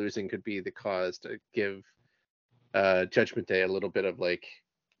Balor losing could be the cause to give Judgment Day a little bit of like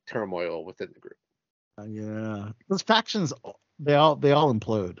turmoil within the group. Yeah, those factions they all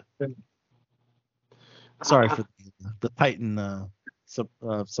implode. Sorry for the Titan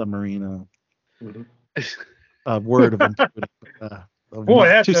submarine word of imploding. Boy,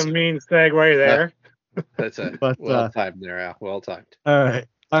 that's a mean segue there. That's well timed there, Al. Well timed. All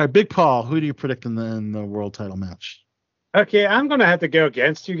right, Big Paul. Who do you predict in the world title match? Okay, I'm gonna have to go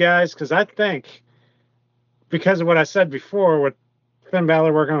against you guys because I think, because of what I said before with Finn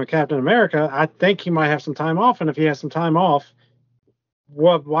Balor working on Captain America, I think he might have some time off, and if he has some time off,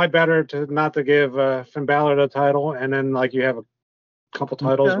 why better not to give Finn Balor the title, and then like you have a couple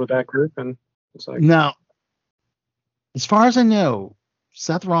titles with that group, and it's like. Now, as far as I know,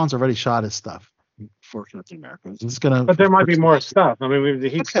 Seth Rollins already shot his stuff for Captain America. But there might be more stuff. I mean,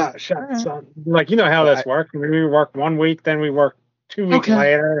 he shot like you know how this works. I mean, we work 1 week, then we work 2 weeks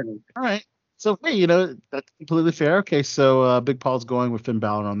later. And... All right. So hey, that's completely fair. Okay, so Big Paul's going with Finn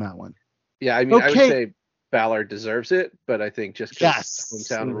Balor on that one. Yeah, I mean, I would say Balor deserves it, but I think just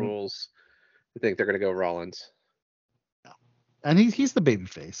hometown rules, I think they're going to go Rollins. Yeah. And he's the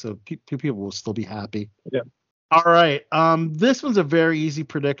babyface, so people will still be happy. Yeah. All right. This one's a very easy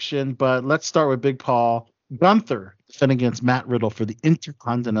prediction, but let's start with Big Paul. Gunther defending against Matt Riddle for the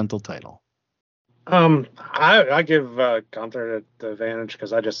Intercontinental title. I give Gunther the advantage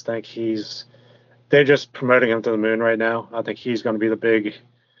because I just think they're just promoting him to the moon right now. I think he's going to be the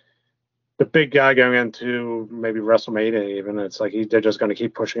big guy going into maybe WrestleMania even. It's like they're just going to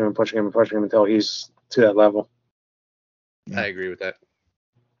keep pushing him and pushing him and pushing him until he's to that level. Yeah. I agree with that.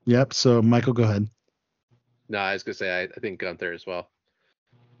 Yep. So Michael, go ahead. No, I was going to say, I think Gunther as well.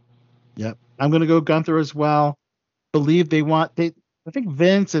 Yep. I'm going to go Gunther as well. I think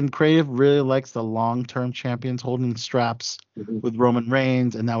Vince and Creative really likes the long-term champions holding straps with Roman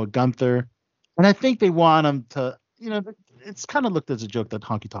Reigns and now with Gunther. And I think they want him to, it's kind of looked as a joke that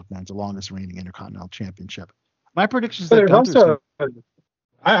Honky Tonk Man's the longest reigning Intercontinental Championship. My prediction is that Gunther's...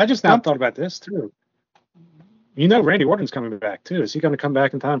 I just now thought about this too. Randy Orton's coming back too. Is he going to come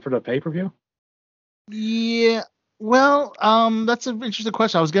back in time for the pay-per-view? Yeah, well, that's an interesting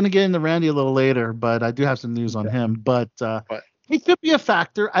question. I was going to get into Randy a little later, but I do have some news on him. But he could be a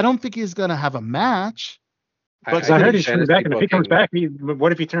factor. I don't think he's going to have a match. But I heard he's coming back, and if he comes back,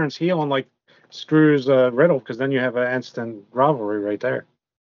 what if he turns heel and like screws Riddle? Because then you have an instant rivalry right there.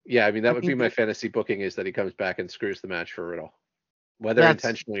 Yeah, I mean that would be my fantasy booking is that he comes back and screws the match for Riddle, whether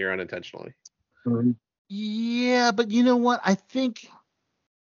intentionally or unintentionally. Mm-hmm. Yeah, but you know what? I think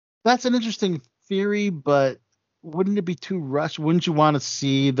that's an interesting theory, but wouldn't it be too rushed? Wouldn't you want to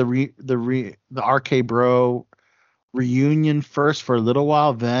see the RK Bro reunion first for a little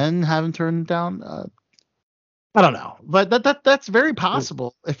while, then have him turn down? I don't know, but that's very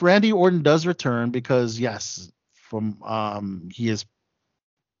possible if Randy Orton does return, because yes, he is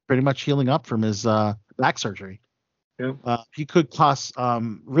pretty much healing up from his back surgery. Yeah. He could cost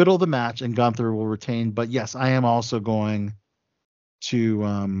Riddle the match, and Gunther will retain. But yes, I am also going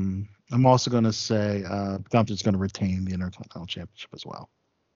to say Gunther's going to retain the Intercontinental Championship as well.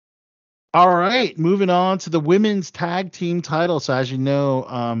 All right, moving on to the women's tag team title. So as you know,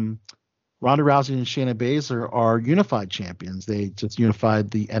 Ronda Rousey and Shayna Baszler are unified champions. They just unified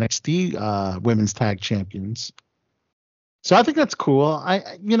the NXT women's tag champions. So I think that's cool. I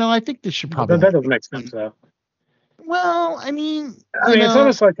think this should probably. That doesn't make sense though. Well, I mean, it's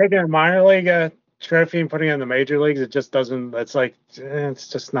almost like taking a minor league trophy and putting it in the major leagues. It just doesn't. It's like it's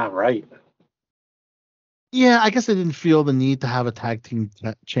just not right. Yeah, I guess they didn't feel the need to have a tag team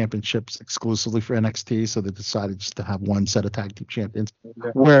championships exclusively for NXT, so they decided just to have one set of tag team champions,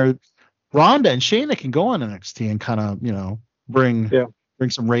 where Ronda and Shayna can go on NXT and kind of bring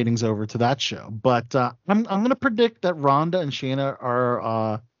some ratings over to that show. But I'm going to predict that Ronda and Shayna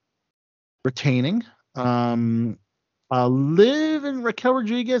are retaining. Liv Liv and Raquel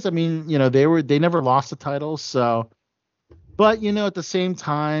Rodriguez, I mean, they never lost the titles, so. But at the same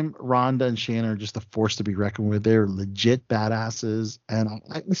time, Ronda and Shayna are just a force to be reckoned with. They're legit badasses, and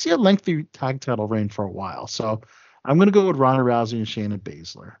I see a lengthy tag title reign for a while. So I'm gonna go with Ronda Rousey and Shayna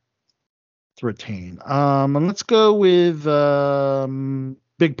Baszler to retain. And let's go with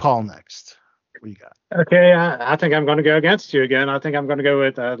Big Paul next. What you got? Okay, I think I'm going to go against you again. I think I'm going to go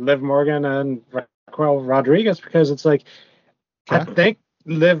with Liv Morgan and Raquel Rodriguez because it's like I think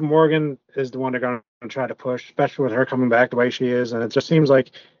Liv Morgan is the one they're going to try to push, especially with her coming back the way she is, and it just seems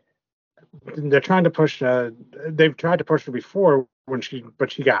like they're trying to push. They've tried to push her before but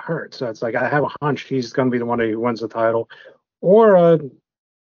she got hurt, so it's like I have a hunch she's going to be the one who wins the title, or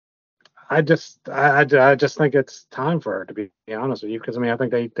I just think it's time for her, to be honest with you, because I mean I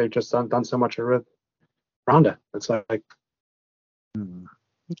think they've just done so much with Ronda. It's like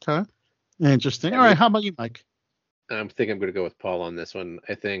okay, interesting. All right, how about you, Mike? I think I'm going to go with Paul on this one.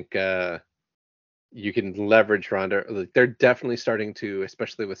 I think you can leverage Ronda. They're definitely starting to,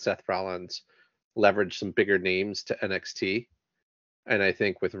 especially with Seth Rollins, leverage some bigger names to NXT. And I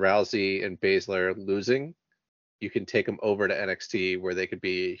think with Rousey and Baszler losing, you can take them over to NXT where they could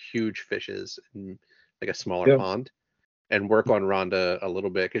be huge fishes in like a smaller pond and work on Ronda a little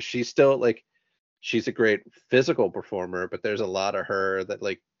bit, because she's still she's a great physical performer, but there's a lot of her that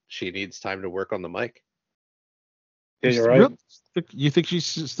she needs time to work on the mic. Yeah, you're right. You think she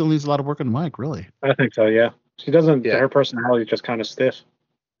still needs a lot of work on the mic, really? I think so, yeah. She doesn't. Yeah. Her personality is just kind of stiff.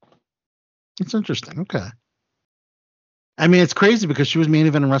 It's interesting. Okay. I mean, it's crazy because she was main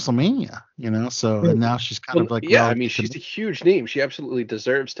event in WrestleMania, so and now she's kind of I mean, she's a huge name. She absolutely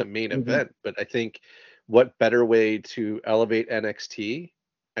deserves to main event, but I think what better way to elevate NXT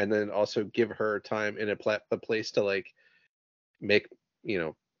and then also give her time in a place to make,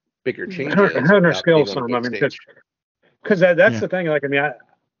 bigger changes. Her skills, I mean, because that's the thing.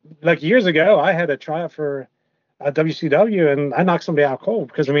 Years ago, I had a tryout for WCW, and I knocked somebody out cold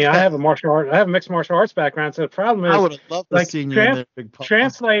because I have a mixed martial arts background. So the problem is, I would have loved to see you in there, Big Paul.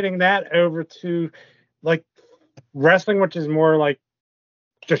 Translating that over to wrestling, which is more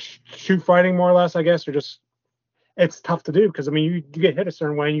just shoot fighting, more or less, I guess, or just it's tough to do because I mean you get hit a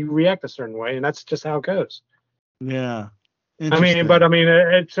certain way and you react a certain way, and that's just how it goes. Yeah. It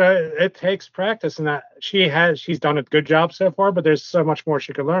takes practice, and that she's done a good job so far, but there's so much more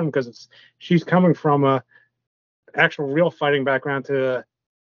she could learn because she's coming from a actual real fighting background to a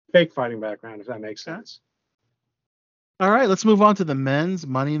fake fighting background, if that makes sense. All right, let's move on to the men's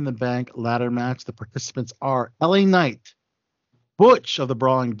Money in the Bank ladder match. The participants are LA Knight, Butch of the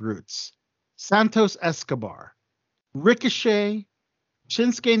Brawling Brutes, Santos Escobar, Ricochet,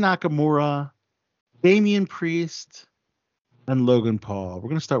 Shinsuke Nakamura, Damian Priest, and Logan Paul. We're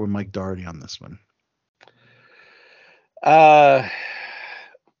going to start with Mike Doherty on this one.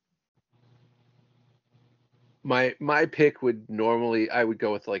 My pick would I would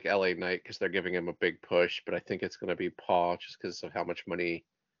go with LA Knight because they're giving him a big push, but I think it's going to be Paul just because of how much money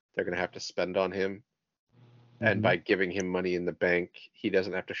they're going to have to spend on him. And by giving him Money in the Bank, he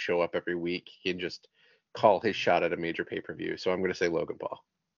doesn't have to show up every week. He can just call his shot at a major pay-per-view. So I'm going to say Logan Paul.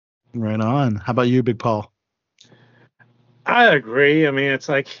 Right on. How about you, Big Paul? I agree. I mean, it's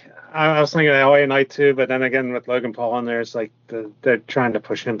I was thinking of LA Knight too, but then again with Logan Paul on there, it's they're trying to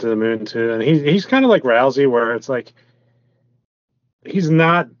push him to the moon too, and he's kind of like Rousey, where it's he's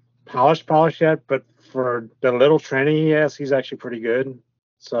not polished yet, but for the little training he has, he's actually pretty good.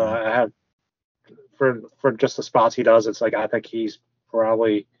 So I have for just the spots he does, it's I think he's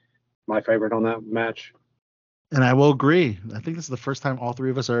probably my favorite on that match. And I will agree. I think this is the first time all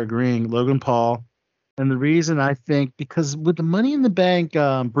three of us are agreeing. Logan Paul. And the reason I think, because with the Money in the Bank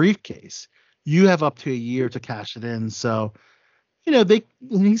briefcase, you have up to a year to cash it in. So,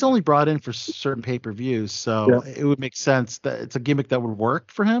 he's only brought in for certain pay-per-views. So it would make sense that it's a gimmick that would work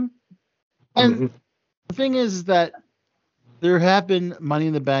for him. And the thing is that there have been Money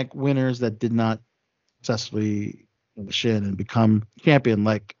in the Bank winners that did not successfully cash in and become champion,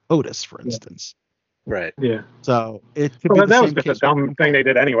 like Otis, for instance. Right. Yeah. So it could be the that same was just case. a dumb thing they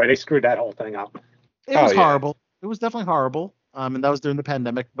did anyway. They screwed that whole thing up. It was horrible. It was definitely horrible. And that was during the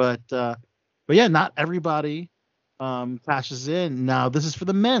pandemic. But yeah, not everybody cashes in. Now, this is for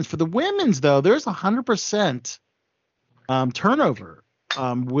the men's. For the women's, though, there's 100% turnover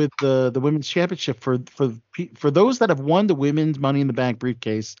with the women's championship. For those that have won the women's Money in the Bank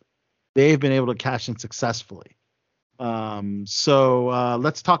briefcase, they've been able to cash in successfully. So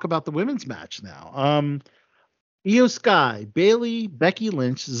let's talk about the women's match now. Io Sky, Bayley, Becky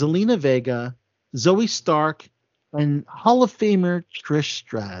Lynch, Zelina Vega, Zoe Stark, and Hall of Famer Trish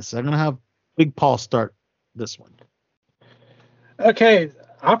Stratus. I'm going to have Big Paul start this one. Okay,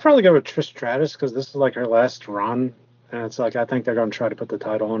 I'll probably go with Trish Stratus because this is like her last run, and it's like I think they're going to try to put the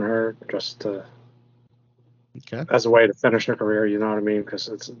title on her just to as a way to finish her career. You know what I mean? Because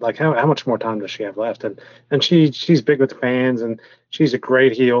it's like how much more time does she have left? And she's big with the fans, and she's a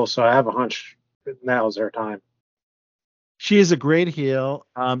great heel. So I have a hunch now is her time. She is a great heel,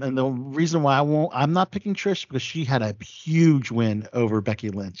 and the reason why I'm not picking Trish because she had a huge win over Becky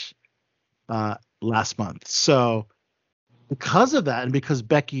Lynch last month. So because of that, and because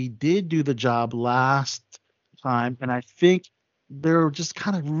Becky did do the job last time, and I think they're just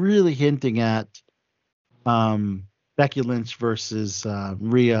kind of really hinting at Becky Lynch versus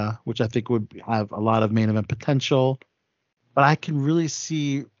Rhea, which I think would have a lot of main event potential. But I can really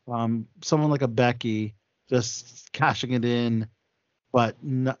see someone like a Becky just cashing it in, but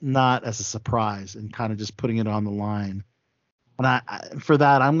not as a surprise and kind of just putting it on the line. And for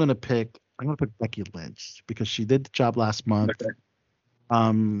that, I'm gonna pick Becky Lynch because she did the job last month. Okay.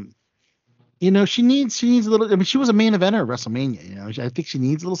 She needs a little. I mean, she was a main eventer at WrestleMania. I think she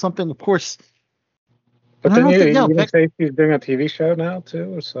needs a little something. Of course. But then you say she's doing a TV show now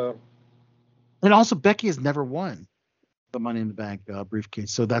too, so. And also, Becky has never won the Money in the Bank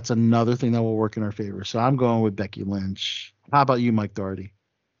briefcase, so that's another thing that will work in our favor. So I'm going with Becky Lynch. How about you, Mike Doherty,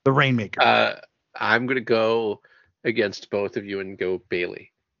 the Rainmaker? I'm gonna go against both of you and go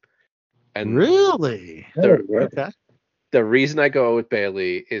Bayley. And really? Okay. The reason I go with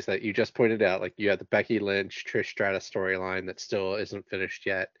Bayley is that you just pointed out, like, you have the Becky Lynch, Trish Stratus storyline that still isn't finished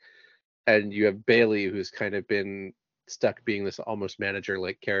yet. And you have Bayley, who's kind of been stuck being this almost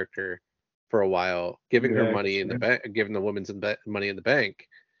manager-like character for a while, giving her money in the bank, giving the women's money in the bank,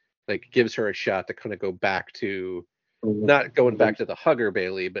 like, gives her a shot to kind of go back to, not going back to the hugger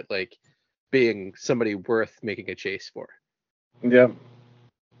Bayley, but like being somebody worth making a chase for. Yeah.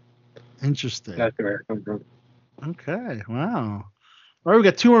 Interesting. That's where it comes from. Okay. Wow. All right, we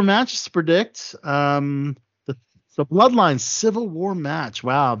got 2 more matches to predict. The Bloodline Civil War match.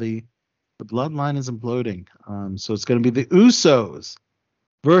 Wow, the Bloodline is imploding. So it's going to be the Usos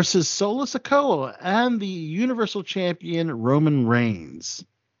versus Solo Sikoa and the Universal Champion Roman Reigns.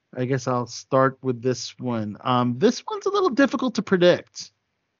 I guess I'll start with this one. This one's a little difficult to predict.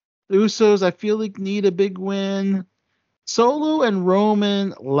 The Usos, I feel like, need a big win. Solo and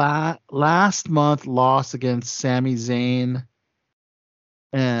Roman last month lost against Sami Zayn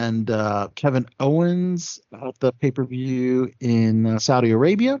and Kevin Owens at the pay-per-view in Saudi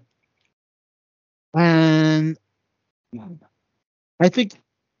Arabia. And I think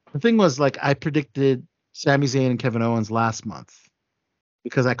the thing was, like, I predicted Sami Zayn and Kevin Owens last month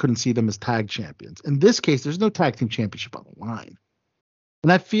because I couldn't see them as tag champions. In this case, there's no tag team championship on the line.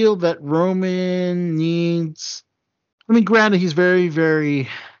 And I feel that Roman needs, I mean, granted, he's very, very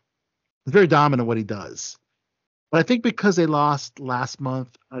dominant at what he does. But I think because they lost last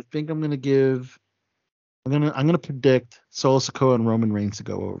month, I think I'm going to predict Solo Sikoa and Roman Reigns to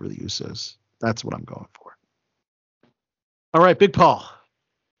go over the Usos. That's what I'm going for. All right, Big Paul.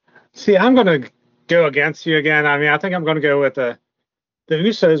 See, I'm going to go against you again. I mean, I think I'm going to go with the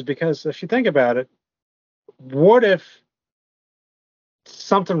Usos because if you think about it, what if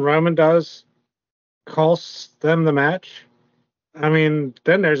something Roman does costs them the match? I mean,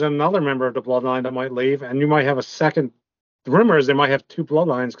 then there's another member of the bloodline that might leave, and you might have a second. The rumor is they might have 2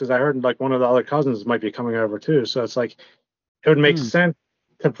 bloodlines because I heard like one of the other cousins might be coming over too. So it's like it would make sense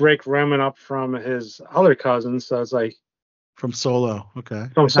to break Roman up from his other cousins. So it's like from Solo, okay.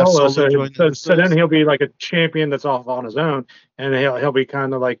 From Solo, so then he'll be like a champion that's off on his own, and he'll be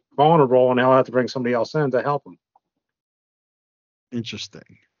kind of like vulnerable, and he'll have to bring somebody else in to help him.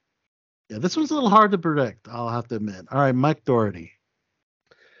 Interesting. Yeah, this one's a little hard to predict, I'll have to admit. All right, Mike Doherty.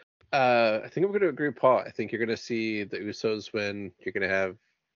 I think I'm going to agree with Paul. I think you're going to see the Usos win. You're going to have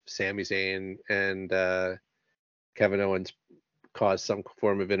Sami Zayn and Kevin Owens cause some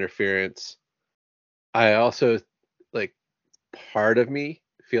form of interference. I also, like, part of me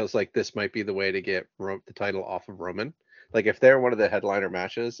feels like this might be the way to get the title off of Roman. Like, if they're one of the headliner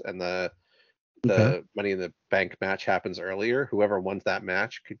matches and the Money in the Bank match happens earlier, whoever wins that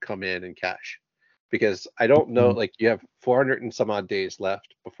match could come in and cash. Because I don't know, like, you have 400 and some odd days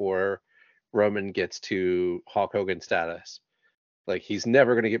left before Roman gets to Hulk Hogan status. Like, he's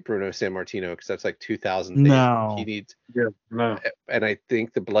never going to get Bruno Sammartino because that's like 2,000 days. No. He needs. Yeah, no. And I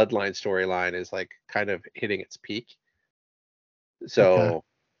think the Bloodline storyline is like kind of hitting its peak. So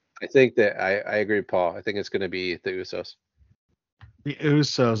I think that I agree with Paul. I think it's going to be the Usos. The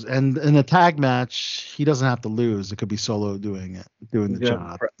Usos. And in a tag match, he doesn't have to lose. It could be Solo doing the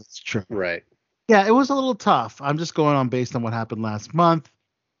job. That's true. Right. Yeah, it was a little tough. I'm just going on based on what happened last month.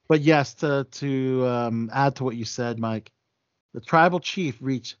 But yes, to add to what you said, Mike, the tribal chief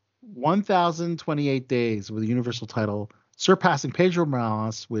reached 1,028 days with the Universal title, surpassing Pedro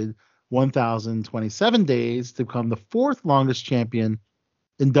Morales with 1,027 days to become the fourth longest champion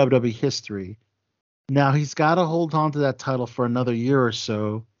in WWE history. Now he's got to hold on to that title for another year or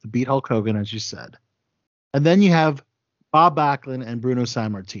so to beat Hulk Hogan, as you said. And then you have Bob Backlund and Bruno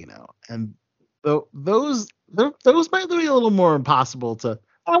Sammartino. And those might be a little more impossible to,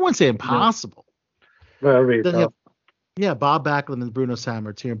 I wouldn't say impossible. That'd be Then you tough. have Bob Backlund and Bruno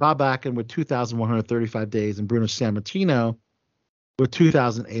Sammartino. Bob Backlund with 2,135 days and Bruno Sammartino with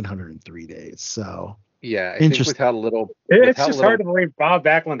 2,803 days. So Yeah, I think with interesting. how little It's just hard to believe Bob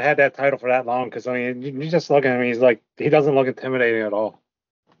Backlund had that title for that long because I mean, you just look at him, he doesn't look intimidating at all.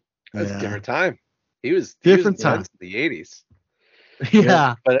 That's a Yeah. different time. He was Different intense time. in the 80s.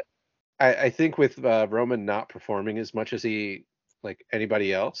 Yeah. But I think with Roman not performing as much as he like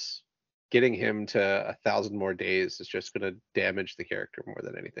anybody else, getting him to 1,000 more days is just going to damage the character more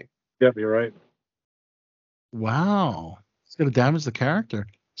than anything. Yep, you're right. Wow. It's going to damage the character.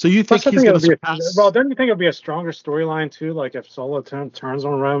 So you think Plus, I he's think going it'll to be surpass? well, don't you think it'll be a stronger storyline too? Like if Solo turns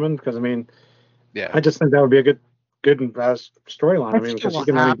on Roman, because I mean, Yeah, I just think that would be a good and fast storyline. I I mean, think it because will he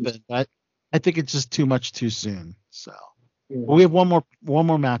can only happen, but I think it's just too much too soon. So Yeah. well, we have one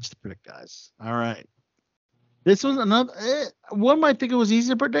more match to predict, guys. All right. This one's another one might think it was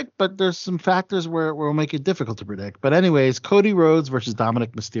easy to predict, but there's some factors where will make it difficult to predict. But anyways, Cody Rhodes versus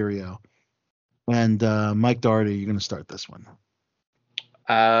Dominic Mysterio. And Mike Doherty, you're going to start this one.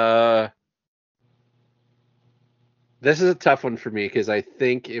 This is a tough one for me because I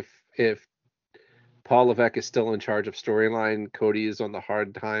think if Paul Levesque is still in charge of storyline, Cody is on the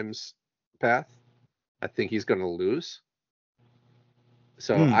hard times path. I think he's going to lose.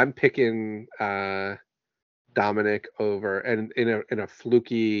 So I'm picking Dominic over, and in a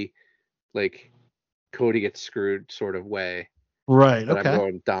fluky, like Cody gets screwed sort of way. Right. But Okay. I'm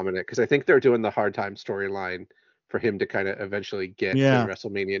going Dominic because I think they're doing the hard time storyline for him to kind of eventually get to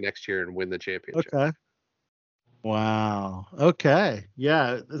WrestleMania next year and win the championship. Okay. Wow. Okay.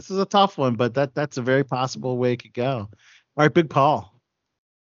 Yeah, this is a tough one, but that's a very possible way it could go. All right, Big Paul.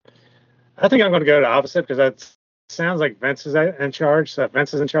 I think I'm going to go the opposite because that sounds like Vince is in charge. So if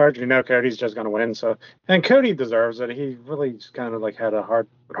Vince is in charge, Cody's just going to win. So and Cody deserves it. He really just kind of like had a hard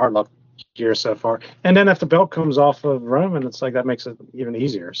luck year so far. And then if the belt comes off of Roman, it's like that makes it even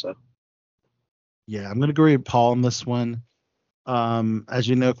easier. So yeah, I'm going to agree with Paul on this one. As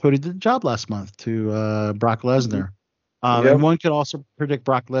you know, Cody did the job last month to Brock Lesnar. And one could also predict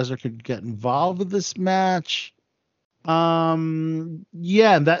Brock Lesnar could get involved with this match.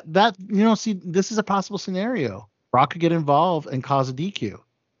 Yeah, that see, this is a possible scenario. Brock could get involved and cause a DQ,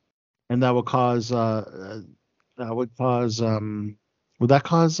 and that would cause would that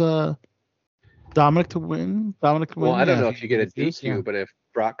cause Dominic to win? Well, I don't know if you get a DQ, but if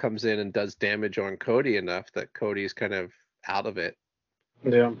Brock comes in and does damage on Cody enough that Cody's kind of out of it.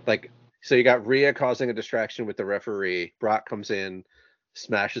 Yeah. Like, so you got Rhea causing a distraction with the referee. Brock comes in,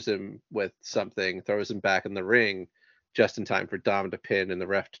 smashes him with something, throws him back in the ring just in time for Dom to pin and the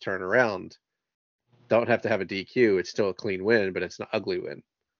ref to turn around. Don't have to have a DQ. It's still a clean win, but it's an ugly win.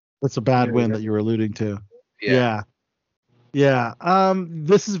 That's a bad win that you were alluding to. Yeah.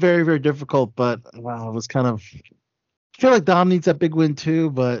 This is very, very difficult, but it was kind of. I feel like Dom needs that big win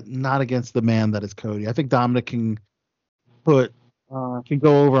too, but not against the man that is Cody. I think Dominic can go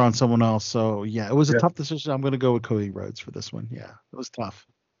over on someone else. So yeah, it was a tough decision. I'm going to go with Cody Rhodes for this one. Yeah, it was tough.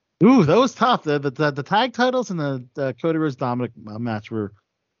 Ooh, that was tough. The tag titles and the Cody Rhodes Dominic match were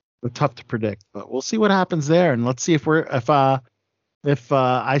tough to predict, but we'll see what happens there, and let's see if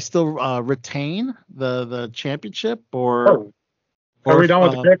I still retain the championship or. Are we done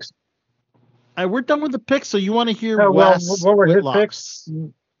with the picks? We're done with the picks. So you want to hear Wes what were his Whitlock's?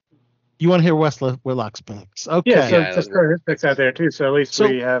 You want to hear Wes Whitlock's picks? Okay. Yeah, so just throw his picks out there too. So at least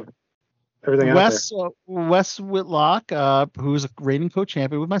we have everything out there. Wes Whitlock, who's a reigning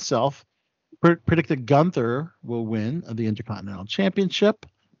co-champion with myself, predicted Gunther will win the Intercontinental Championship.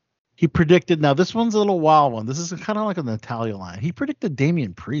 He predicted, now this one's a little wild one. This is kind of like a Natalia line. He predicted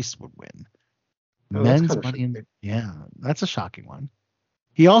Damian Priest would win. Men's money that's a shocking one.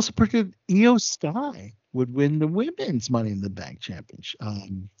 He also predicted Io Sky would win the women's Money in the Bank championship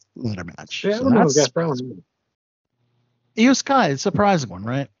ladder match. Yeah, so that's Io Sky, it's a surprising one,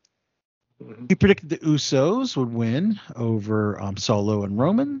 right? Mm-hmm. He predicted the Usos would win over Solo and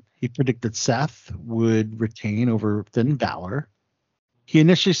Roman. He predicted Seth would retain over Finn Balor. He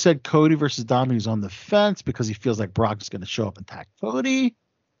initially said Cody versus Dominic is on the fence because he feels like Brock is going to show up and attack Cody,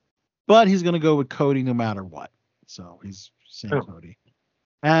 but he's going to go with Cody no matter what. So he's saying Cody.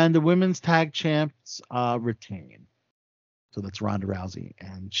 And the women's tag champs retain. So that's Ronda Rousey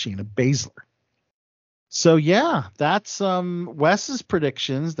and Shayna Baszler. So yeah, that's Wes's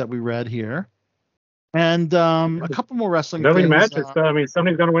predictions that we read here. And a couple more wrestling Nobody things. matches. So, I mean,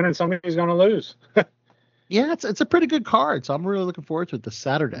 somebody's going to win and somebody's going to lose. Yeah, it's a pretty good card, so I'm really looking forward to it this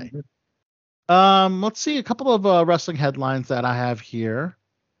Saturday. Let's see a couple of wrestling headlines that I have here.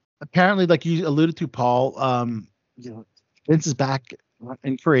 Apparently, like you alluded to, Paul, Vince is back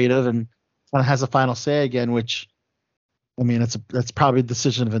in creative and kind of has a final say again, which, I mean, that's probably a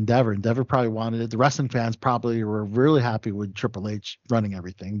decision of Endeavor. Endeavor probably wanted it. The wrestling fans probably were really happy with Triple H running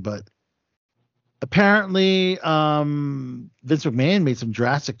everything, but apparently, Vince McMahon made some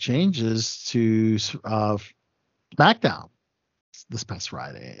drastic changes to SmackDown this past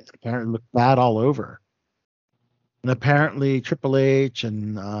Friday. It apparently looked bad all over. And apparently, Triple H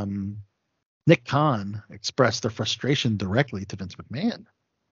and Nick Khan expressed their frustration directly to Vince McMahon.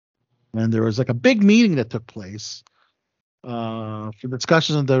 And there was like a big meeting that took place for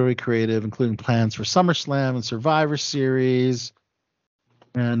discussions on WWE Creative, including plans for SummerSlam and Survivor Series.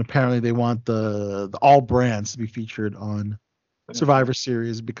 And apparently they want the all brands to be featured on Survivor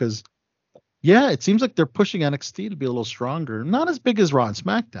Series because, yeah, it seems like they're pushing NXT to be a little stronger. Not as big as Raw and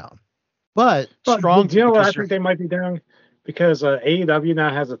SmackDown, but stronger. Do you know what I think they might be doing? Because AEW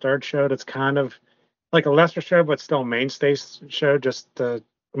now has a third show that's kind of like a lesser show, but still a mainstay show, just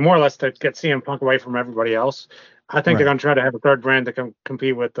more or less to get CM Punk away from everybody else. I think they're going to try to have a third brand that can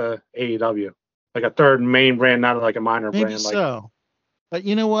compete with AEW, like a third main brand, not like a minor brand. Maybe so. But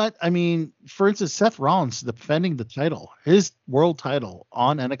you know what? I mean, for instance, Seth Rollins defending the title, his world title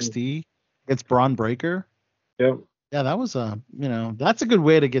on NXT against Braun Breaker. Yeah. Yeah, that was that's a good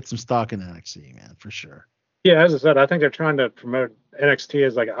way to get some stock in NXT, man, for sure. Yeah, as I said, I think they're trying to promote NXT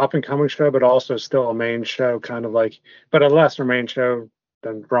as like an up and coming show, but also still a main show, kind of like, but a lesser main show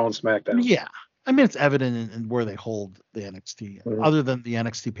than Raw and SmackDown. Yeah. I mean, it's evident in where they hold the NXT. Other than the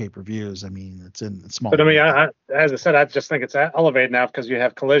NXT pay-per-views, I mean, it's in small. But I mean, as I said, I just think it's elevated now because you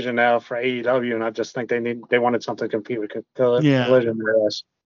have Collision now for AEW, and I just think they wanted something to compete with Collision.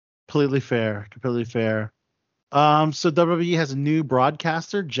 Completely fair. So WWE has a new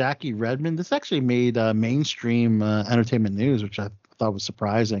broadcaster, Jackie Redmond. This actually made mainstream entertainment news, which I thought was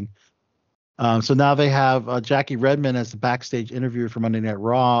surprising. So now they have Jackie Redmond as the backstage interviewer for Monday Night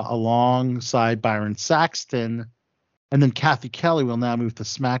Raw alongside Byron Saxton. And then Kathy Kelly will now move to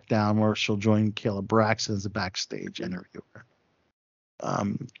SmackDown where she'll join Kayla Braxton as a backstage interviewer.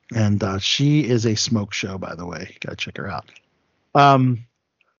 And she is a smoke show, by the way. You got to check her out.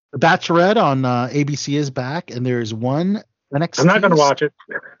 The Bachelorette on ABC is back, and there's one NXT. I'm not going to watch it.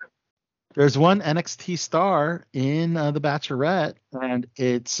 There's one NXT star in The Bachelorette, and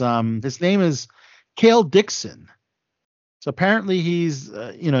it's his name is Cale Dixon. So apparently he's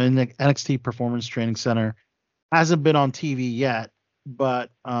in the NXT Performance Training Center. Hasn't been on TV yet,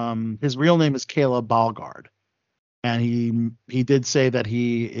 but his real name is Caleb Balgard, and he did say that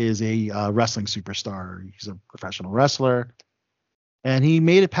he is a wrestling superstar. He's a professional wrestler, and he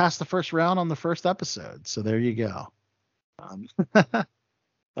made it past the first round on the first episode. So there you go.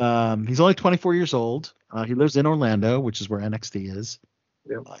 He's only 24 years old. He lives in Orlando, which is where NXT is.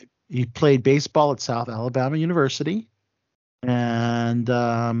 Yep. He played baseball at South Alabama University, and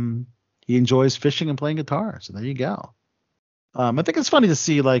he enjoys fishing and playing guitar. So there you go. I think it's funny to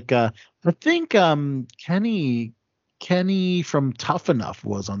see, like, I think Kenny from Tough Enough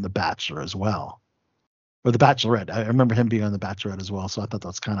was on The Bachelor as well, or The Bachelorette. I remember him being on The Bachelorette as well. So I thought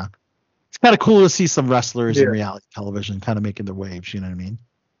that's kind of cool to see some wrestlers in reality television kind of making their waves. You know what I mean?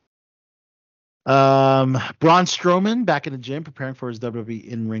 Braun Strowman back in the gym preparing for his WWE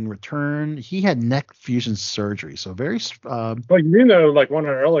in-ring return. He had neck fusion surgery, so very. Well, like one of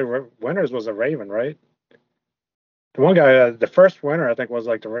the early winners was a Raven, right? The one guy, the first winner, I think, was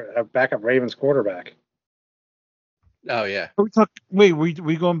like the backup Ravens quarterback. Oh yeah. Wait, we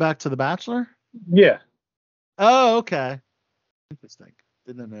going back to The Bachelor? Yeah. Oh, okay. Interesting.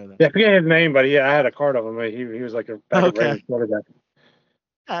 Didn't know that. Yeah, I forget his name, but I had a card of him. He was like a backup Ravens quarterback.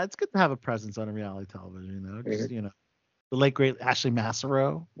 Yeah, it's good to have a presence on a reality television, Just, the late great Ashley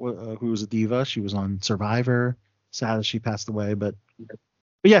Massaro, who was a diva. She was on Survivor. Sad she passed away, but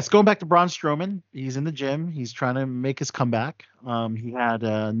yes, going back to Braun Strowman, he's in the gym. He's trying to make his comeback. He had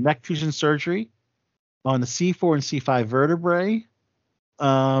neck fusion surgery on the C4 and C5 vertebrae,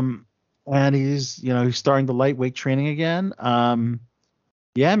 and he's starting the lightweight training again.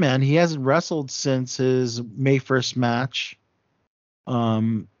 Yeah, man, he hasn't wrestled since his May 1st match.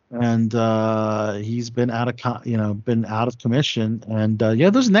 And he's been out of commission, and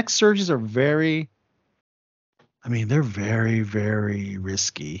those neck surgeries are very, I mean, they're very, very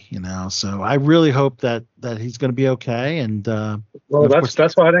risky, So I really hope that he's going to be okay. And Well, of course,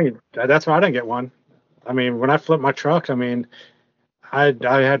 that's why I didn't get one. I mean, when I flipped my truck, I mean, I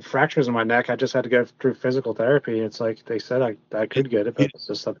had fractures in my neck. I just had to go through physical therapy. It's like they said I could get it, but it's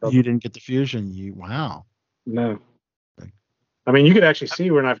just something. you didn't get the fusion. Wow. No. I mean, you could actually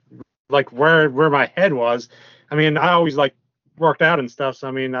see when where my head was. I mean, I always worked out and stuff. So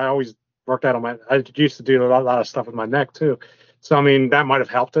I mean, I always worked out I used to do a lot of stuff with my neck too. So I mean, that might have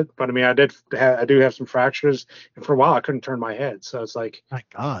helped it. But I mean, I do have some fractures, and for a while I couldn't turn my head. So it's like, my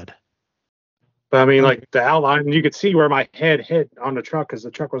God. But I mean, the outline, you could see where my head hit on the truck because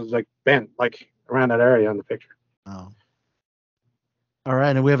the truck was bent around that area in the picture. Oh. All right,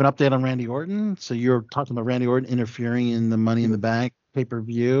 and we have an update on Randy Orton. So you're talking about Randy Orton interfering in the Money in the Bank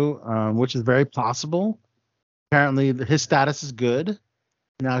pay-per-view, which is very possible. Apparently, his status is good.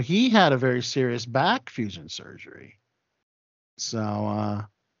 Now, he had a very serious back fusion surgery. So,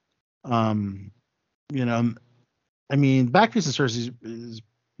 I mean, back fusion surgery is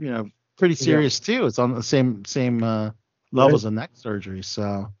pretty serious too. It's on the same level as a neck surgery.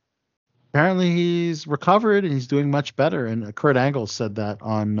 So apparently he's recovered and he's doing much better. And Kurt Angle said that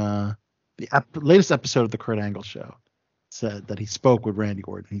on the latest episode of the Kurt Angle show. Said that he spoke with Randy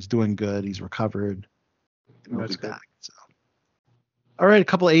Orton. He's doing good. He's recovered. He'll be back. So. All right, a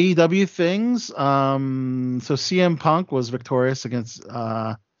couple of AEW things. So CM Punk was victorious against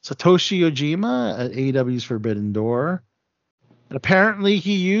Satoshi Ojima at AEW's Forbidden Door. And apparently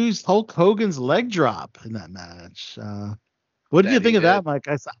he used Hulk Hogan's leg drop in that match. What did you think of that, Mike?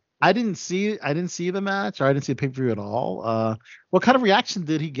 I didn't see the match, or I didn't see the pay-per-view at all. What kind of reaction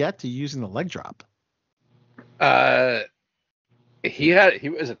did he get to using the leg drop? He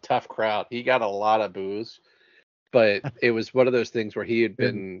was a tough crowd. He got a lot of boos, but it was one of those things where he had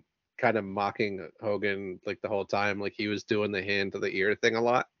been kind of mocking Hogan the whole time. He was doing the hand to the ear thing a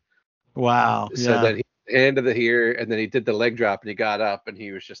lot. Wow. So then he hand to the ear, and then he did the leg drop, and he got up, and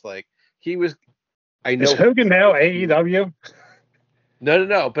he was just I know. Is Hogan now AEW?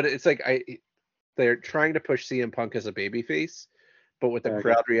 No. But it's they're trying to push CM Punk as a babyface, but with the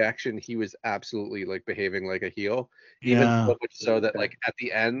crowd reaction, he was absolutely behaving like a heel. Even so much so that at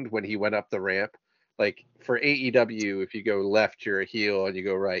the end when he went up the ramp, for AEW, if you go left, you're a heel, and you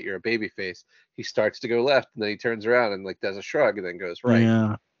go right, you're a babyface. He starts to go left, and then he turns around and does a shrug, and then goes right.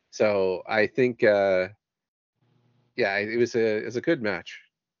 Yeah. So I think, it was a good match.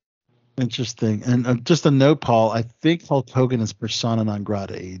 Interesting. And just a note, Paul, I think Hulk Hogan is persona non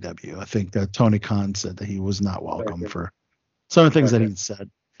grata AEW. I think Tony Khan said that he was not welcome for some of the things that he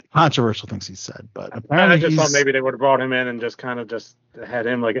said, controversial things he said. But apparently I just thought maybe they would have brought him in and just kind of just had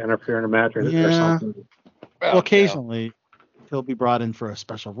him interfere in a match or something. Well, occasionally he'll be brought in for a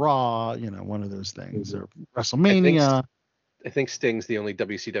special Raw, one of those things, or WrestleMania. I think Sting's the only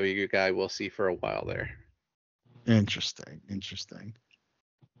WCW guy we'll see for a while there. Interesting.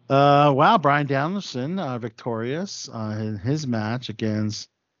 Wow, Bryan Danielson victorious in his match against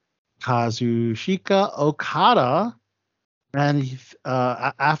Kazuchika Okada. And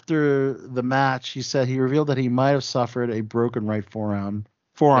after the match, he said he revealed that he might have suffered a broken right forearm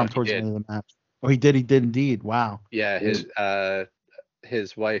towards the end of the match. Oh, he did indeed. Wow. Yeah,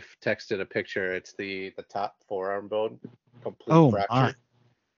 his wife texted a picture. It's the top forearm bone, complete fracture.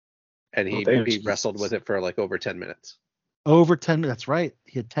 And he wrestled with it for over 10 minutes. Over 10 minutes, that's right.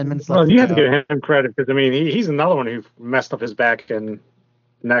 He had 10 minutes left. Well, you have to give him credit because I mean he's another one who messed up his back and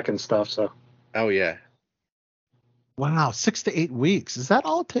neck and stuff. So. Oh yeah. Wow, 6 to 8 weeks. Is that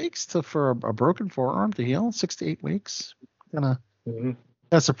all it takes for a broken forearm to heal? 6 to 8 weeks.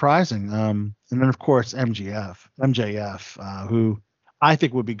 That's surprising. And then of course MJF, who I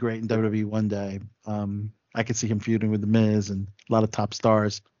think would be great in WWE one day. I could see him feuding with The Miz and a lot of top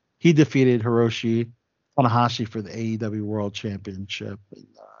stars. He defeated Hiroshi Tanahashi for the AEW World Championship.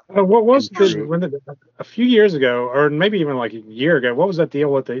 What was a few years ago, or maybe even a year ago? What was that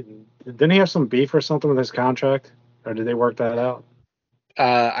deal with? Didn't he have some beef or something with his contract, or did they work that out?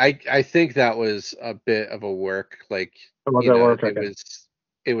 I think that was a bit of a work.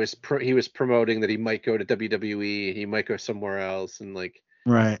 He was promoting that he might go to WWE, he might go somewhere else, and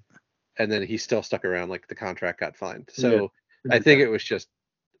right. And then he still stuck around. The contract got fined. So I think it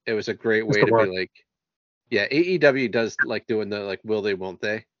was a great way to be AEW does doing the will they, won't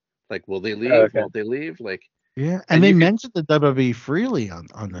they? Will they leave? Won't they leave? And they mentioned the WWE freely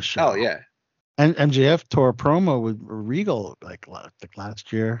on the show. Oh yeah. And MJF tore a promo with Regal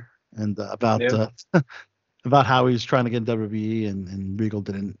last year and about about how he was trying to get in WWE and Regal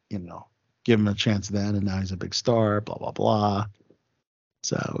didn't give him a chance then, and now he's a big star. Blah blah blah.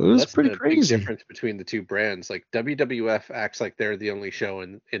 So it was That's pretty the big crazy. difference between the two brands. Like WWF acts like they're the only show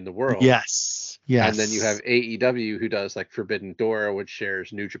in the world. Yes. And then you have AEW, who does like Forbidden Door, which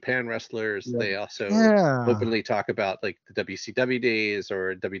shares New Japan wrestlers. Yeah. They also Yeah. openly talk about like the WCW days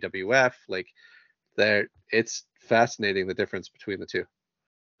or WWF. Like, it's fascinating the difference between the two.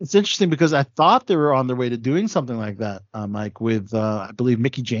 It's interesting because I thought they were on their way to doing something like that, Mike, with I believe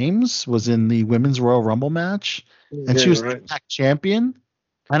Mickie James was in the Women's Royal Rumble match, and she was right. Impact champion.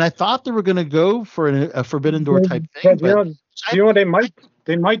 And I thought they were going to go for a Forbidden Door type thing. But you know, they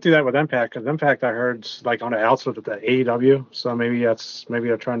might do that with Impact, because Impact, I heard, is like on the outs with the AEW. So maybe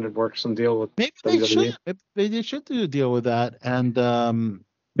they're trying to work some deal with maybe they WWE. should. Maybe they should do a deal with that. And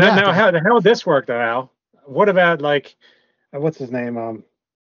Now, how the hell would this work, though, Al? What about like what's his name?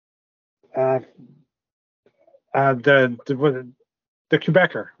 The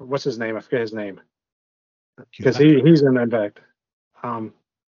Quebecer. What's his name? I forget his name. Because he's in Impact.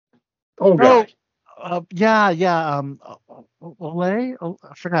 Old guy. Ole? Oh,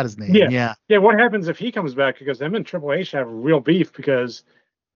 I forgot his name. Yeah. What happens if he comes back? Because him and Triple H have real beef, because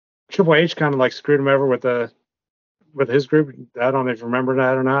Triple H kind of like screwed him over with his group. I don't know if you remember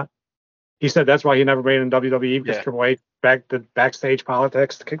that or not. He said that's why he never made it in WWE, because Triple H backstage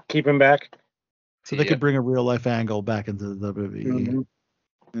politics to keep him back. So they could bring a real life angle back into the WWE. Mm-hmm.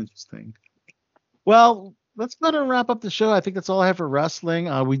 Interesting. Well, let's go ahead and wrap up the show. I think that's all I have for wrestling.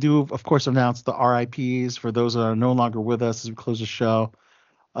 We do, of course, announce the RIPs for those that are no longer with us as we close the show.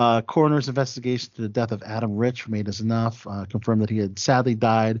 Coroner's investigation to the death of Adam Rich from 8 is Enough confirmed that he had sadly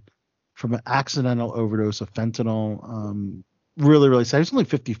died from an accidental overdose of fentanyl. Really, really sad. He was only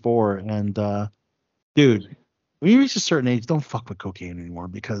 54. And, dude, when you reach a certain age, don't fuck with cocaine anymore,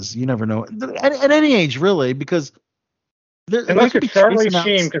 because you never know. At any age, really, because and look at Charlie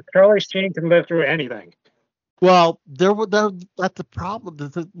Sheen, because Charlie Sheen can live through anything. Well, that's the problem.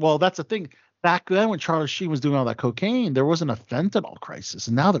 That's the thing. Back then, when Charlie Sheen was doing all that cocaine, there wasn't a fentanyl crisis,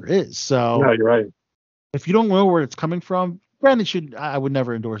 and now there is. So, no, you're right. If you don't know where it's coming from, granted, I would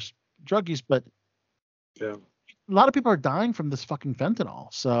never endorse drug use, but a lot of people are dying from this fucking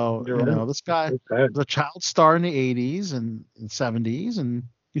fentanyl. So, this guy was a child star in the 80s and 70s, and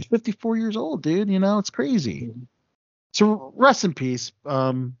he's 54 years old, dude. It's crazy. Mm-hmm. So, rest in peace,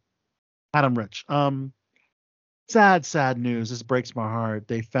 Adam Rich. Sad news. This breaks my heart.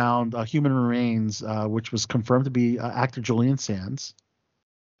 They found human remains, which was confirmed to be actor Julian Sands.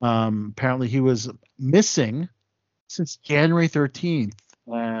 Apparently, he was missing since January 13th,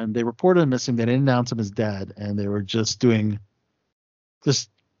 and they reported him missing. They didn't announce him as dead, and they were just doing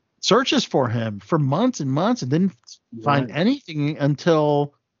searches for him for months and months, and didn't find anything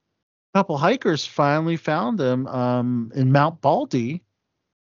until a couple hikers finally found him in Mount Baldy.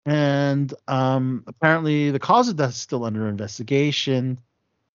 And apparently the cause of death is still under investigation,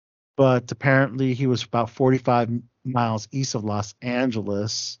 but apparently he was about 45 miles east of Los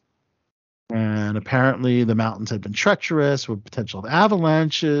Angeles, and apparently the mountains had been treacherous with potential of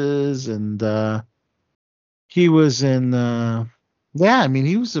avalanches, and he was in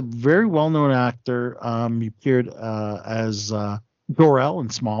he was a very well-known actor. He appeared as Jor-El in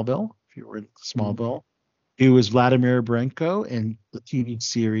Smallville, if you were in Smallville. He was Vladimir Brenko in the TV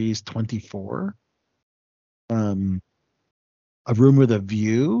series 24. A Room with a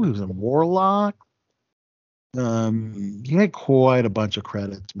View. He was in Warlock. He had quite a bunch of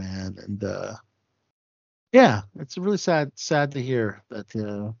credits, man. And it's really sad to hear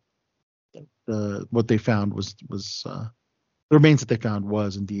that what they found was the remains that they found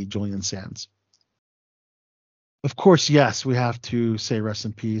was indeed Julian Sands. Of course, yes, we have to say rest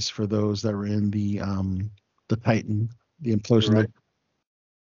in peace for those that were in the Titan, the implosion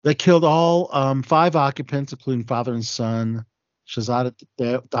that killed all 5 occupants, including father and son, Shahzad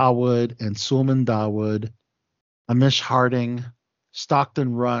Dawood and Sulman Dawood, Amish Harding,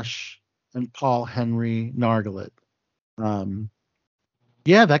 Stockton Rush, and Paul Henry Nargalet.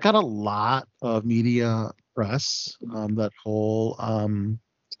 That got a lot of media press. That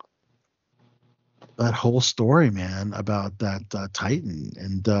whole story, man, about that Titan.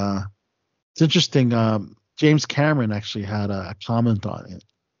 And it's interesting. James Cameron actually had a comment on it.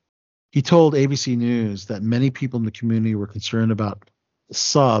 He told ABC News that many people in the community were concerned about the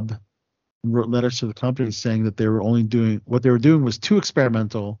sub, and wrote letters to the company saying that they were only doing what they were doing was too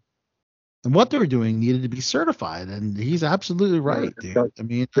experimental, and what they were doing needed to be certified. And he's absolutely right, dude. I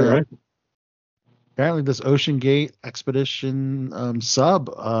mean, apparently this Ocean Gate expedition sub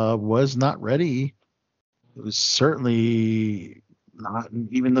was not ready. It was certainly not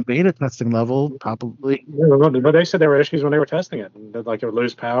even the beta testing level, probably. But they said there were issues when they were testing it. Like it would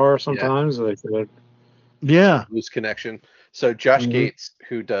lose power sometimes. Lose connection. So Josh Mhm. Gates,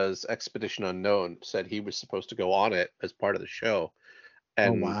 who does Expedition Unknown, said he was supposed to go on it as part of the show, Oh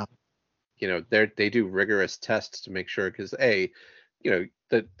and wow. they do rigorous tests to make sure, because that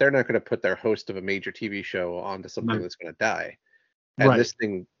they're not going to put their host of a major TV show onto something Right. that's going to die, and Right. this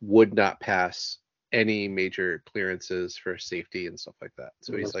thing would not pass any major clearances for safety and stuff like that.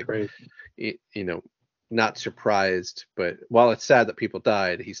 So he's That's like, great. not surprised, but while it's sad that people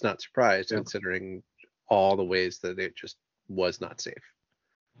died, he's not surprised Yeah. considering all the ways that it just was not safe.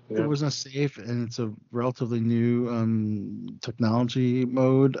 It Yeah. wasn't safe, and it's a relatively new technology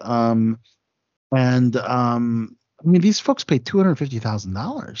mode. I mean, these folks paid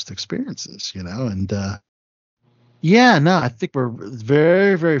 $250,000 to experience this, and yeah, no, I think we're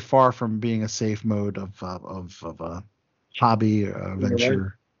very, very far from being a safe mode of a hobby or a You're right.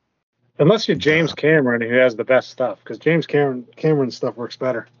 venture. Unless you're James Cameron, who has the best stuff, because James Cameron's stuff works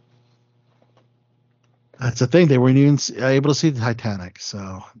better. That's the thing. They weren't even able to see the Titanic,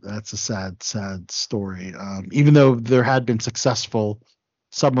 so that's a sad, sad story. Even though there had been successful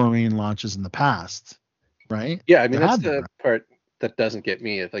submarine launches in the past, right? Yeah, I mean, There that's had been, the right? part that doesn't get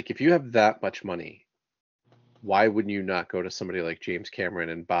me. It's like, if you have that much money, why wouldn't you not go to somebody like James Cameron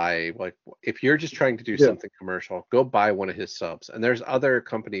and buy, like, if you're just trying to do Yeah. something commercial, go buy one of his subs. And there's other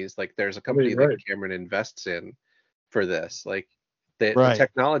companies, like there's a company Right. that Cameron invests in for this. Like the Right.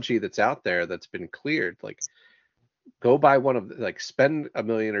 technology that's out there that's been cleared, like go buy one of, like, spend $1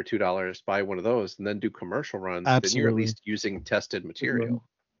 million or $2, buy one of those, and then do commercial runs. Then you're at Absolutely. least using tested material.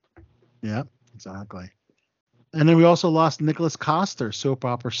 Yeah, exactly. And then we also lost Nicholas Coster, soap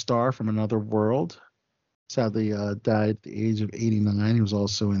opera star from Another World. Sadly, died at the age of 89. He was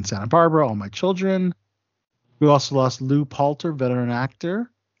also in Santa Barbara, All My Children. We also lost Lou Poulter, veteran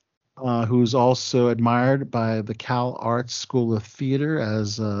actor, who's also admired by the Cal Arts School of Theater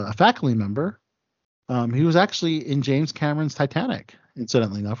as a faculty member. He was actually in James Cameron's Titanic,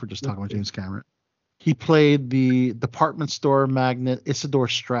 incidentally enough. We're just talking about James Cameron. He played the department store magnate Isidore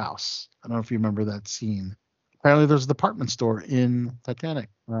Straus. I don't know if you remember that scene. Apparently, there's a department store in Titanic.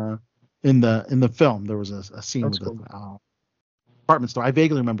 In the film, there was a scene That's with cool. a department store. I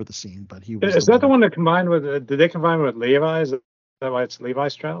vaguely remember the scene, but he was. Is that the one that combined with? Did they combine with Levi's? Is that why it's Levi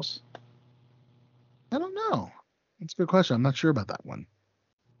Strauss? I don't know. That's a good question. I'm not sure about that one.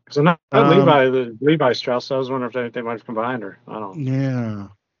 Because I'm not Levi Strauss. So I was wondering if they might have combined, or I don't know. Yeah.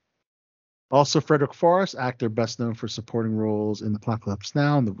 Also, Frederick Forrest, actor best known for supporting roles in Apocalypse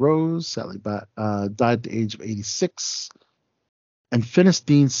Now and The Rose, sadly died at the age of 86. And Finis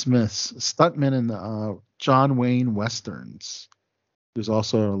Dean Smith, stuntman in the John Wayne Westerns. He was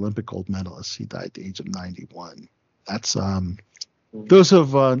also an Olympic gold medalist. He died at the age of 91. That's those who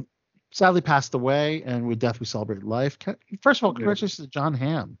have sadly passed away, and with death we celebrate life. First of all, congratulations to John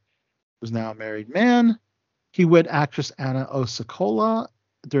Hamm, who's now a married man. He wed actress Anna Osakola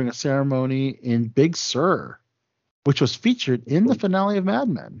during a ceremony in Big Sur, which was featured in the finale of Mad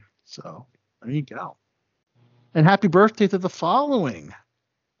Men. So there you go. And happy birthday to the following: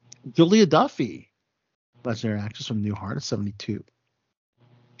 Julia Duffy, legendary actress from Newhart at 72.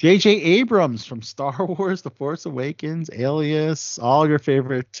 J.J. Abrams from Star Wars, The Force Awakens, Alias, all your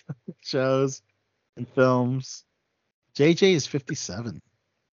favorite shows and films. J.J. is 57.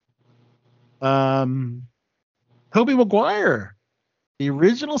 Tobey Maguire, the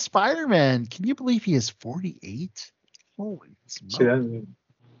original Spider-Man. Can you believe he is 48? Holy smokes.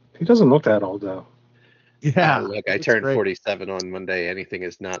 He doesn't look that old, though. Yeah. Look, I turned 47 on Monday. Anything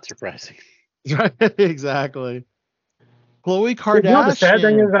is not surprising. Right, exactly. Khloe Kardashian. You know, the sad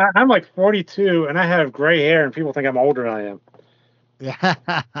thing is, I'm like 42 and I have gray hair, and people think I'm older than I am. Yeah.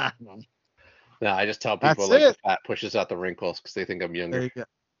 No, I just tell people the fat pushes out the wrinkles because they think I'm younger. There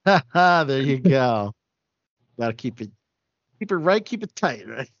you go. There you go. Gotta keep it right, keep it tight,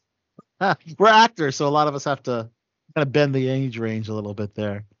 right? We're actors, so a lot of us have to kind of bend the age range a little bit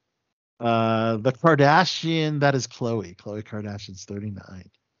there. The Kardashian, that is Khloe. Khloe Kardashian's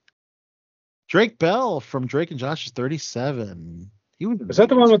 39. Drake Bell from Drake and Josh is 37. Is that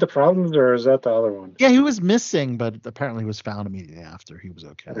the one with the problems, or is that the other one? Yeah, he was missing, but apparently was found immediately after. He was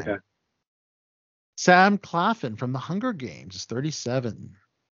okay. Okay. Sam Claflin from The Hunger Games is 37.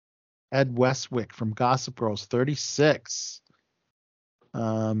 Ed Westwick from Gossip Girl is 36.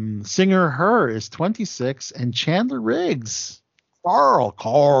 Singer Her is 26. And Chandler Riggs,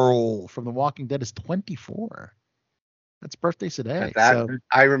 Carl from The Walking Dead is 24. That's birthdays today.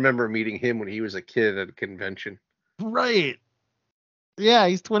 I remember meeting him when he was a kid at a convention. Right. Yeah,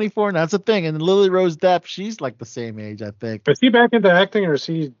 he's 24 now. That's the thing. And Lily Rose Depp, she's like the same age, I think. Is he back into acting, or is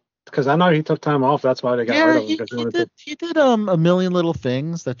he? Because I know he took time off. That's why they got rid of him. He did A Million Little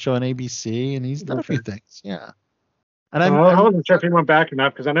Things that show on ABC, and he's done a few things. Yeah. And I wasn't sure if he went back or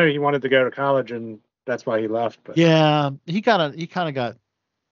not because I know he wanted to go to college and that's why he left. But yeah, he kind of got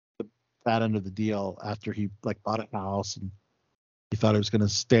the bad end of the deal after he bought a house and he thought he was going to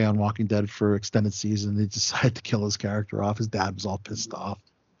stay on Walking Dead for extended season. He decided to kill his character off. His dad was all pissed off.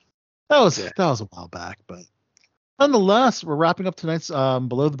 That was a while back, but nonetheless, we're wrapping up tonight's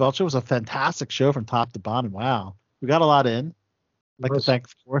Below the Belt show. It was a fantastic show from top to bottom. Wow, we got a lot in. I'd like to thank,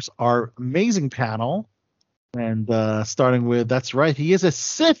 of course, our amazing panel, and starting with, that's right, he is a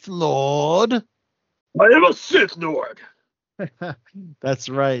Sith Lord. I am a Sith Lord. That's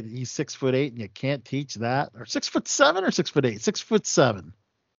right. He's 6'8", and you can't teach that. Or 6'7" or 6'8". 6'7".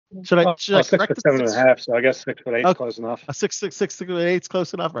 Should I 6'7.5", so I guess 6'8" is close enough. 6'8" is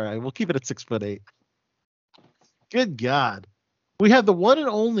close enough. All right, we'll keep it at 6'8". Good God, we have the one and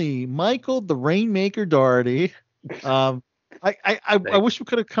only Michael the Rainmaker Doherty. I wish we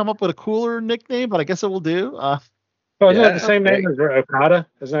could have come up with a cooler nickname, but I guess it will do. Isn't it the same name as Okada?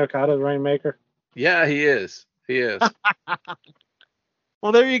 Isn't Okada the Rainmaker? Yeah, he is. He is.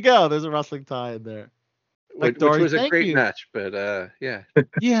 Well, there you go. There's a wrestling tie in there. Which was a great match, but yeah.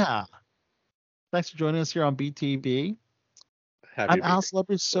 Yeah. Thanks for joining us here on BTB. I'm Al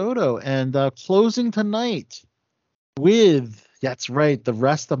Celebrity Soto, and closing tonight with, that's right, the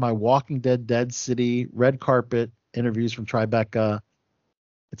rest of my Walking Dead City red carpet interviews from Tribeca.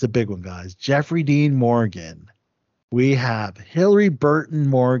 It's a big one, guys. Jeffrey Dean Morgan. We have Hillary Burton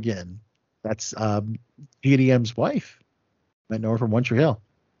Morgan. That's GDM's wife. You might know her from One Tree Hill.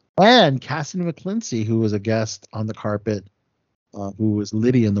 And Cassidy McClincy, who was a guest on the carpet, who was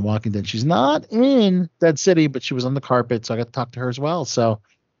Lydia in The Walking Dead. She's not in Dead City, but she was on the carpet, so I got to talk to her as well. So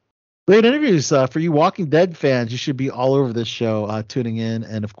great interviews for you Walking Dead fans. You should be all over this show, tuning in.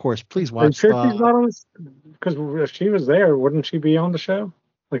 And, of course, please watch. She's not on this? Because if she was there, wouldn't she be on the show?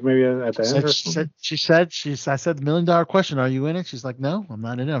 Like maybe at the end or something? I said the $1 million question, are you in it? She's like, no, I'm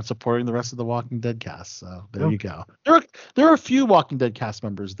not in it. I'm supporting the rest of the Walking Dead cast. So there you go. There are a few Walking Dead cast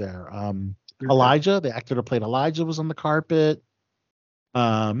members there. Elijah, the actor that played Elijah, was on the carpet.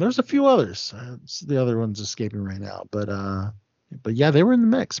 There's a few others. The other one's escaping right now. But yeah, they were in the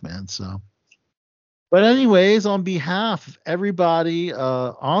mix, man. So, but anyways, on behalf of everybody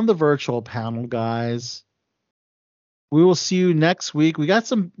on the virtual panel, guys, we will see you next week. We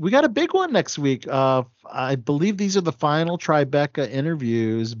got a big one next week. I believe these are the final Tribeca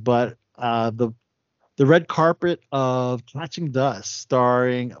interviews, but the red carpet of Catching Dust,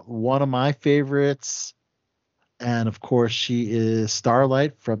 starring one of my favorites, and of course she is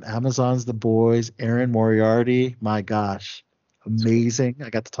Starlight from Amazon's The Boys, Erin Moriarty. My gosh, amazing! I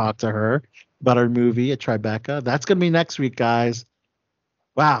got to talk to her about our movie at Tribeca. That's gonna be next week, guys.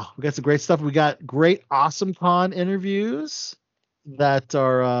 Wow, we got some great stuff. We got great Awesome Con interviews that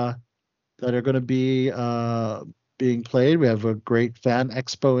are going to be being played. We have a great Fan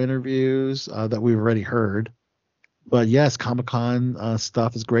Expo interviews that we've already heard. But yes, Comic-Con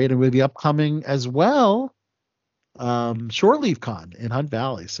stuff is great, and we'll be upcoming as well. Shore Leave Con in Hunt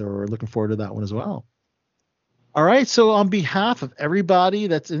Valley, so we're looking forward to that one as well. All right, so on behalf of everybody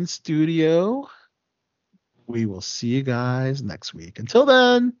that's in studio, we will see you guys next week. Until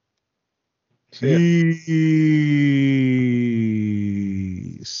then, peace.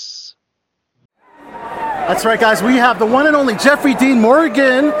 That's right, guys. We have the one and only Jeffrey Dean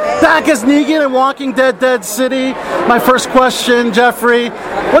Morgan back as Negan in Walking Dead Dead City. My first question, Jeffrey,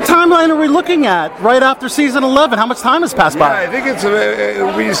 what timeline are we looking at right after season 11? How much time has passed by? I think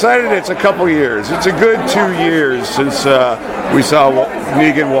we decided it's a couple years. It's a good 2 years since we saw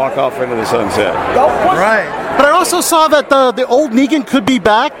Negan walk off into the sunset. Right. But I also saw that the old Negan could be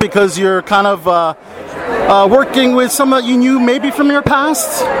back because you're kind of working with someone that you knew maybe from your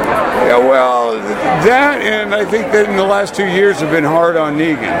past? Yeah, well, that, and I think that in the last 2 years have been hard on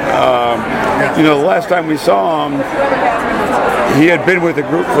Negan. The last time we saw him, he had been with the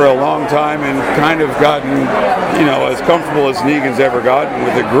group for a long time and kind of gotten, as comfortable as Negan's ever gotten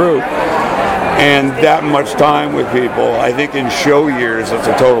with the group. And that much time with people, I think in show years, it's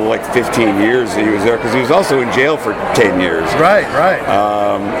a total like 15 years that he was there, because he was also in jail for 10 years. Right.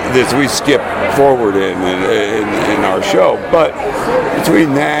 This we skip forward in our show. But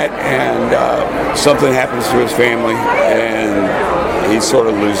between that and something happens to his family, and he sort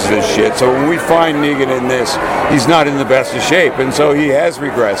of loses his shit. So when we find Negan in this, he's not in the best of shape, and so he has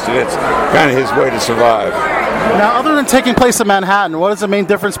regressed, and it's kind of his way to survive. Now, other than taking place in Manhattan, what is the main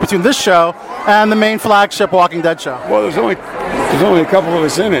difference between this show and the main flagship Walking Dead show? Well, there's only a couple of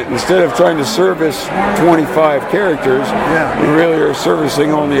us in it. Instead of trying to service 25 characters, we really are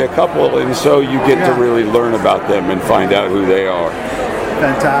servicing only a couple, and so you get to really learn about them and find out who they are.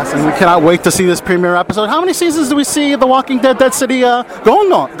 Fantastic. We cannot wait to see this premiere episode. How many seasons do we see The Walking Dead Dead City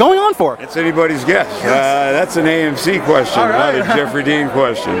going on for? It's anybody's guess. That's an AMC question, not a Jeffrey Dean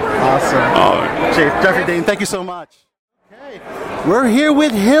question. Awesome. Jeffrey Dean, thank you so much. We're here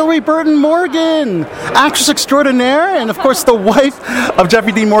with Hillary Burton Morgan, actress extraordinaire, and of course the wife of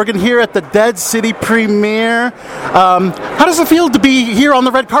Jeffrey Dean Morgan here at the Dead City premiere. How does it feel to be here on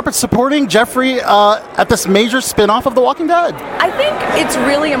the red carpet supporting Jeffrey at this major spin-off of The Walking Dead? I think it's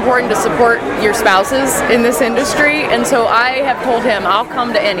really important to support your spouses in this industry, and so I have told him I'll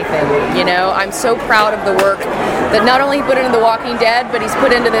come to anything. You know, I'm so proud of the work that not only he put into The Walking Dead, but he's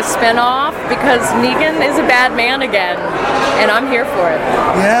put into this spin-off, because Negan is a bad man again, and I'm here for it.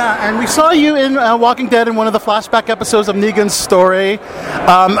 Yeah, and we saw you in Walking Dead in one of the flashback episodes of Negan's story.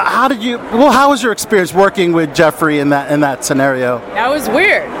 How was your experience working with Jeffrey in that scenario? That was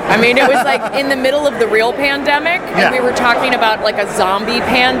weird. I mean, it was like in the middle of the real pandemic, and we were talking about like a zombie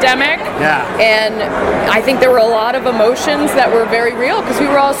pandemic. Yeah. And I think there were a lot of emotions that were very real, because we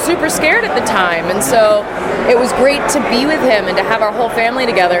were all super scared at the time. And so it was great to be with him and to have our whole family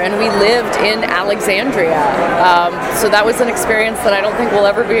together. And we lived in Alexandria. So that was an experience that I don't think we'll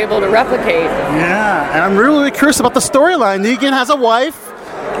ever be able to replicate. Yeah, and I'm really curious about the storyline. Negan has a wife,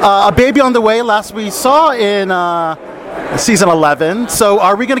 a baby on the way, last we saw in season 11. So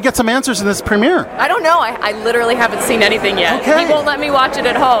are we going to get some answers in this premiere? I don't know. I literally haven't seen anything yet. Okay. He won't let me watch it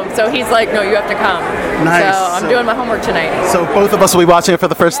at home, so he's like, no, you have to come. Nice. So I'm doing my homework tonight. So both of us will be watching it for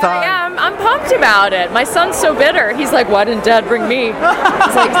the first time? Yeah, I'm pumped about it. My son's so bitter. He's like, why didn't Dad bring me?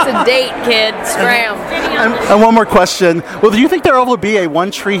 He's like, it's a date, kid. Scram. And one more question. Well, do you think there will be a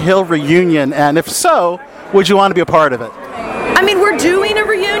One Tree Hill reunion? And if so, would you want to be a part of it? I mean, we're doing a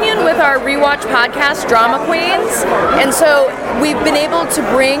reunion with our rewatch podcast, Drama Queens, and so we've been able to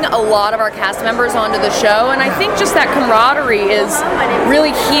bring a lot of our cast members onto the show, and I think just that camaraderie is really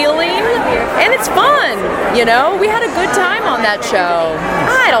healing, and it's fun, you know? We had a good time on that show.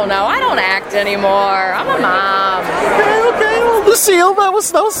 I don't know. I don't act anymore. I'm a mom. Okay. Well, Lucille, that was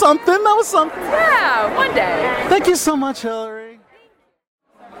something. That was something. Yeah, one day. Thank you so much, Hillary.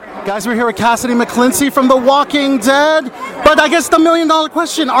 Guys, we're here with Cassidy McClincy from The Walking Dead. But I guess the $1 million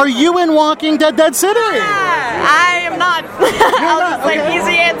question, are you in Walking Dead Dead City? I am not. I'll just like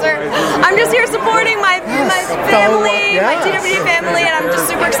easy answer. I'm just here supporting my family, my TWD family, and I'm just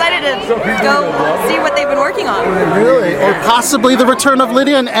super excited to go see what they've been working on. Really? Or possibly the return of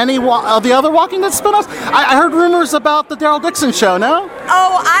Lydia and any of the other Walking Dead spin-offs? I heard rumors about the Daryl Dixon show, no?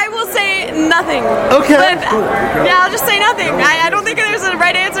 Oh, I will say nothing. Okay. But, yeah, I'll just say nothing. I don't think there's a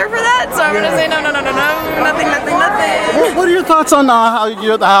right answer for that, so I'm going to say no, nothing. What are your thoughts on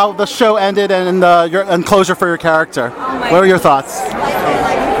how the show ended and closure for your character? What are your thoughts?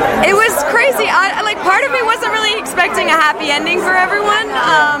 It was crazy. Part of me wasn't really expecting a happy ending for everyone,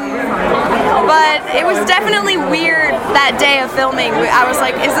 but it was definitely weird that day of filming. I was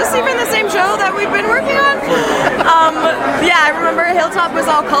like, is this even the same show that we've been working on? Yeah, I remember Hilltop was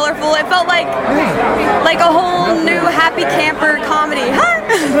all colorful. It felt like a whole new happy camper comedy.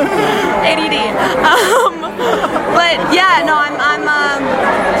 ADD. But yeah, no,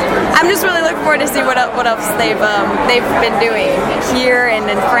 I'm just really looking forward to see what else they've been doing here and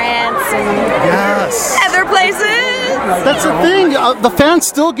in France and other places. That's the thing. The fans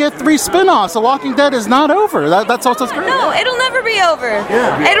still get 3 spin-offs. The Walking Dead is not over. That's also great. No, it'll never be over.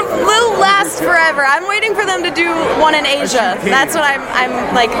 Yeah. It will last forever. I'm waiting for them to do one in Asia. That's what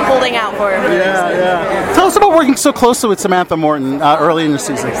I'm like holding out for. Yeah. Tell us about working so closely with Samantha Morton early in the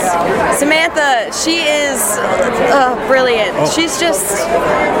season. Samantha, she is brilliant. She's just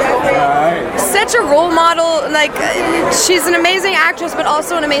such a role model. Like, she's an amazing actress, but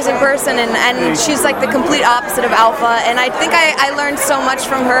also an amazing person, and she's like the complete opposite of Alpha. And I think I learned so much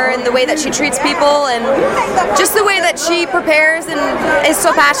from her in the way that she treats people and just the way that she prepares and is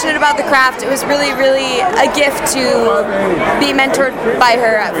so passionate about the craft. It was really, really a gift to be mentored by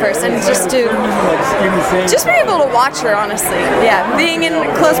her at first, and just be able to watch her, honestly. Yeah, being in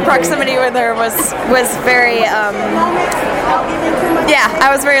close proximity with her was very I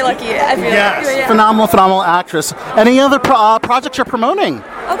was very lucky. I feel like. Phenomenal actress. Any other projects you're promoting?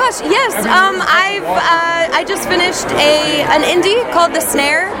 Oh gosh, yes. I just finished an indie called The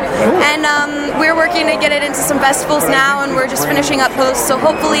Snare, and we're working to get it into some festivals now, and we're just finishing up posts. So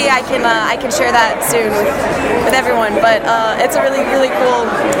hopefully I can share that soon with everyone. But it's a really, really cool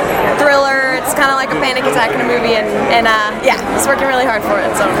thriller. It's kind of like a panic attack in a movie, and it's working really hard for it.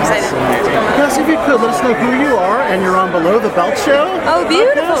 So I'm excited. Yes, if you could let us know who you are, and you're on Below the Belt show. Oh,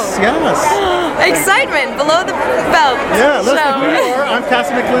 beautiful! Yes. Excitement, Below the Belt. Yeah, let us know who you are. I'm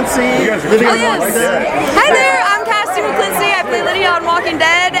Cassie McClincy. Hi there, I'm Cassie McClincy. I play play Lydia on Walking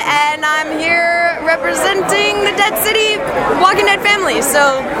Dead, and I'm here representing the Dead City Walking Dead family.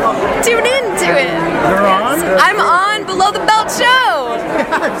 So tune in to it. You're on? I'm on Below the Belt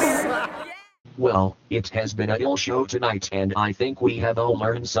Show. Well, it has been a ill show tonight, and I think we have all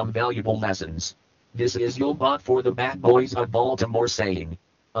learned some valuable lessons. This is your bot for the Bad Boys of Baltimore saying,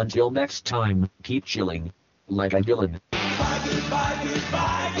 until next time, keep chilling like a villain. Goodbye, goodbye,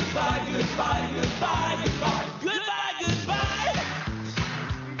 goodbye, goodbye, goodbye, goodbye.